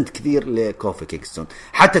حزنت كثير لكوفي كينغستون،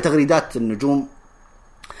 حتى تغريدات النجوم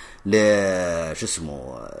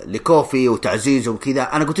لكوفي وتعزيزه وكذا،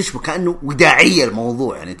 انا قلت ايش كأنه وداعية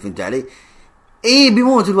الموضوع، يعني انت فهمت علي،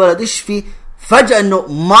 بيموت الولد ايش في فجأة انه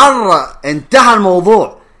مرة انتهى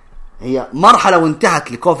الموضوع، هي مرحلة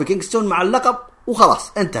وانتهت لكوفي كينغستون مع اللقب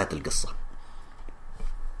وخلاص انتهت القصة.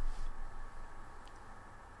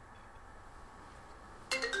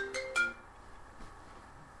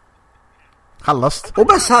 خلصت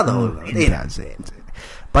وبس هذا هو زين.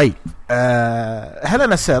 طيب هلا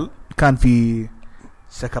نسال كان في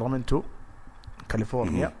ساكرامنتو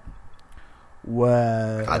كاليفورنيا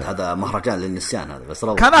عاد هذا مهرجان للنسيان هذا، بس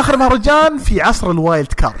كان آخر مهرجان في عصر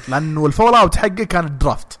الوايلد كارد، لأنه الفول أوت حقه كان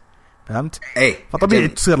الدرافت، فهمت؟ فطبيعي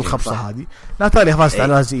تصير الخبصة هذه. ناتاليا فازت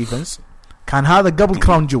على لازي إيفنز، كان هذا قبل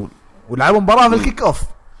كراون جول، ولعبوا مباراة في الكيك أوف،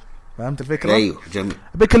 فهمت الفكرة؟ أيوه جميل.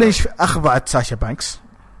 بيكي لينش أخضعت ساشا بانكس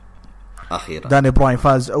أخيرا، داني براين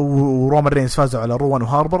فاز ورومان رينز فازوا على روان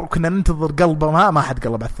وهاربر، وكنا ننتظر قلبه ما حد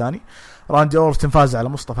قلب على الثاني. راندي أورتن فاز على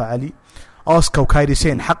مصطفى علي. أوسكا وكايري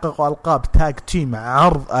سين حققوا ألقاب تاج تيم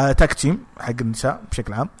عرض تاج تيم حق النساء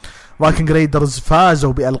بشكل عام. فايكنج ريدرز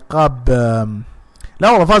فازوا بألقاب لا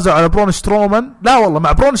والله فازوا على برون سترومان، لا والله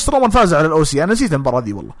مع برون سترومان فازوا على الأوسي، أنا نسيت المباراة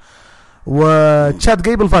دي والله. وتشاد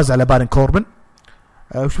جيبل فاز على بارين كوربن.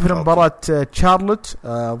 وشوفنا مباراة تشارلوت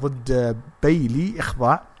ضد بيلي،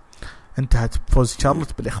 إخضاع، انتهت بفوز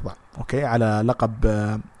تشارلوت بالإخضاع، أوكي، على لقب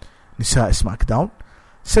نساء سماك داون.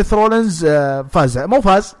 سيث رولينز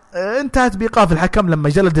فاز انتهت بإيقاف الحكم لما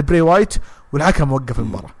جلد بري وايت والحكم وقف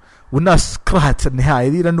المباراة. والناس كرهت النهاية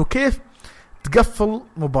دي لأنه كيف تقفل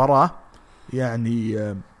مباراة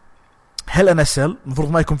يعني هل أنا سل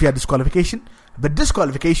المفروض ما يكون فيها ديسكواليفيكيشن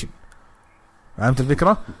بالديسكواليفيكيشن. فهمت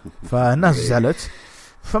الفكرة؟ فالناس زعلت.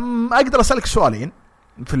 فأقدر أسألك سؤالين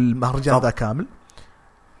في المهرجان ذا كامل.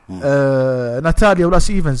 ناتاليا ولاس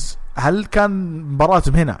إيفنز هل كان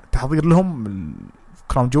مباراتهم هنا تحضير لهم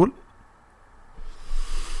كراون جول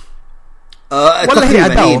ولا هي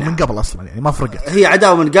عداوة من قبل أصلا يعني ما فرقت؟ هي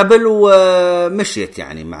عداوة من قبل ومشيت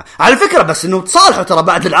يعني مع على فكرة بس إنه تصالحوا ترى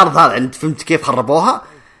بعد العرض هذا. أنت فهمت كيف خربوها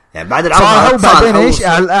يعني بعد العرض بعدين إيش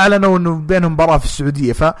أعلنوا إنه بينهم مباراة في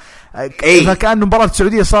السعودية فكأن مباراة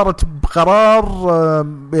السعودية صارت بقرار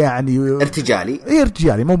يعني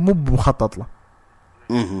ارتجالي مو مخطط له.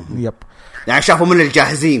 يب يعني شافوا من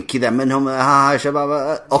الجاهزين كذا منهم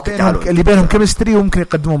شباب اوكي تعالوا اللي بينهم كيمستري وممكن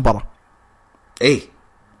يقدمون مباراة.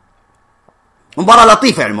 مباراة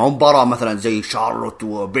لطيفة يعني مباراة مثلا زي شارلوت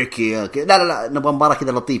وبيكي لا نبغى مباراة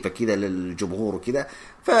كذا لطيفة كذا للجمهور وكذا.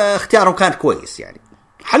 فاختيارهم كان كويس يعني.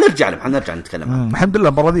 حنرجع نتكلم عنه. الحمد لله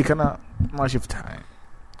المباراة ذيك أنا ما شفتها يعني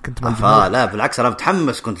كنت لا بالعكس أنا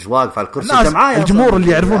متحمس كنت واقف على الكرسي انت معايا. الجمهور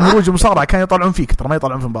اللي يعرفون هروج المصارعة كانوا يطلعون فيك ترى ما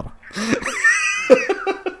يطلعون في المباراة.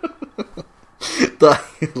 طيب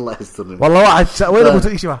الله يستر. والله واحد وين ابو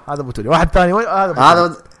تولي شوف هذا ابو تولي واحد ثاني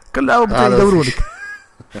هذا كله ابو تولي يدورونك.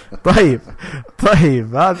 طيب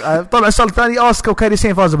طبعا السؤال الثاني اوسكا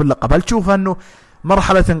وكايريسين فازوا باللقب. هل تشوف انه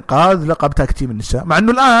مرحله انقاذ لقب تاك تيم النساء مع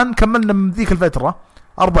انه الان كملنا من ذيك الفتره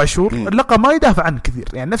 4 شهور اللقب ما يدافع عنه كثير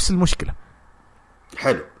يعني نفس المشكله.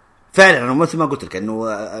 حلو فعلا انا مثل ما قلت لك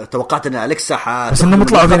انه توقعت ان اليكسا بس انهم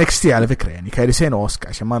طلعوا في NXT على فكره يعني كايريسين واوسكا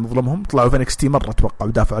عشان ما نظلمهم طلعوا في NXT مره اتوقع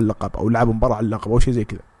ودافعوا عن اللقب او لعبوا مباراه على اللقب او شيء زي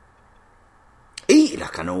كذا. لا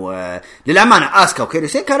كانوا للامانه اسكا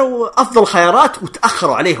وكايريسين كانوا افضل خيارات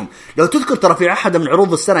وتاخروا عليهم. لو تذكر ترى في احد من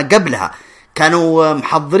عروض السنه قبلها كانوا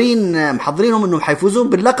محضرينهم انهم حيفوزون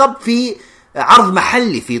باللقب في عرض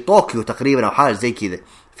محلي في طوكيو تقريبا او حاجه زي كذا.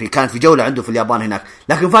 كان في جوله عنده في اليابان هناك.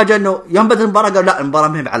 لكن فاجأ انه يوم بدأ المباراه قال لا المباراه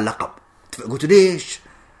ما هي على اللقب. قلت ليش؟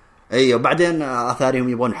 وبعدين اثارهم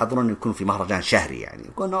يبغون يحضرون يكون في مهرجان شهري يعني.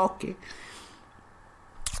 قلنا اوكي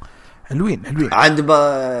حلوين عند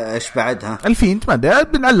ايش بعدها الفيند ما ادري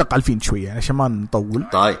بنعلق على الفيند شويه يعني عشان ما نطول.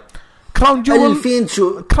 طيب كراون جول الفيند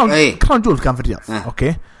شو كراون جول كان في الرياض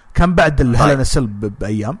اوكي كان بعد الهلن السلب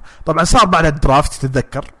بايام. طبعا صار بعد الدرافت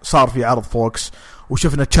تتذكر صار في عرض فوكس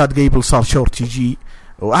وشفنا تشاد جيبل صار شورت جي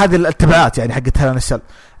وهذه الاتباعات يعني حقت هلن السلب.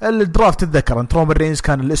 الدرافت تتذكر ان رومان رينز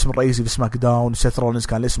كان الاسم الرئيسي في سماك داون سيث رولينز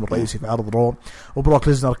كان الاسم الرئيسي في عرض رو وبروك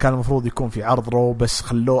ليزنر كان المفروض يكون في عرض رو بس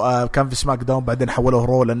خلوه كان في سماك داون بعدين حولوه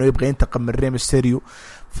رو لانه يبغى ينتقم من ري ميستيريو.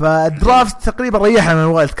 فالدرافت تقريبا ريحنا من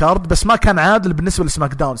الوايلد كارد بس ما كان عادل بالنسبه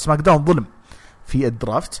لسماك داون. سماك داون ظلم في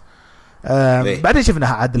الدرافت. بعدين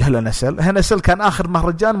شفناها عاد هلنسل كان آخر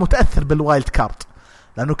مهرجان متأثر بالوايلد كارد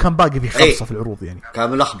لأنه كان باقي في خمسة في العروض يعني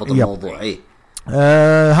كان ملخبط الموضوع.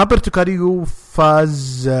 هابرتو كاريو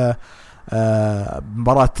فاز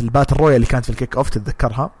مباراة الباتل رويال اللي كانت في الكيك أوف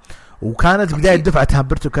تتذكرها وكانت بداية دفعة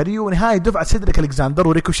هابرتو كاريو ونهاية دفعة سيدريك ألكساندر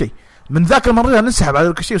وريكوشي. من ذاك المهرجان ننسحب على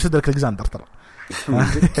ريكوشي وسيدريك ألكساندر ترى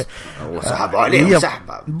وسحبوا عليهم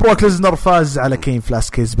سحبة. بروك ليزنر فاز على كين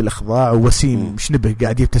فلاسكيز بالإخضاع ووسيم شنبه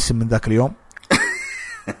قاعد يبتسم من ذاك اليوم.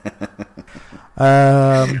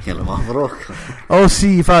 يلا مبروك. او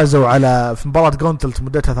سي فازوا على في مباراة جونتلت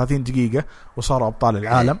مدتها 30 دقيقة وصاروا أبطال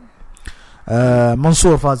العالم.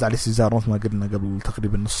 منصور فاز على سيزار مثل ما قلنا قبل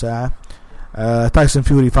تقريبا نص ساعة. تايسون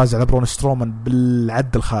فيوري فاز على برون سترومان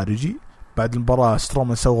بالعد الخارجي. بعد المباراة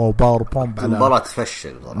سترومان سوى باور بومب على المباراة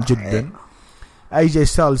تفشل جدا. اي جي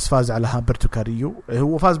ستايلز فاز على هامبرتو كاريو.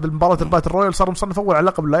 هو فاز بالمباراة الباتل رويال صار مصنف اول على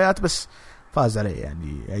لقب الولايات بس فاز عليه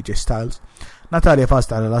يعني اي جي ستايلز. ناتاليا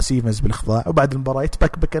فازت على لاس إيفنز بالإخضاع وبعد المباراة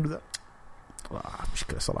يتبكبك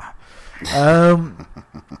مشكلة صراحة.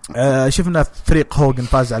 شفنا فريق هوغن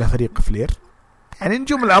فاز على فريق فلير يعني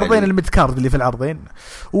نجوم العرضين الميدكارد اللي في العرضين.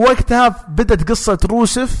 ووقتها بدت قصة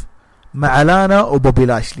روسف مع لانا وبوبي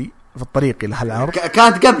لاشلي في الطريق إلى هالعرض.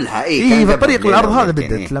 كانت قبلها في الطريق العرض هذا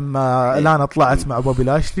بدت لما لانا طلعت مع بوبي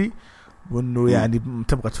لاشلي وانه يعني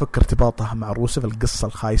تبغى تفك ارتباطها مع روسف القصة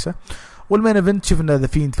الخايسة. والمين ايفنت شفنا ذا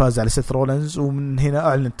فيند فاز على سيث رولينز ومن هنا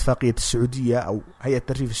اعلن اتفاقيه السعوديه او هيئه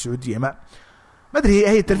الترفيه السعوديه مع ما ادري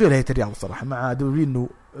هي الترفيه ولا هي الرياض صراحه مع دولين انه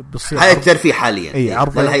بتصير هيئه الترفيه حاليا اي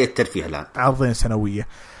عرضين هيئه الترفيه الان عرضين سنويه.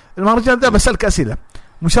 المهرجان ذا بسالك اسئله.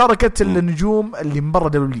 مشاركه النجوم اللي من برا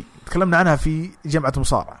دولي تكلمنا عنها في جامعه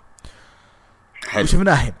مصارعه حلو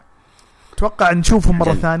وشفناها هنا اتوقع نشوفهم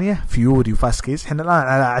مره ثانيه فيوري وفاسكيز. احنا الان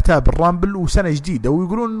على اعتاب الرامبل وسنه جديده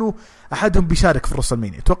ويقولون انه احدهم بيشارك في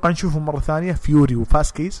الرسلمانيا. اتوقع نشوفهم مره ثانيه فيوري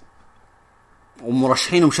وفاسكيز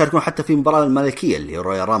ومرشحين ومشاركون حتى في مباراة الملكية اللي هي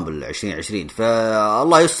رويال رامبل 2020.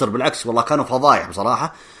 فالله يستر، بالعكس والله كانوا فضايح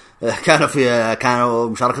بصراحة. كانوا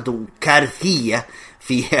مشاركتهم كارثية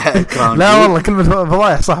في كراون. لا والله كلمة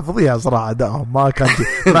فضايح صح، فضيحة صراحة أدائهم ما كان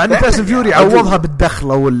مع أن تاسم فيوري عوضها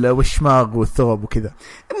بالدخلة والشماغ والثوب وكذا.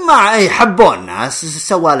 مع أي حبوا الناس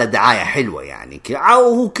سوى له دعاية حلوة يعني،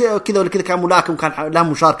 وهو كذا ولا كذا كان ملاكم، كان له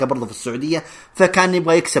مشاركة برضه في السعودية، فكان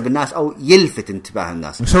يبغى يكسب الناس أو يلفت انتباه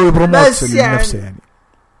الناس، يسوي بروموت لنفسه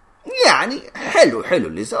يعني حلو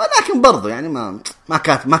اللي سوى، لكن برضه يعني ما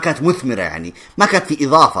كانت مثمرة يعني، ما كانت في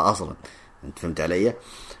إضافة أصلا. أنت فهمت علي؟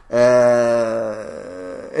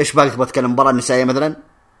 إيش باقي تبغى تتكلم مباراة النسائية مثلا؟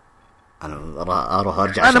 أنا أروح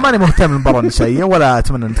أرجع. أنا ماني مهتم بالمباراة النسائية ولا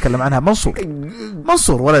أتمنى نتكلم عنها.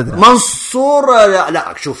 منصور ولدنا. منصور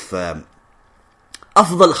لا شوف،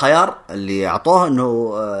 أفضل خيار اللي أعطوه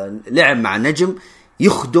إنه لعب مع نجم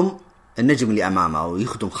يخدم النجم اللي أمامه أو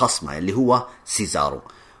يخدم خصمه اللي هو سيزارو.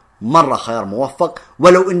 مرة خيار موفق،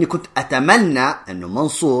 ولو إني كنت أتمنى إنه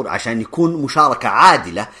منصور عشان يكون مشاركة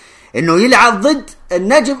عادلة إنه يلعب ضد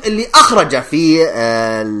النجم اللي أخرجه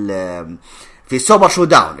في سوبر شو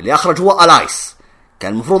داون، اللي أخرج هو ألايس.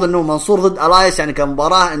 كان المفروض إنه منصور ضد ألايس يعني كان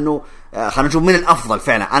مباراة إنه خلينا نشوف من الأفضل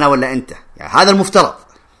فعلا، أنا ولا أنت، يعني هذا المفترض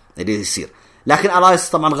اللي يصير. لكن ألايس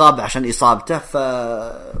طبعا غاب عشان إصابته،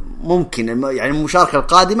 فممكن يعني المشاركة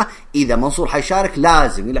القادمة إذا منصور حيشارك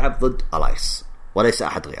لازم يلعب ضد ألايس وليس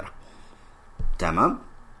أحد غيره. تمام.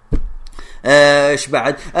 ايش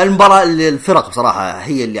بعد؟ المباراة الفرق بصراحة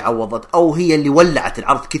هي اللي عوضت أو هي اللي ولعت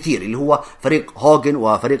العرض كثير، اللي هو فريق هوجن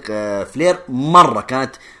وفريق فلير. مرة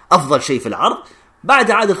كانت أفضل شيء في العرض.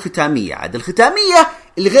 بعد عاد الختامية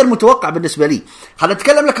اللي غير متوقع بالنسبة لي. خلنا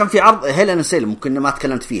نتكلم لك عن في عرض هيل سيل ممكن ما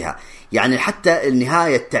تكلمت فيها، يعني حتى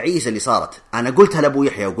النهاية التعيسة اللي صارت أنا قلتها لأبو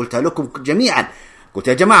يحيى وقلتها لكم جميعا، قلت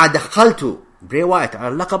يا جماعة دخلتوا بري وايت على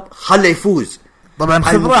اللقب خليه يفوز. طبعا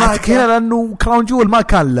خذ راحتك هنا لأنه كراون جول ما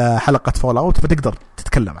كان له حلقة فول أوت، فتقدر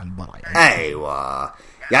تتكلم عن المباراة يعني. أيوة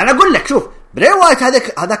يعني أقول لك شوف، بري وايت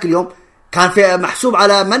هذاك اليوم كان في محسوب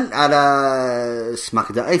على من؟ على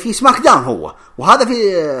سماك داون، أي في سماك داون هو، وهذا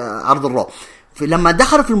في عرض الرو. لما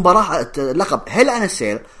دخل في المباراة لقب هيل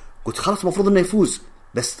سيل قلت خلاص المفروض إنه يفوز،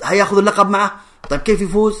 بس هياخذ اللقب معه. طيب كيف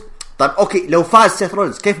يفوز؟ طيب أوكي لو فاز سيث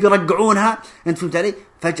رولينز كيف بيرجعونها؟ أنت فهمت علي؟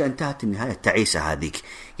 فجأة انتهت النهاية التعيسة هذيك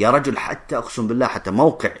يا رجل. حتى أقسم بالله حتى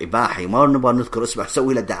موقع إباحي ما نبغى نذكر اسمه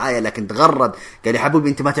سوي له دعاية لكن تغرد، قال يا حبيبي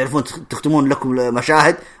أنت ما تعرفون تختمون لكم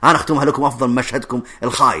مشاهد، أنا أختمها لكم أفضل مشهدكم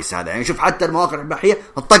الخايس هذا. يعني شوف حتى المواقع الإباحية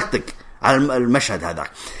تطقطق على المشهد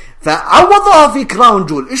هذاك. فعوضوها في كراون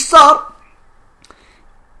جول. إيش صار؟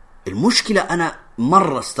 المشكلة أنا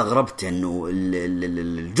مرة استغربت إنه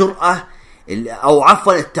الجرأة أو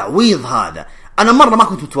عفوا التعويض هذا أنا مرة ما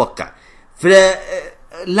كنت متوقع. في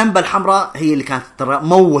اللمبة الحمراء هي اللي كانت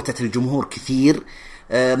موتت الجمهور كثير،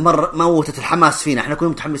 مرة موتت الحماس فينا. احنا كنا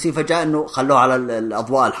متحمسين، فجأة إنه خلوه على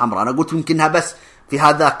الأضواء الحمراء. أنا قلت يمكنها بس في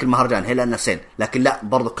هذاك المهرجان هيلا النسين، لكن لا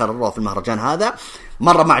برضو كرروها في المهرجان هذا.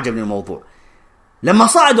 مرة ما عجبني الموضوع. لما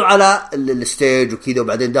صعدوا على الستيج وكذا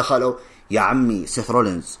وبعدين دخلوا يا عمي سيث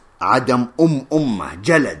رولينز عدم أمه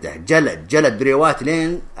جلد بريوات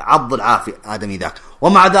لين عض العافية آدمي ذاك.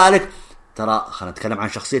 ومع ذلك ترى خلينا نتكلم عن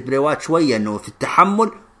شخصية بريوات شوية، إنه في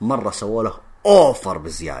التحمل مرة سووا له أوفر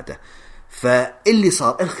بزيادة. فاللي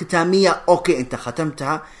صار الختامية أوكي أنت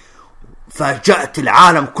ختمتها، فاجأت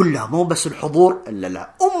العالم كلها، مو بس الحضور لا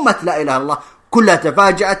أمة لا إله إلا الله كلها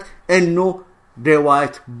تفاجأت إنه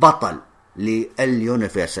بريوات بطل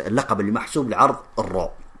لليونيفرس، اللقب اللي محسوب لعرض الرو.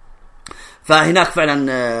 فهناك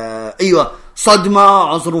فعلا ايوه صدمه،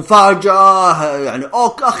 عنصر مفاجاه يعني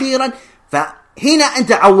اخيرا. فهنا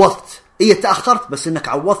انت عوضت، تاخرت بس انك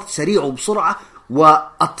عوضت سريع وبسرعه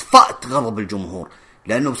واطفأت غضب الجمهور،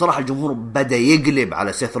 لانه بصراحه الجمهور بدا يقلب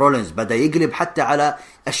على سيث رولينز، بدا يقلب حتى على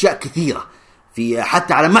اشياء كثيره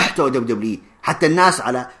حتى على محتوى دبليو، حتى الناس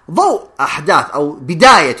على ضوء احداث او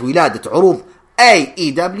بدايه ولاده عروض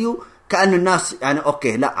AEW كأنه الناس يعني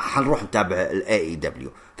أوكي لا حنروح نتابع AEW.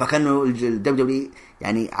 فكانوا الدبليو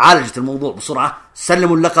يعني عالجت الموضوع بسرعة،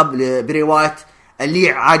 سلموا اللقب لبري وايت.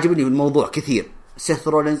 اللي عاجبني الموضوع كثير سيث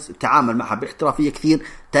رولينز تعامل معها باحترافية كثير،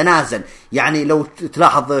 تنازل. يعني لو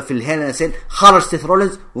تلاحظ في الهيل سيل خرج سيث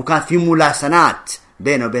رولينز وكان في ملاسنات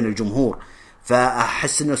بينه وبين الجمهور،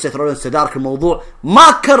 فأحس إنه سيث رولينز تدارك الموضوع،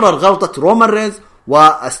 ما كرر غلطة رومان رينز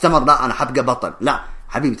واستمر لا أنا حبقى بطل. لا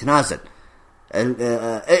حبيبي تنازل،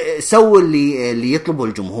 سوي اللي يطلبه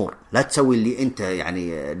الجمهور، لا تسوي اللي انت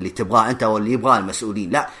يعني اللي تبغاه انت او اللي يبغاه المسؤولين.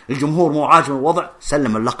 لا، الجمهور مو عاجب الوضع،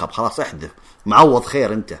 سلم اللقب خلاص، احذف، معوض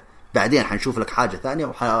خير انت، بعدين حنشوف لك حاجة ثانية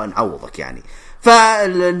وحنعوضك يعني.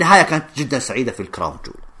 فالنهاية كانت جدا سعيدة في الكراون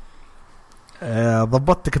جول.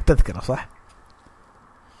 ضبطتك بتذكرة صح؟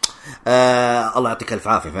 الله يعطيك الف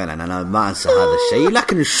عافيه، فعلا انا ما انسى هذا الشيء،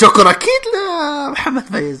 لكن الشكر اكيد لمحمد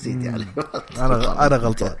فيزيد يعني. انا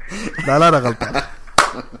غلطان. لا انا غلطان.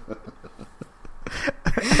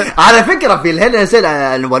 على فكره في الهنا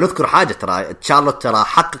نسينا نبغى نذكر حاجه، ترى شارلوت ترى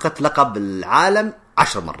حققت لقب العالم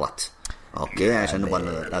 10 مرات. اوكي، عشان نبغى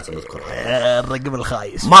لازم نذكر الرقم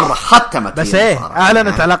الخايس مره ختمت، بس ايه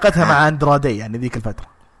اعلنت علاقتها مع اندرادي يعني ذيك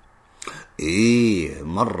الفتره. ايه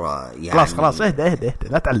مره يعني خلاص اهدى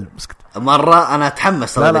لا تعلم، اسكت. مره انا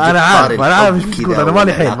اتحمس. لا انا عارف ايش تقول، انا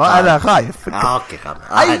مالي حيل، انا خايف. اوكي خلاص،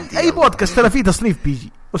 اي بودكاست ترى فيه تصنيف بي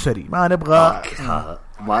جي اسري، ما نبغى.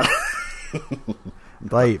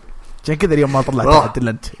 طيب عشان كذا اليوم ما طلعت تحت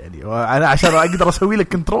الا انت يعني، انا عشان اقدر اسوي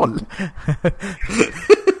لك كنترول.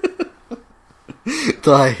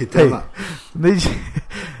 طيب تمام.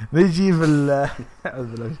 نجي في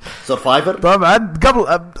سرفايفر. طبعا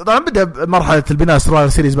بدأ مرحلة البناء سرفايفر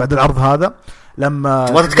سيريز بعد العرض هذا. لما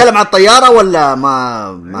تبغى تتكلم عن الطيارة ولا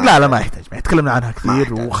ما لا ما يحتاج، ما تكلمنا عنها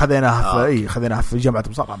كثير وخذيناها في خذيناها في جامعة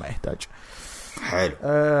المصارعة، ما يحتاج. حلو.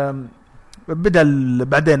 بدأ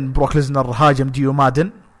بعدين بروك ليزنر هاجم ديو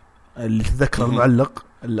مادن اللي تذكر المعلق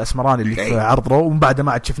الاسمراني اللي في عرض رو، ومن بعد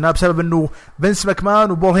ما عاد شفناه بسبب انه فينس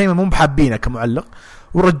ماكمان وبول هيمن مو بحابينه كمعلق،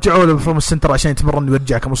 ورجعوه له بفورم السنتر عشان يتمرن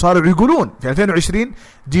ويرجع كمصارع. ويقولون في 2020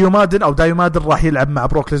 دايو مادن راح يلعب مع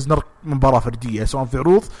بروك ليزنر مباراة فردية، سواء في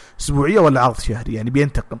عروض اسبوعية ولا عرض شهري، يعني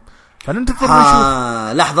بينتقم. فننتظر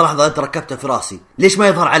نشوف. لحظة انت ركبتها في راسي، ليش ما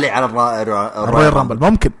يظهر عليه على الرويال رامبل؟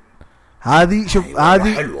 ممكن هذه شوف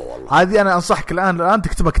هذه انا انصحك الان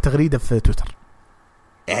تكتبها كتغريدة في تويتر.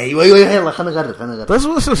 ايوه يلا خلينا نغرد.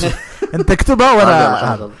 بس انت اكتبها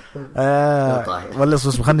وانا ولا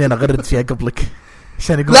خلني انا اغرد فيها قبلك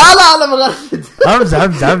عشان يقول لا ما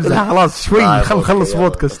غرد. امزح خلاص شوي، خلص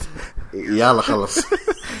بودكاست. يلا خلص.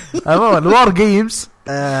 الوار جيمز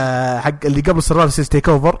حق اللي قبل سيرفايفر تيك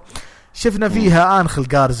اوفر، شفنا فيها انخل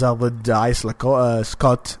جارزا ضد ايسلا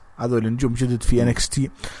سكوت، هذول النجوم جدد في انكس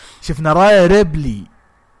تي. شفنا رايا ريبلي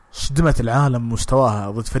صدمت العالم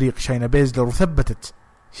مستواها ضد فريق شاينا بيزلر، وثبتت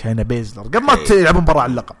شاينا بيزلر قبل ما تلعبون برا على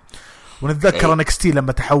اللقب. ونتذكر انكس تي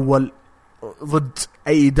لما تحول ضد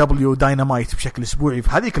اي دبليو داينامايت بشكل اسبوعي في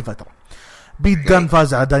هذيك الفتره. بيت دان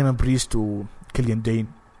فاز على دايمون بريست وكليان دين.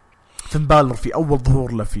 فين بالر في اول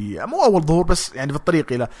ظهور له، في مو اول ظهور بس يعني في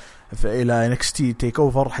الطريق الى انكس تي تيك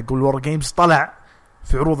اوفر حق الور جيمز، طلع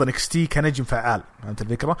في عروض انكس تي كنجم فعال. فهمت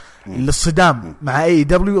الفكره؟ للصدام مع اي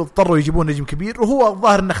دبليو اضطروا يجيبون نجم كبير، وهو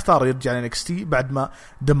الظاهر انه اختار يرجع لانكس تي بعد ما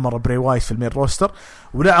دمر براي وايت في المين روستر،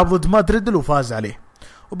 ولعب ضد مات ريدل وفاز عليه.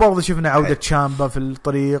 وبرضه شفنا عودة شامبا في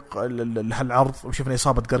الطريق لهالعرض، وشفنا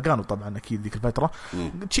إصابة قرقانو طبعا أكيد ذيك الفترة.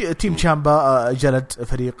 تيم شامبا جلد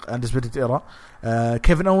فريق اندسبيتد إيرا.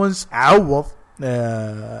 كيفن أوينز عوض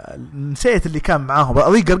نسيت اللي كان معاهم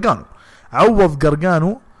أضيق قرقانو، عوض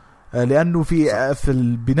قرقانو لأنه في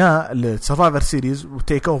البناء للسرفايفر سيريز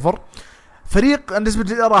وتيك أوفر فريق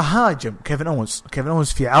اندسبيتد إيرا هاجم كيفن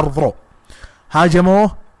أوينز في عرض رو،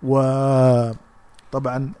 هاجموه،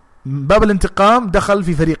 وطبعا باب الانتقام دخل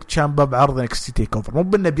في فريق تشامبا بعرض انكستي تيك اوفر. مو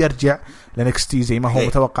بانه بيرجع لانكستي زي ما هو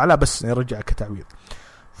متوقع، لا بس يرجع كتعويض.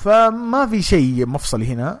 فما في شيء مفصل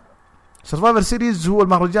هنا. سرفايفر سيريز هو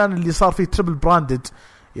المهرجان اللي صار فيه تريبل براندد،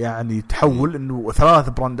 يعني تحول انه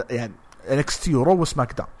 3 براند، يعني انكستي ورو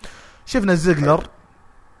وسماك داون. شفنا زيجلر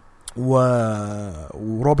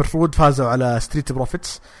وروبرت رود فازوا على ستريت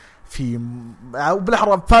بروفيتس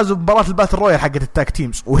وبالاحرى فازوا بمباراة الباتل رويال حقت التاك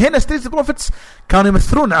تيمز. وهنا ستريت بروفيتس كانوا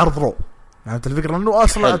يمثلون عرض رو، يعني الفكرة انه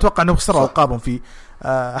اصلا اتوقع انه خسروا القابهم في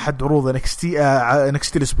احد عروض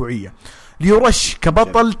انكستي الاسبوعية. ليورش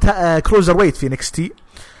كبطل كروزر ويت في انكستي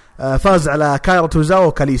فاز على كايرا توزاوا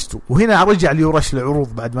وكاليستو. وهنا رجع ليورش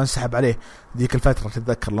للعروض بعد ما انسحب عليه ذيك الفترة،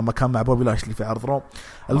 تتذكر لما كان مع بوبي لاشلي في عرض رو.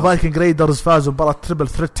 الفايكنج ريدرز فازوا مباراة تريبل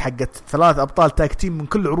ثريت حقت 3 ابطال تاك تيم من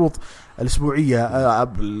كل عروض الاسبوعيه،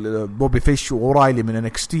 بوبي فيش ورايلي من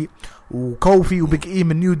انكستي وكوفي وبيج اي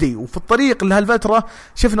من نيو دي. وفي الطريق لهالفتره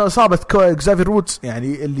شفنا اصابه اكزافير روتس،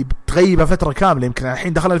 يعني اللي بتغيبه فتره كامله، يمكن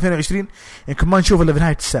الحين دخل 2020 يمكن ما نشوفه الا في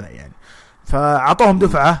نهايه السنه يعني. فعطوهم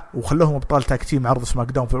دفعه وخلوهم ابطال تاك تيم عرض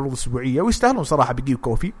سماك داون في العروض الاسبوعيه، ويستاهلون صراحه بيج اي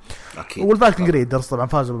وكوفي. والفالكن جريدرز طبعا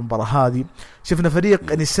فازوا بالمباراه هذه. شفنا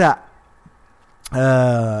فريق نساء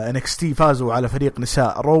NXT فازوا على فريق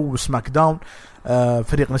نساء رو وسماك داون.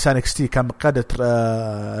 فريق نساء NXT كان بقيادة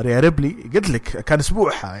ريا ريبلي. قلت لك كان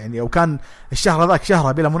اسبوعها يعني، او كان الشهر ذاك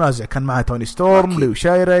شهرها بلا منازع. كان معها توني ستورم، ليو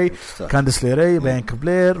شايري، كانديس ليري، بيانكا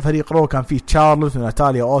بلير. فريق رو كان فيه تشارلز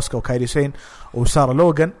وناتاليا اوسكا وكايري سين وسارة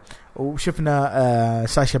لوغان. وشفنا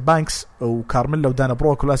ساشا بانكس وكارميلا ودانا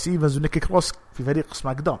بروك ولاس ايفنز ونيكي كروس في فريق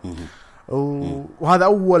سماك داون. وهذا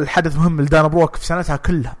اول حدث مهم لدانا بروك في سنتها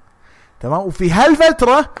كلها. تمام. وفي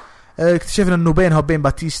هالفترة اكتشفنا انه بينها وبين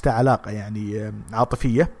باتيستا علاقة يعني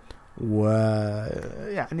عاطفية،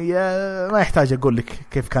 ويعني ما يحتاج اقول لك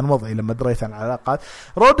كيف كان وضعي لما دريت عن العلاقات.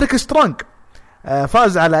 رودريك سترونج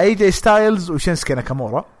فاز على اي جي ستايلز وشينسكي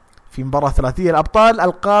ناكامورا في مباراة ثلاثية الابطال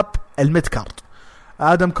القاب الميد كارد.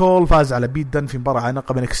 ادم كول فاز على بيت دن في مباراة على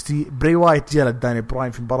لقب NXT. بري وايت جلد داني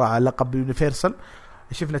براين في مباراة على لقب يونيفرسال.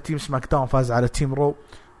 شفنا تيم سماك داون فاز على تيم رو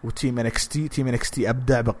وتيم NXT. تيم NXT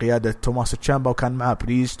أبدع بقيادة توماس تشامبا، وكان معاه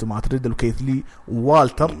بريست ومات ريدل وكيث لي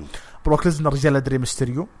ووالتر. بروك ليزنر جلد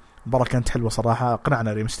ريمستريو. مباراة كانت حلوة صراحة،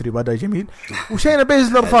 قنعنا ريمستريو بأداء جميل. وشينا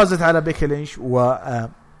بيزلر فازت على بيكي لينش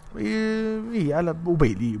على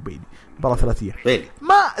وبيلي مباراة ثلاثية.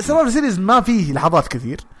 ما سرور سيريز ما فيه لحظات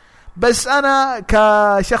كثير، بس أنا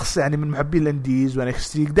كشخص يعني من محبين الانديز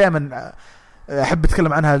وNXT دائما أحب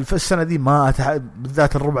أتكلم عنها في السنة دي. ما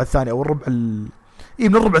بالذات الربع الثاني أو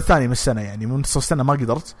من الربع الثاني من السنة، يعني من نص السنة ما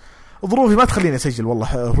قدرت، ظروفي ما تخليني أسجل والله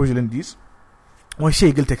هروج الانديز،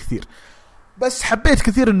 وهالشيء قلته كثير. بس حبيت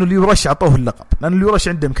كثير إنه اللي يورش عطوه اللقب، لأنه اللي يورش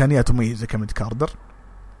عنده إمكانيات مميزة كمد كاردر.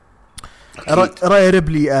 راي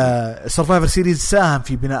ريبلي سرفايفر سيريز ساهم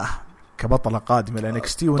في بنائها كبطلة قادمة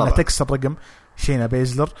لNXT، وإنها تكسر رقم شينا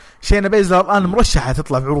بيزلر. الآن مرشحة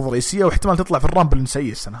تطلع في عروض رئيسية، واحتمال تطلع في الرامبل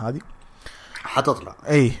النسائية السنة هذه. حتطلع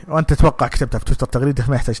وانت تتوقع كتبتها في تويتر تغريده،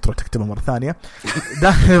 ما يحتاج تروح تكتبها مره ثانيه.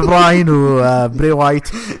 دان براين وبري وايت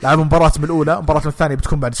لعبوا مباراه من الاولى، مباراه الثانيه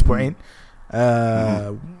بتكون بعد اسبوعين.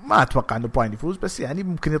 ما اتوقع انه براين يفوز، بس يعني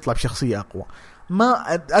ممكن يطلع بشخصيه اقوى.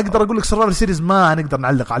 ما اقدر اقول لك سرفايفر سيريز ما نقدر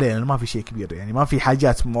نعلق عليه لانه ما في شيء كبير، يعني ما في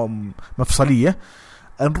حاجات مفصليه.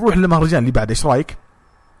 نروح للمهرجان اللي بعد. ايش رايك؟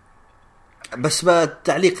 بس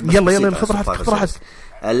بالتعليق يلا خذ راحتك.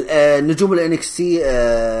 النجوم الNXT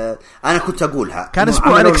انا كنت اقولها كان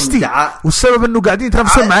اسبوع NXT، والسبب انه قاعدين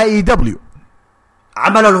يتنافسون مع AEW.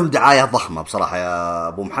 عملوا لهم دعايه ضخمه بصراحه يا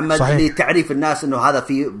ابو محمد، صحيح. لتعريف الناس انه هذا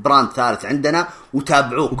في براند ثالث عندنا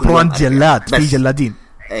وتابعوه. براند جلاد، في جلادين.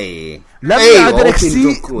 لما عاد NXT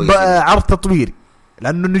عرض تطويري،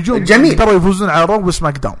 لانه النجوم ترى يفوزون على رو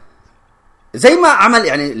وسماك داون زي ما عمل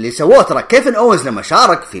يعني اللي سووه. ترى كيفن أوينز لما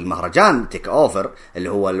شارك في المهرجان تيك اوفر اللي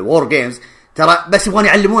هو الوور جيمز، ترى بس يبغون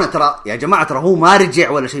يعلمونا ترى يا جماعه ترى هو ما رجع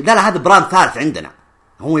ولا شيء، لا هذا براند ثالث عندنا،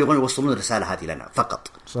 هم يبغون يوصلون الرساله هذه لنا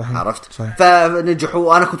فقط. صحيح. عرفت؟ صحيح.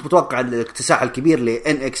 فنجحوا. انا كنت متوقع الاكتساح الكبير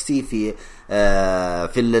لNXT في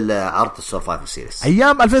عرض السرفايفر سيريز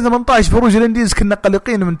ايام 2018 في هروج الانديز. كنا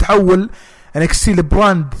قلقين من تحول NXT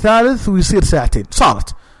لبراند ثالث ويصير ساعتين.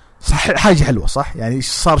 صارت صح، حاجه حلوه صح، يعني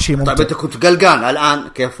صار شيء ممتع. طيب انت كنت قلقان، الان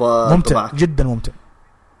كيف؟ ممتع جدا ممتع.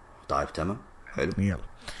 طيب تمام حلو. يلا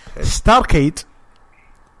ستاركيد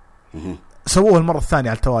سووه المرة الثانية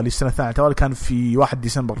على التوالي، السنة الثانية على التوالي، كان في 1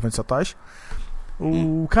 ديسمبر 2019،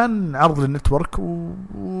 وكان عرض للنتورك،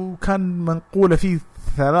 وكان منقولة فيه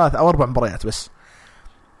 3 أو 4 مباريات بس،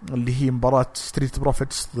 اللي هي مباراة ستريت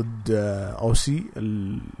بروفيتس ضد أوسي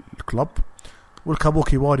الكلوب،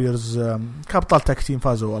 والكابوكي واريورز كابطال تاكتيم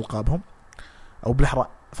فازوا ألقابهم، أو بالأحرى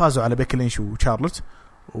فازوا على بيكي لينش وشارلوت،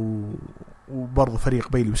 وبرضه فريق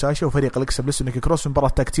بيلي وساشا، وفريق الإكس بلس ونيكي كروس، مباراة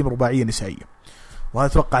تاكتيم رباعية نسائية.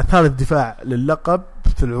 وهذا أتوقع ثالث دفاع للقب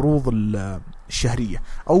في العروض الشهرية،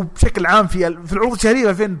 أو بشكل عام في العروض الشهرية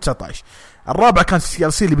 2019. الرابع كان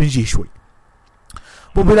سياسي اللي بنجيه شوي.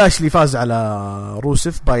 بوبي لاشلي فاز على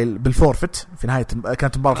روسف بالفورفت في نهاية،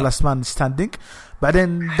 كانت مباراة لاست مان ستاندينج،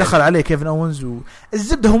 بعدين دخل عليه كيفن أوينز.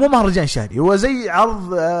 والزبدة هو مو مهرجان شهري، هو زي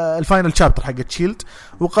عرض الفاينل شابتر حق تشيلد،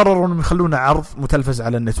 وقرروا انهم يخلونه عرض متلفز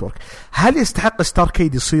على النتورك. هل يستحق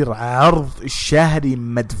ستاركيد يصير عرض الشهري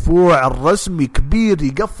مدفوع الرسمي كبير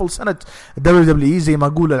يقفل سنة WWE زي ما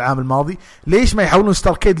قول العام الماضي؟ ليش ما يحولون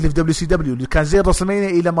ستاركيد اللي في WCW اللي كان زي الرسلمانيا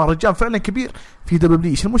الى مهرجان فعلا كبير في WWE؟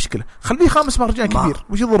 ايش المشكلة؟ خليه 5 مهرجان كبير،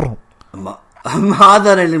 وش يضرهم؟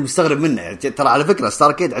 هذا أنا اللي مستغرب منه. يعني ترى على فكرة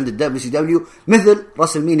ستاركيد عند WCW مثل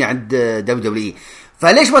راسلمانيا عند WWE،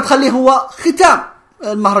 فليش ما تخليه هو ختام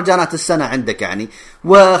المهرجانات السنة عندك؟ يعني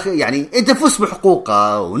ويعني انت فز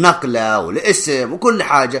بحقوقه ونقله والاسم وكل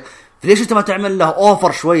حاجة، فليش انت ما تعمل له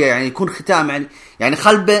اوفر شوية؟ يعني يكون ختام، يعني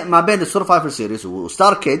خلب ما بين السرفايفر سيريز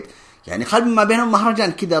وستاركيد، يعني خلب ما بينهم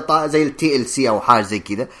مهرجان كذا زي الTLC او حاجة زي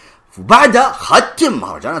كذا، وبعدها ختم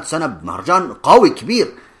مهرجانات السنة بمهرجان قوي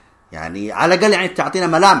كبير. يعني على الاقل يعني تعطينا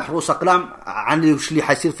ملامح رؤوس اقلام عن وش اللي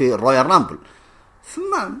حيصير في الرويال رامبل.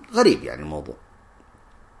 ثم غريب يعني الموضوع.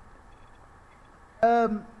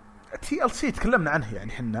 TLC تكلمنا عنه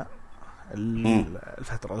يعني حنا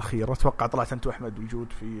الفترة الأخيرة، أتوقع طلعت أنت وأحمد وجود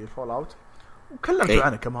في فول أوت وكلمتوا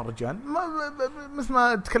عنه كمهرجان. مثل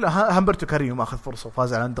ما تكلم همبرتو كاريو ماخذ فرصة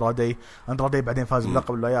وفاز على أندرادي بعدين فاز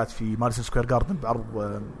بلقب الولايات في مارسون سكوير جاردن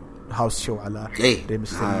بعرض هاوس شو على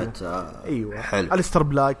ريمستيريو. أيوة حلو. أليستر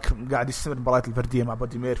بلاك قاعد يستمر مباريات الفردية مع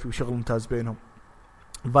بودي ميرفي وشغل ممتاز بينهم.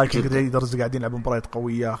 الفايكنج ريدرز قاعدين يلعبون مباريات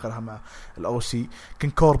قوية آخرها مع الأوسي. كين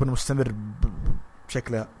كوربن مستمر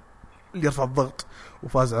بشكله اللي يرفع الضغط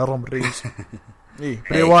وفاز على رومان رينز. إيه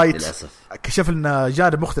بري وايت كشف لنا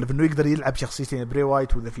جانب مختلف إنه يقدر يلعب شخصيتين بري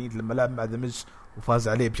وايت وذا فيند لما لعب مع ذا ميز وفاز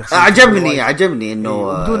عليه بشخصية. عجبني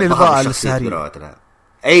إنه بدون إلغاء للسهري.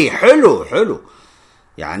 أي حلو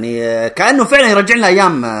يعني كأنه فعلا يرجع لنا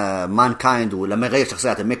أيام مان كايند ولما يغير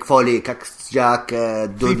شخصياته ميك فولي كاكس جاك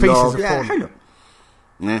دودلو حلو.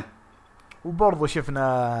 وبرضه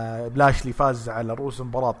شفنا بلاشلي فاز على روس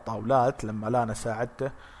مباراة طاولات لما لانا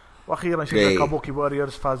ساعدته. واخيرا شفنا كابوكي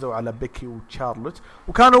واريورز فازوا على بيكي وتشارلوت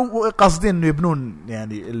وكانوا قاصدين انه يبنون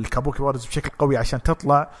يعني الكابوكي واريورز بشكل قوي عشان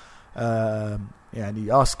تطلع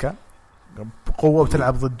يعني اسكا بقوه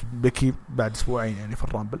وتلعب ضد بيكي بعد اسبوعين يعني في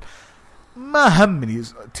الرامبل. ما همني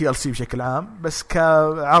TLC بشكل عام بس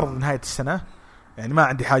كعرض نهايه السنه يعني ما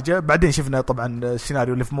عندي حاجه. بعدين شفنا طبعا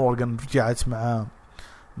سيناريو ليف مورغان رجعت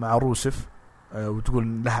مع روسف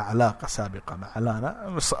وتقول لها علاقه سابقه مع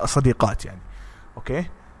لانا صديقات يعني اوكي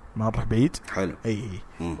ما نروح بعيد. حلو. اي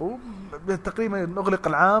وتقريبا نغلق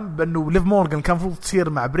العام بانه ليف مورغان كان المفروض تصير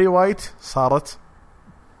مع بري وايت صارت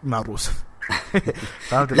مع روسف.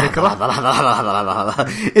 فهمت الفكره؟ لحظه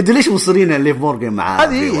انتوا ليش مصرين ليف مورغان مع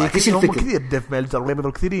بري وايت؟ ايش الفكره؟ كثير ديف ميلتر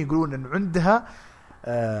وغيره كثيرين يقولون انه عندها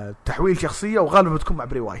تحويل شخصيه وغالبا بتكون مع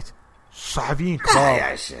بري وايت. صحفيين كبار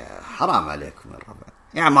يا حرام عليكم يا رب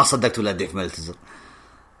يعني ما صدقت ولا ديف ميلتر.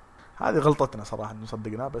 هذه غلطتنا صراحه انه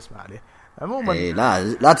صدقناه بس ما عليه. عموما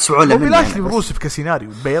لا تسمعوا له مني يعني بروسف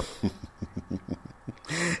كسيناريو بيض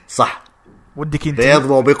صح ودك انت بيض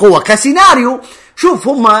وبقوه كسيناريو. شوف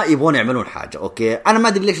هم يبغون يعملون حاجه اوكي. انا ما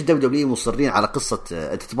ادري ليش الدبليو مصرين على قصه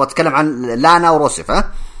انت تبغى تتكلم عن لانا وروسف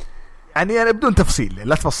يعني انا بدون تفصيل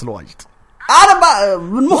لا تفصل واجد. انا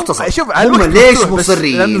من مختصر شوف هم ليش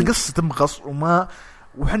مصرين لان القصه تمغص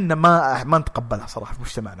وحنا ما نتقبلها صراحه في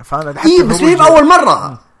مجتمعنا. فانا بس هي باول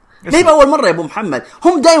مره ليه بأول مرة يا أبو محمد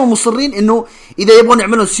هم دائما مصرين إنه إذا يبغون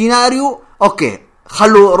يعملوا سيناريو أوكي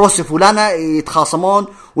خلوا روسف ولانا يتخاصمون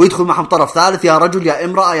ويدخل معهم طرف ثالث يا رجل يا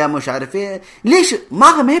امرأة يا مش عارف إيه. ليش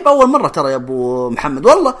ما هي بأول مرة ترى يا أبو محمد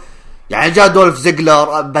والله يعني جاء دولف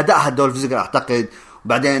زيجلر بدأها دولف زيجلر أعتقد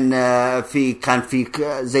وبعدين كان في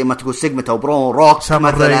زي ما تقول سيجمنت أو برون روك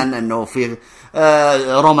مثلا إنه في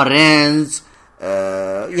رومان رينز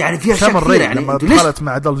يعني فيها أشياء كثيرة يعني لما دخلت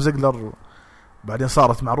مع دولف زيجلر بعدين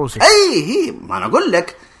صارت مع روسي. هي ما انا اقول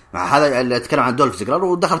لك مع هذا اللي اتكلم عن دولف زيجلر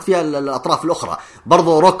ودخلت فيها الاطراف الاخرى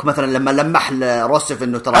برضو روك مثلا لما لمح لروسف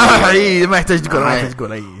انه ترى ما يحتاج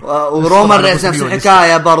تقول اي ورومان رينز نفس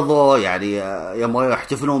الحكايه برضو يعني يوم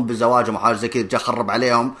يحتفلون بزواجهم وحاجه زي كذا جاء خرب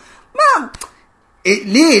عليهم. ما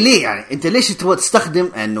ليه يعني انت ليش تبغى تستخدم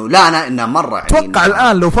انه لا انها مره يعني اتوقع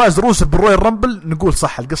الان لو فاز روسف بالرويال رامبل نقول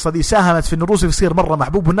صح القصه دي ساهمت في انه روسف يصير مره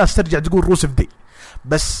محبوب والناس ترجع تقول روسف دي.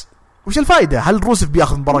 بس وش الفائدة؟ هل روسف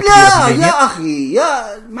بياخذ مباراة كبيرة؟ يا أخي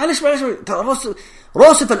يا معلش ترى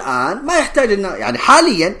روسف الآن ما يحتاج إنه يعني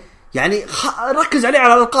حاليا يعني ركز عليه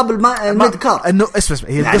على الألقاب الميد كار إنه اسمع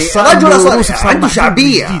هي يعني القصة رجل روسف عنده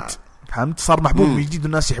شعبية فهمت صار محبوب من جديد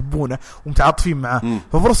والناس يحبونه ومتعاطفين معه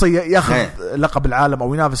ففرصة ياخذ لقب العالم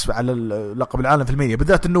أو ينافس على لقب العالم في المانيا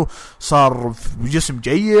بالذات إنه صار بجسم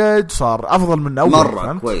جيد صار أفضل من أول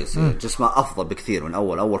مرة كويس جسمه أفضل بكثير من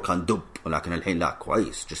أول كان دب ولكن الحين لا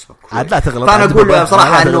كويس جسمه كويس. عاد لا تغلط فأنا أقول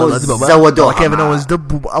بصراحة إنه زودوها كيفن أوينز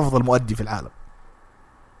دب وأفضل مؤدي في العالم.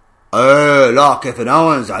 لا كيفن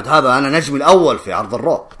أوينز عاد هذا أنا نجمي الأول في عرض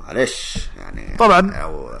الروك معلش يعني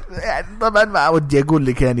طبعا ما ودي أقول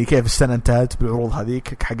لك يعني كيف السنة انتهت بالعروض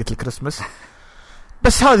هذيك حقت الكريسماس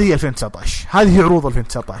بس هذه هي 2019 هذه هي عروض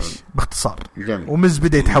 2019 باختصار. ومز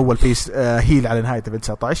بدأ يتحول في هيل على نهاية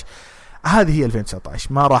 2019 هذه هي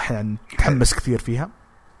 2019 ما راح يعني نتحمس كثير فيها.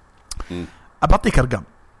 أبعطيك أرقام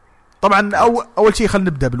طبعا أول شيء خلينا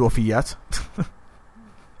نبدأ بالوفيات.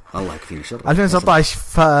 الله يكفيني شر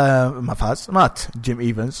 2019 ما فاز مات جيم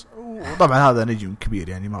إيفنز وطبعا هذا نجم كبير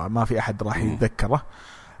يعني ما في أحد راح يتذكره.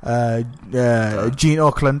 جين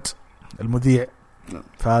أوكلاند المذيع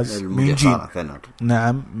فاز من جين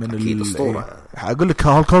نعم من الأسطورة. أقول لك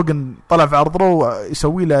هولك هوجن طلع في عرضه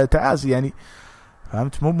ويسوي له تعازي يعني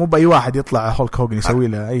فهمت؟ مو باي واحد يطلع هولك هوجن يسوي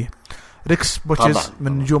له اي. ريكس بوتشز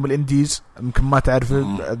من نجوم الانديز، يمكن ما تعرف،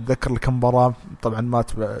 اتذكر لك مباراه طبعا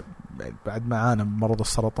مات بعد ما عانى من مرض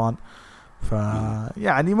السرطان.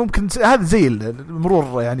 فيعني ممكن هذا زي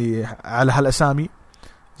المرور يعني على هالاسامي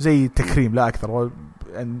زي تكريم لا اكثر،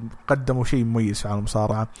 قدموا شيء مميز في عالم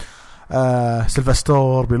المصارعه.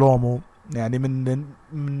 سيلفستور بيلومو يعني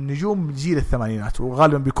من نجوم جيل الثمانينات،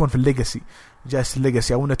 وغالبا بيكون في الليجاسي، جالس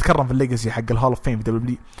الليجاسي او نتكرم في الليجاسي حق الهول اوف فيم في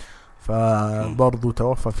دبليو. فبرضو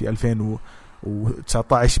توفى في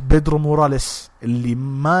 2019. بيدرو موراليس، اللي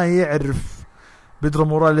ما يعرف بيدرو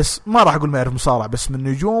موراليس ما راح اقول ما يعرف مصارع، بس من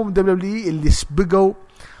نجوم دبليو اللي سبقوا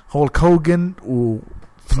هولك هوجن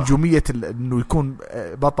وفي نجوميه انه يكون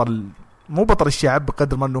بطل، مو بطل الشعب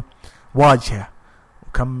بقدر ما انه واجهه،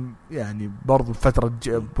 وكم يعني برضو فتره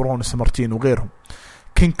برون سمارتين وغيرهم.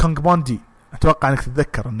 كينج كونغ بوندي اتوقع انك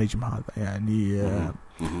تتذكر النجم هذا، يعني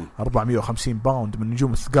 450 باوند من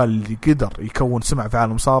النجوم الثقال اللي قدر يكون سمع في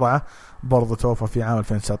عالم المصارعه، برضو توفى في عام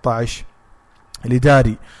 2019.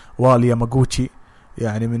 الاداري والي ياماغوتشي،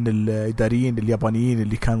 يعني من الاداريين اليابانيين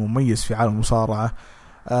اللي كان مميز في عالم المصارعه.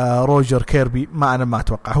 روجر كيربي ما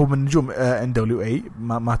اتوقع هو من نجوم NWA،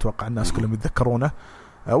 ما اتوقع الناس كلهم يتذكرونه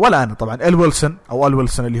ولا انا طبعا. ال ويلسون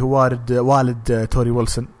اللي هو والد توري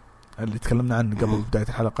ويلسون اللي تكلمنا عنه قبل بدايه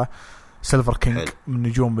الحلقه. سيلفر كينج من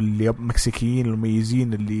نجوم المكسيكيين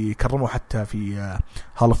المميزين اللي كرموا حتى في هال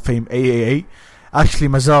اوف فيم AAA. اشلي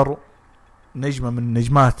مازارو نجمه من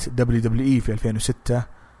نجمات WWE في 2006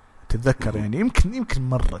 تتذكر، يعني يمكن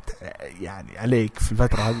مرت يعني عليك في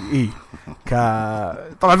الفتره هذه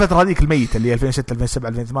طبعا الفتره هذيك الميته اللي 2006 2007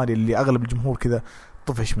 2008 اللي اغلب الجمهور كذا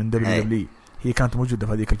طفش من WWE، هي كانت موجوده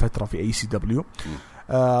في هذيك الفتره في ACW.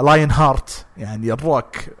 لاين هارت يعني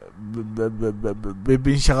الروك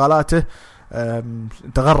بانشغالاته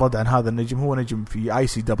تغرد عن هذا النجم، هو نجم في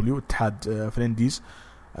ICW اتحاد في الانديز.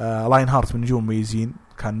 لاين هارت من نجوم مميزين،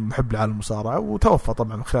 كان محب لعالم المصارعه وتوفى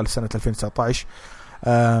طبعا خلال سنه 2019.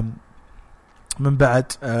 من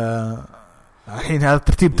بعد الحين هذا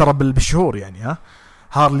الترتيب ترى بالشهور يعني.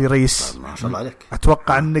 هارلي ريس ما شاء الله عليك،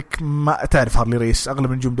 اتوقع انك ما تعرف هارلي ريس،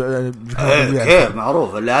 اغلب نجوم كيف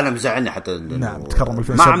معروف اللي انا مزعلني حتى نعم تكرم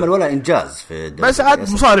ما عمل ولا انجاز في بس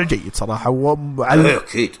عاد مصارع جيد صراحه،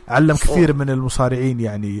 وعلم كثير من المصارعين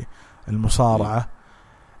يعني المصارعه.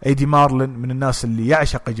 ايدي مارلين من الناس اللي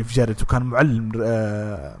يعشق جيف جاريت وكان معلم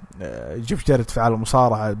جيف جاريت في عالم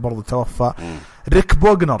المصارعه، برضو توفى. ريك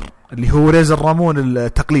بوغنر اللي هو ريزر رامون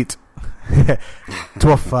التقليد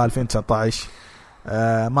توفى 2019.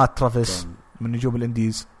 مات ترافيس من نجوم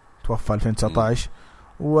الانديز توفى 2019.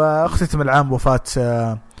 واختتم العام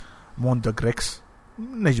وفاة موندو غريكس،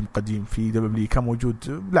 نجم قديم في دبليو، كان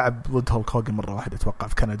موجود لعب ضد هولك هوجن مرة واحدة اتوقع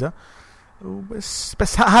في كندا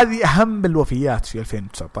بس هذه اهم الوفيات في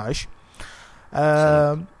 2019.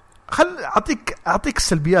 خل اعطيك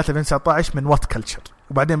السلبيات 2019 من وات كلتشر،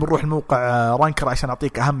 وبعدين بنروح الموقع رانكر عشان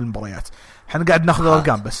اعطيك اهم المباريات. احنا قاعد ناخذ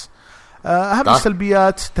ارقام بس. اهم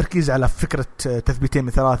السلبيات تركيز على فكره تثبيتين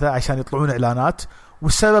من 3 عشان يطلعون اعلانات،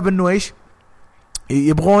 والسبب انه ايش؟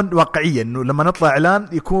 يبغون واقعيه، انه لما نطلع اعلان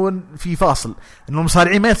يكون في فاصل، انه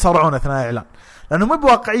المصارعين ما يتصارعون اثناء اعلان، لانه مو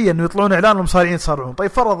بواقعيه انه يطلعون اعلان والمصارعين يتصارعون.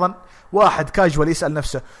 طيب فرضا واحد كاجوال يسال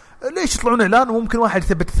نفسه ليش يطلعون اعلان وممكن واحد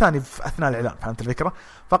يثبت الثاني في اثناء الاعلان، فهمت الفكره؟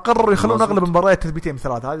 فقرروا يخلون اغلب المباريات تثبيتين من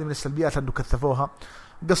 3. هذه من السلبيات انه كثفوها.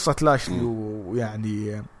 قصه لاشلي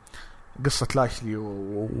ويعني قصة لاشلي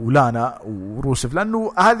ولانا وروسف،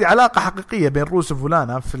 لأنه هذه علاقة حقيقية بين روسف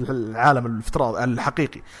ولانا في العالم الافتراضي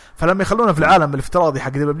الحقيقي، فلما يخلونا في العالم الافتراضي حق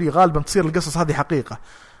دبليو غالبا تصير القصص هذه حقيقة،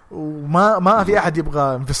 وما في أحد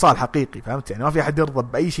يبغى انفصال حقيقي، فهمت يعني؟ ما في أحد يرضى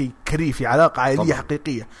بأي شيء كريفي، علاقة عائلية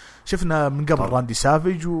حقيقية. شفنا من قبل راندي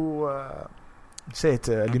سافيج نسيت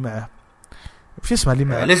اللي معه وش اسمها اللي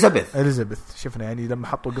معه إليزابيث، شفنا يعني لما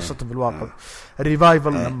حطوا قصتهم في الواقع.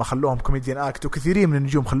 الريفايفل لما خلوهم كوميديان أكت، وكثيرين من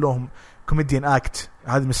النجوم خلوهم كوميديان أكت.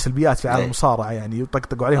 هذه من السلبيات في عالم المصارعة، يعني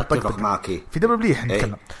يطقطقوا عليهم طقطق في دبليو احنا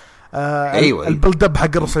نتكلم. أيوة. البلدب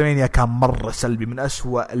حق الرسلمانيا كان مرة سلبي، من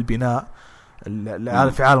أسوأ البناء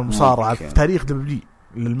في عالم المصارعة في تاريخ دبليو.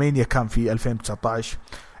 المانيا كان في 2019.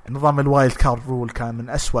 نظام الوايلد كارد رول كان من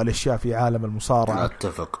أسوأ الأشياء في عالم المصارعة.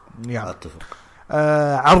 أتفق.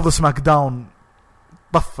 عرض سماك داون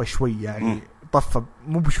طفى شوي، يعني طفى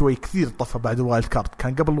مو بشوي كثير، طفى بعد الوايلد كارد.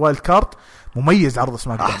 كان قبل الوايلد كارد مميز عرض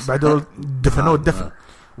سماك داون، بعد دفنوه الدفن،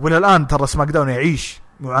 ولا الآن ترى سماك داون يعيش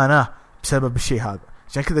معاناة بسبب الشيء هذا.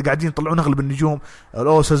 عشان كذا قاعدين يطلعون أغلب النجوم.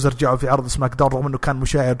 الأوسز رجعوا في عرض سماك داون رغم أنه كان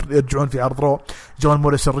مشاعر يرجعون في عرض رو. جون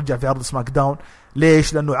موريسون رجع في عرض سماك داون.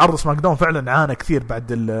 ليش؟ لأنه عرض سماك داون فعلا عانى كثير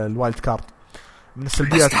بعد الوايلد كارد. من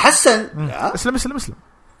السلبيات تحسن. اسلم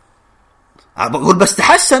بقول بس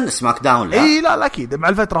تحسن سماك داون. لا اي لا اكيد مع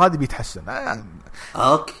الفتره هذه بيتحسن.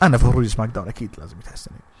 اوكي انا في هروج سماك داون اكيد لازم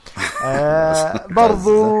يتحسن.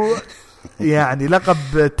 برضو يعني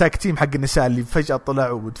لقب تاك تيم حق النساء اللي فجاه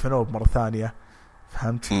طلعوا ودفنوه مره ثانيه،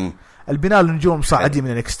 فهمت؟ البناء للنجوم صاعدين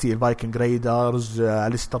من NXT، الفايكنج رايدرز،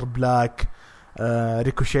 أليستر بلاك،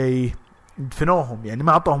 ريكوشي، دفنوهم يعني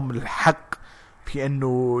ما اعطوهم الحق في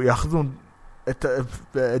انه ياخذون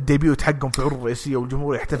الديبيوت حقهم في عروض الرئيسيه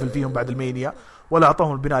والجمهور يحتفل فيهم بعد المانيا، ولا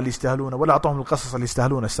اعطوهم البناء اللي يستاهلونه، ولا اعطوهم القصص اللي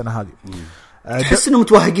يستاهلونه السنه هذه. تحس انهم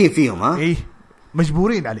متوهقين فيهم. ها ايه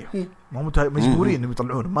مجبورين عليهم، مجبورين انهم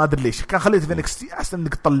يطلعون. ما ادري ليش كان خليته في NXT احسن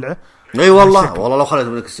انك تطلعه. اي والله لو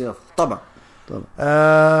خليته في NXT طبعا.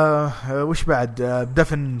 وش بعد؟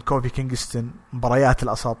 دفن كوفي كينغستون، مباريات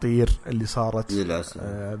الاساطير اللي صارت،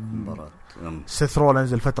 سيث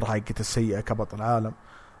رولينز الفتره حقته السيئه كبطل العالم،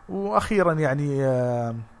 واخيرا يعني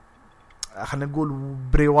خلينا نقول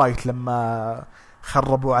بري وايت لما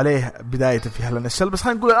خربوا عليه بدايته في هلا السل، بس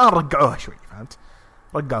خلينا نقول الان رجعوها شوي، فهمت؟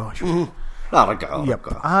 رجعوها شوي. لا رجعوها.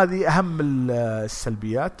 هذه اهم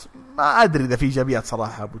السلبيات. ما ادري اذا في ايجابيات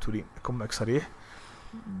صراحه ابو تولين، اكون معك صريح.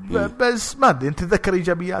 بس ما ادري، انت تتذكر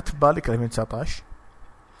ايجابيات في بالك 2019؟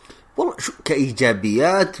 والله شو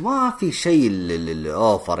كايجابيات ما في شيء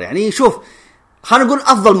الاوفر يعني. شوف خلينا نقول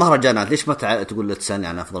افضل مهرجانات، ليش ما تقول تسالني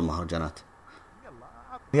عن افضل مهرجانات؟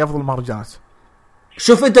 يلا افضل مهرجانات.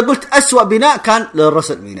 شوف انت قلت اسوأ بناء كان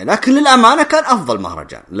للرسل مينا، لكن للامانه كان افضل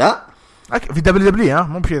مهرجان. لا في دبليو ها،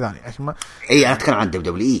 مو بشيء ثاني عشان ما انا اتكلم عن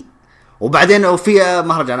دبليو. وبعدين وفي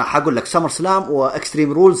مهرجان حقول لك سمر سلام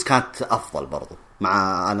واكستريم رولز كانت افضل برضو،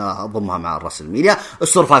 مع انا اضمها مع الرسل مينيا.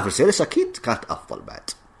 السرفايفر سيريس اكيد كانت افضل بعد.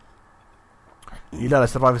 لا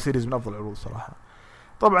السرفايفر سيريس من افضل العروض صراحه.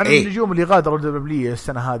 طبعا النجوم اللي غادروا دبليو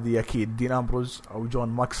السنه هذه اكيد دين امبروز او جون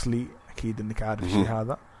ماكسلي، اكيد انك عارف الشيء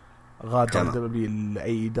هذا، غادر دبليو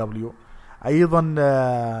الاي دبليو. ايضا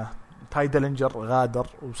تاي ديلينجر غادر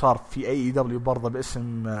وصار في اي دبليو برضه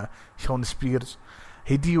باسم شون سبيرز.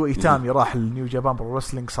 هيديو ايتامي راح لنيو جابان برو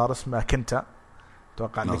رسلينج، صار اسمه كنتا.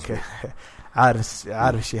 اتوقع انك عارف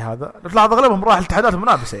الشيء هذا. تلاحظ اغلبهم راح الاتحادات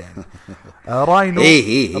المنافسه يعني.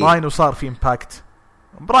 راينو صار في امباكت.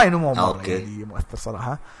 براينو مو مره يعني مؤثر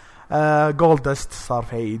صراحه. جولدست صار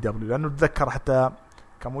في اي دبليو، لانه تذكر حتى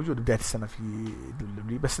كان موجود بدايه السنه في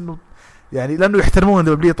دبليو، بس انه يعني لانه يحترمون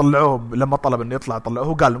دبليو طلعوه لما طلب انه يطلع طلعوه.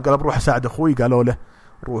 هو قال بروح اساعد اخوي، قالوا له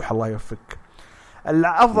روح الله يوفقك.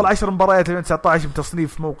 الافضل 10 مباريات 2019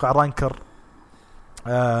 بتصنيف موقع رانكر.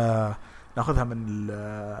 ناخذها من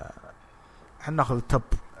احنا ناخذ التوب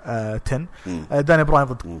 10. داني براين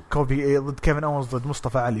ضد كوفي، ضد كيفن اونز، ضد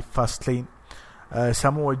مصطفى علي في فاست لين.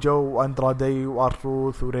 سامو جو واندرادي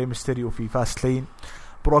وارثروث وري ميستيريو في فاست لين.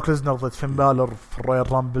 بروك ليزنر ضد فين بالر في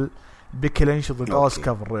الرويال رامبل. بيكي لينش ضد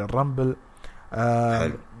اوسكا في الرويال رامبل.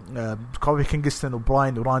 كوفي كينغستون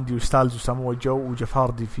وبراين وراندي وستالز وسامو جو وجيف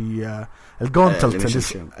هاردي في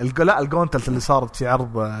الجونتلت اللي صارت في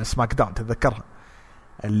عرض سماك داون، تتذكرها؟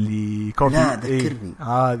 اللي كوفي ذكرني.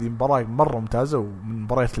 هذه مباراة مرة ممتازة ومن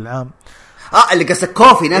مباريات العام. اللي قصدك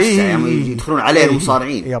كوفي نفسه يعني يدخلون عليه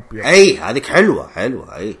المصارعين. اي هذيك حلوة.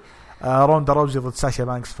 روندا روزي ضد ساشا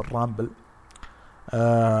بانكس في الرامبل.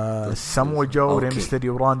 سامو جو ري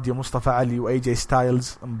ميستيريو وراندي ومصطفى علي واي جي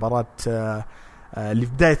ستايلز. مباراة اللي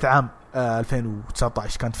في بداية عام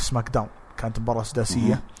 2019 كانت في سماك داون، كانت مباراة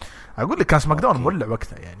سداسية. اقول لك كان سماك داون مولع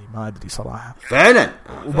وقتها يعني، ما ادري صراحة فعلا.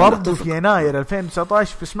 وبرضه في يناير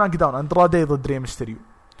 2019 في سماك داون اندرادي ضد ري ميستيريو.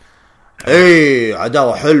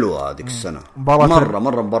 عداوة حلوة هذيك السنة.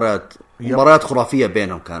 مرة مباريات خرافية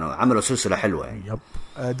بينهم، كانوا عملوا سلسلة حلوة يعني.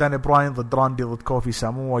 داني براين ضد راندي ضد كوفي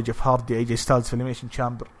سامو وجيف هاردي اي جي ستايلز في اليميشن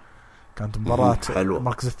تشامبر، كانت مباراة حلوة.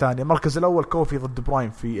 المركز الثاني، المركز الاول كوفي ضد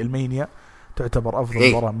براين في المانيا، تعتبر افضل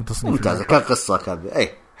مباراة من تصنيف ممتازة. كان قصة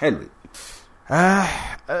حلو.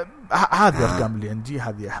 هذه الارقام اللي عندي،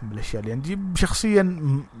 هذه اهم الاشياء اللي عندي شخصيا.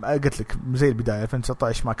 قلت لك زي البداية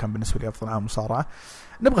 2019 ما كان بالنسبة لي افضل عام مصارعة.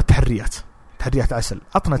 نبغى تحريات عسل.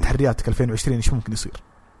 عطنا تحرياتك 2020 ايش ممكن يصير؟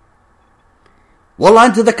 والله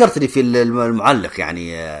انت ذكرتني في المعلق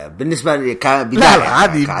يعني بالنسبه لي كبدايه. لا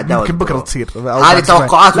هذه يمكن بكره تصير، هذه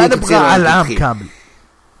توقعات تصير على العام كامل.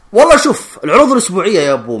 والله شوف العروض الاسبوعيه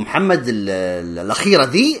يا ابو محمد الاخيره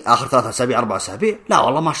ذي، اخر 3 اسابيع 4 اسابيع، لا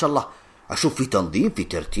والله ما شاء الله اشوف في تنظيم، في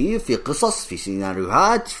ترتيب، في قصص، في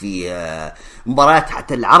سيناريوهات، في مباريات.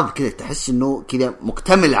 حتى العرض كذا تحس انه كذا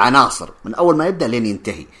مكتمل العناصر من اول ما يبدا لين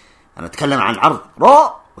ينتهي. انا اتكلم عن عرض رو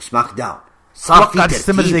وسماك داون، صار في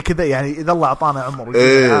تستمر زي كذا يعني. اذا الله اعطانا عمر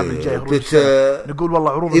العام الجاي نقول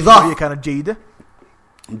والله عروض الاسبوعيه كانت جيده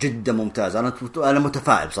جدا ممتازه. انا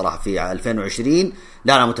متفائل بصراحه في 2020.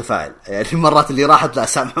 لا انا متفائل. المرات اللي راحت لا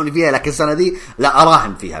سامحوني فيها، لكن السنه دي لا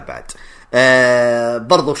اراهن فيها بعد.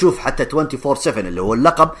 برضو شوف حتى 24/7 اللي هو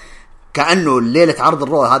اللقب كأنه ليلة عرض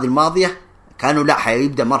الرو هذه الماضية كانوا لا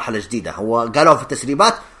حيبدأ مرحلة جديدة. هو قالوا في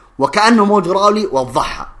التسريبات وكأنه موج راولي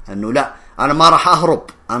وضحها انه لا انا ما راح اهرب،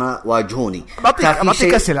 انا واجهوني.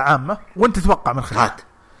 بعطيك اسئله عامه وانت تتوقع من خلال.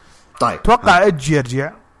 طيب توقع ايدج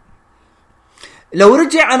يرجع؟ لو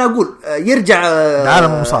رجع انا اقول يرجع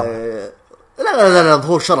العالم المصارعه. لا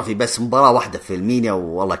ظهور شرفي بس مباراة واحدة في المينيا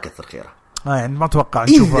والله يكثر خيره. يعني ما اتوقع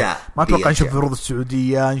نشوفه، ما اتوقع نشوف في عروض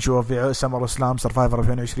السعوديه، نشوفه في سمر اسلام سرفايفر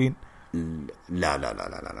 2020.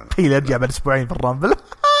 لا هي يرجع بعد اسبوعين في الرامبل.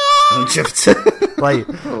 شفت. طيب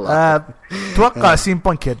توقع سين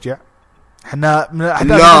بانك يرجع؟ احنا من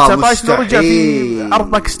احداث 2019 رجع في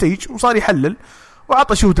عرض باك ستيج وصار يحلل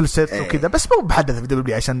وعطى شوت للست وكذا، بس مو بحدث في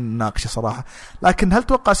دبليو عشان نناقشه صراحه. لكن هل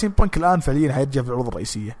توقع سين بانك الان فعليا حيرجع في العروض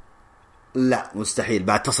الرئيسيه؟ لا مستحيل،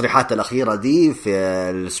 بعد التصريحات الاخيره دي في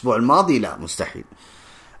الاسبوع الماضي لا مستحيل.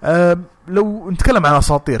 لو نتكلم عن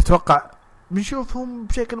اساطير، توقع بنشوفهم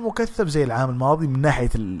بشكل مكثف زي العام الماضي من ناحيه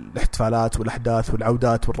الاحتفالات والاحداث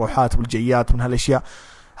والعودات والروحات والجيات من هالاشياء؟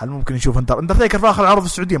 هل ممكن نشوف اندرتيكر في اخر العرض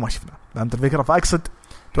السعوديه ما شفنا فهمت الفكره؟ فاقصد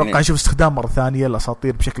توقع نشوف استخدام مره ثانيه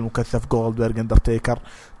الاساطير بشكل مكثف، جولدبرغ، اندرتيكر،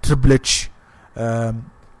 تريبل اتش،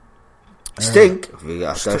 ستينج.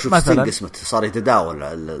 اشوف ستينج اسمه صار يتداول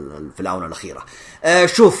في الاونه الاخيره.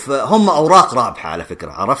 شوف هم اوراق رابحه على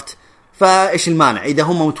فكره، عرفت؟ فايش المانع اذا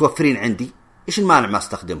هم متوفرين عندي؟ ايش المانع ما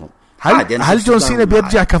استخدمهم؟ هل جون سينا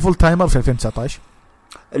بيرجع كفول تايمر في 2019؟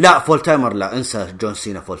 لا فول تايمر لا، انسى جون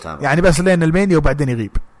سينا فول تايمر، يعني بس لين المانيا وبعدين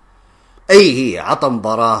يغيب. هي عطى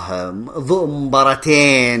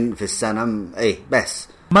مباراتين في السنه بس.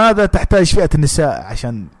 ماذا تحتاج فئه النساء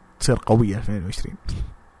عشان تصير قويه 2020؟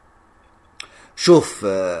 شوف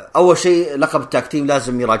اول شيء لقب التاكتيم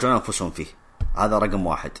لازم يراجعون انفسهم فيه، هذا رقم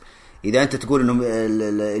واحد. اذا انت تقول انه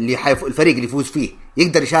الفريق اللي يفوز فيه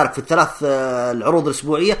يقدر يشارك في الثلاث العروض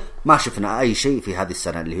الاسبوعيه، ما شفنا اي شيء في هذه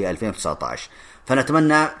السنه اللي هي 2019.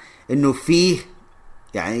 فنتمنى انه فيه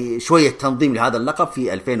يعني شويه تنظيم لهذا اللقب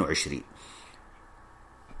في 2020.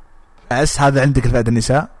 بس هذا عندك الفئة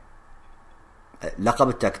النساء لقب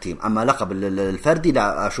التاكتيم. اما لقب الفردي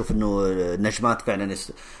لا، اشوف انه النجمات فعلا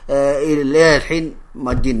الحين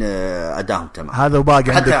مادين اداهم تمام. هذا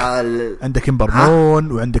وباقي عندك امبر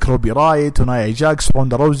مون وعندك روبي رايت ونايا جاكس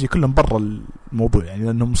وروندا روزي كلهم برا الموضوع يعني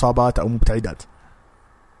لانهم مصابات او مبتعدات.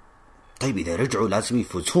 طيب اذا رجعوا لازم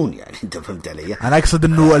يفوزون يعني انت فهمت علي؟ انا اقصد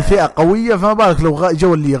انه الفئة قوية، فما بالك لو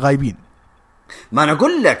جو اللي غايبين. ما انا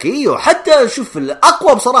اقول لك ايوه، حتى شوف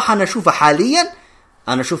الاقوى بصراحة انا اشوفه حاليا،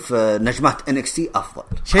 انا اشوف نجمات NXT افضل.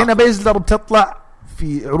 شينا بيزلر بتطلع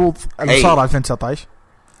في عروض المصارعه 2019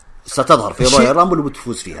 ستظهر في رويال رامبل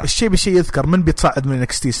وبتفوز فيها. الشيء بالشيء يذكر من بيتصعد من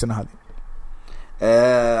NXT السنه هذه؟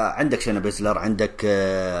 عندك شينا بيزلر، عندك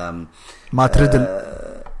مات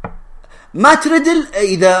ريدل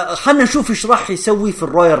اذا خلنا نشوف ايش راح يسوي في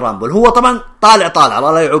الرويال رامبل. هو طبعا طالع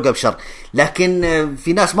الله يعوقه بشر، لكن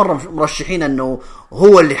في ناس مره مرشحين انه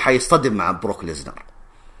هو اللي حيصطدم مع بروك ليزنر.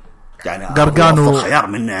 يعني قرقانو خيار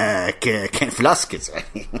من كين فلاسكيز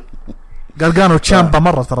يعني. قرقانو تشامبا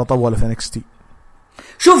مرة ترى طول في NXT.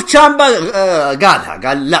 شوف تشامبا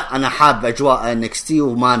قال لا أنا حاب أجواء NXT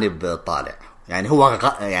وماني بطالع يعني، هو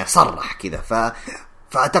يعني صرح كذا.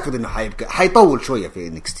 فأعتقد إنه حيطول شوية في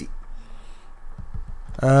NXT.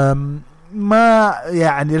 ما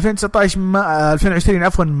يعني 2019 ما 2020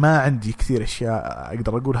 عفوا ما عندي كثير أشياء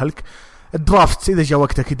أقدر أقول هلك. الدرافت إذا جاء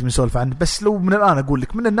وقت أكيد بنسولف عنه، بس لو من الآن أقول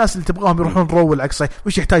لك من الناس اللي تبغاهم يروحون رو والعكس،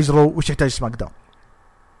 وش يحتاج رو وش يحتاج سماك داون؟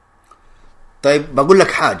 طيب بقول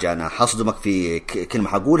لك حاجة أنا حصدمك في كلمة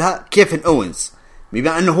حقولها. كيفن أوينز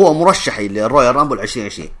بما أنه هو مرشحي للرويال رامبل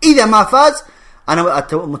 2020 إذا ما فاز أنا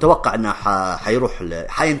متوقع أنه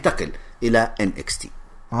حينتقل إلى NXT.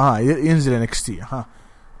 ينزل NXT.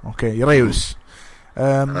 أوكي ريوس.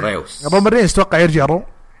 رومان رينز توقع يرجع رو؟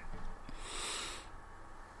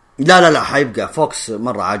 لا حيبقى فوكس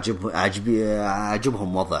مرة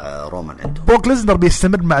عجبهم وضع رومان عندهم. بروك ليزنر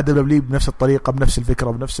بيستمر مع دبليو بنفس الطريقة بنفس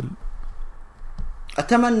الفكرة بنفس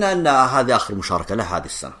أتمنى أن هذا آخر مشاركة له هذه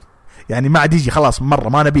السنة، يعني ما عاد يجي خلاص مرة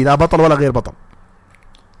ما نبي لا بطل ولا غير بطل.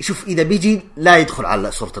 شوف إذا بيجي لا يدخل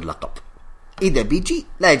على صورة اللقب، إذا بيجي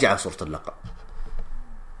لا يجي على صورة اللقب.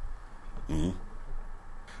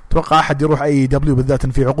 توقع أحد يروح أي دبليو بالذات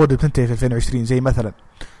إن في عقود بتنتهي في 2020 زي مثلا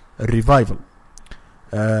الريفايفل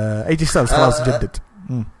AJ ستايلز خلاص جدد.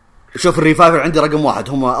 شوف الريفايفل عندي رقم واحد،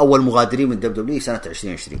 هم أول مغادرين من دبليو سنة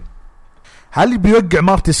 2020. هل بيوقع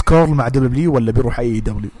مارتي سكورل مع دبليو ولا بيروح أي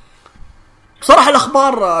دبليو؟ بصراحة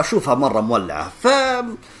الأخبار أشوفها مرة مولعة،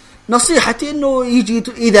 فنصيحتي إنه يجي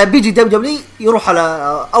إذا بيجي دبليو يروح على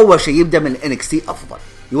أول شيء يبدأ من NXT أفضل.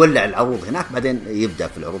 يولع العروض هناك، بعدين يبدأ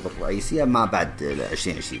في العروض الرئيسية ما بعد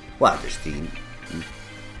 2020 21.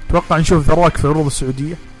 توقع نشوف ذراك في العروض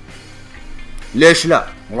السعودية؟ ليش لا،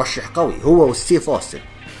 مرشح قوي هو وستيف أوستن.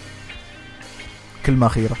 كلمة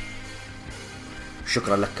أخيرة.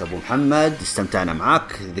 شكرا لك أبو محمد، استمتعنا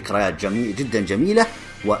معك، ذكريات جدا جميلة،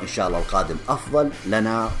 وإن شاء الله القادم أفضل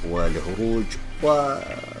لنا ولهروج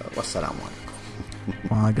والسلام عليكم.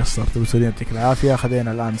 ما قصرت بسوري، يعطيك العافية.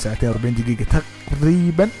 خذينا الآن 2:40 دقيقة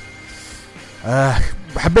تقريبا.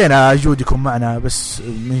 حبينا جودكم معنا بس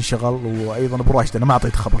منشغل، وأيضا أبو راشد أنا ما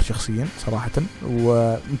أعطيت خبر شخصيا صراحة،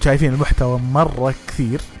 وشايفين المحتوى مرة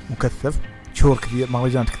كثير مكثف، شهور كثير،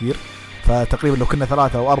 مهرجانات كثير، فتقريبا لو كنا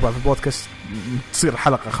 3 أو 4 في البودكاست تصير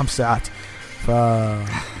حلقة 5 ساعات.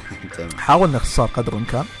 فحاولنا اختصار قدر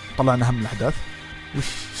الإمكان، طلعنا أهم الأحداث، وش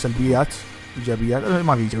سلبيات إيجابيات،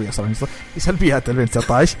 ما في إيجابيات صراحة، سلبيات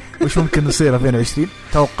 2019 وش ممكن يصير 2020،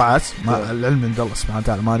 توقعات مع العلم من الله سبحانه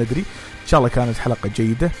وتعالى ما ندري. إن شاء الله كانت حلقة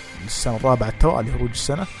جيدة. السنة الرابعة التوالي هروج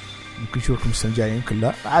السنة، ممكن نشوفكم السنة الجاية، يمكن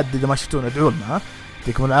لا، عاد إذا ما شفتونا ادعوا لنا.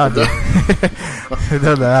 يعطيكم العافية.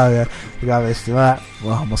 يعطيكم العافية استماع،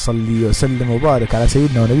 اللهم صل وسلم وبارك على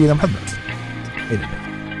سيدنا ونبينا محمد.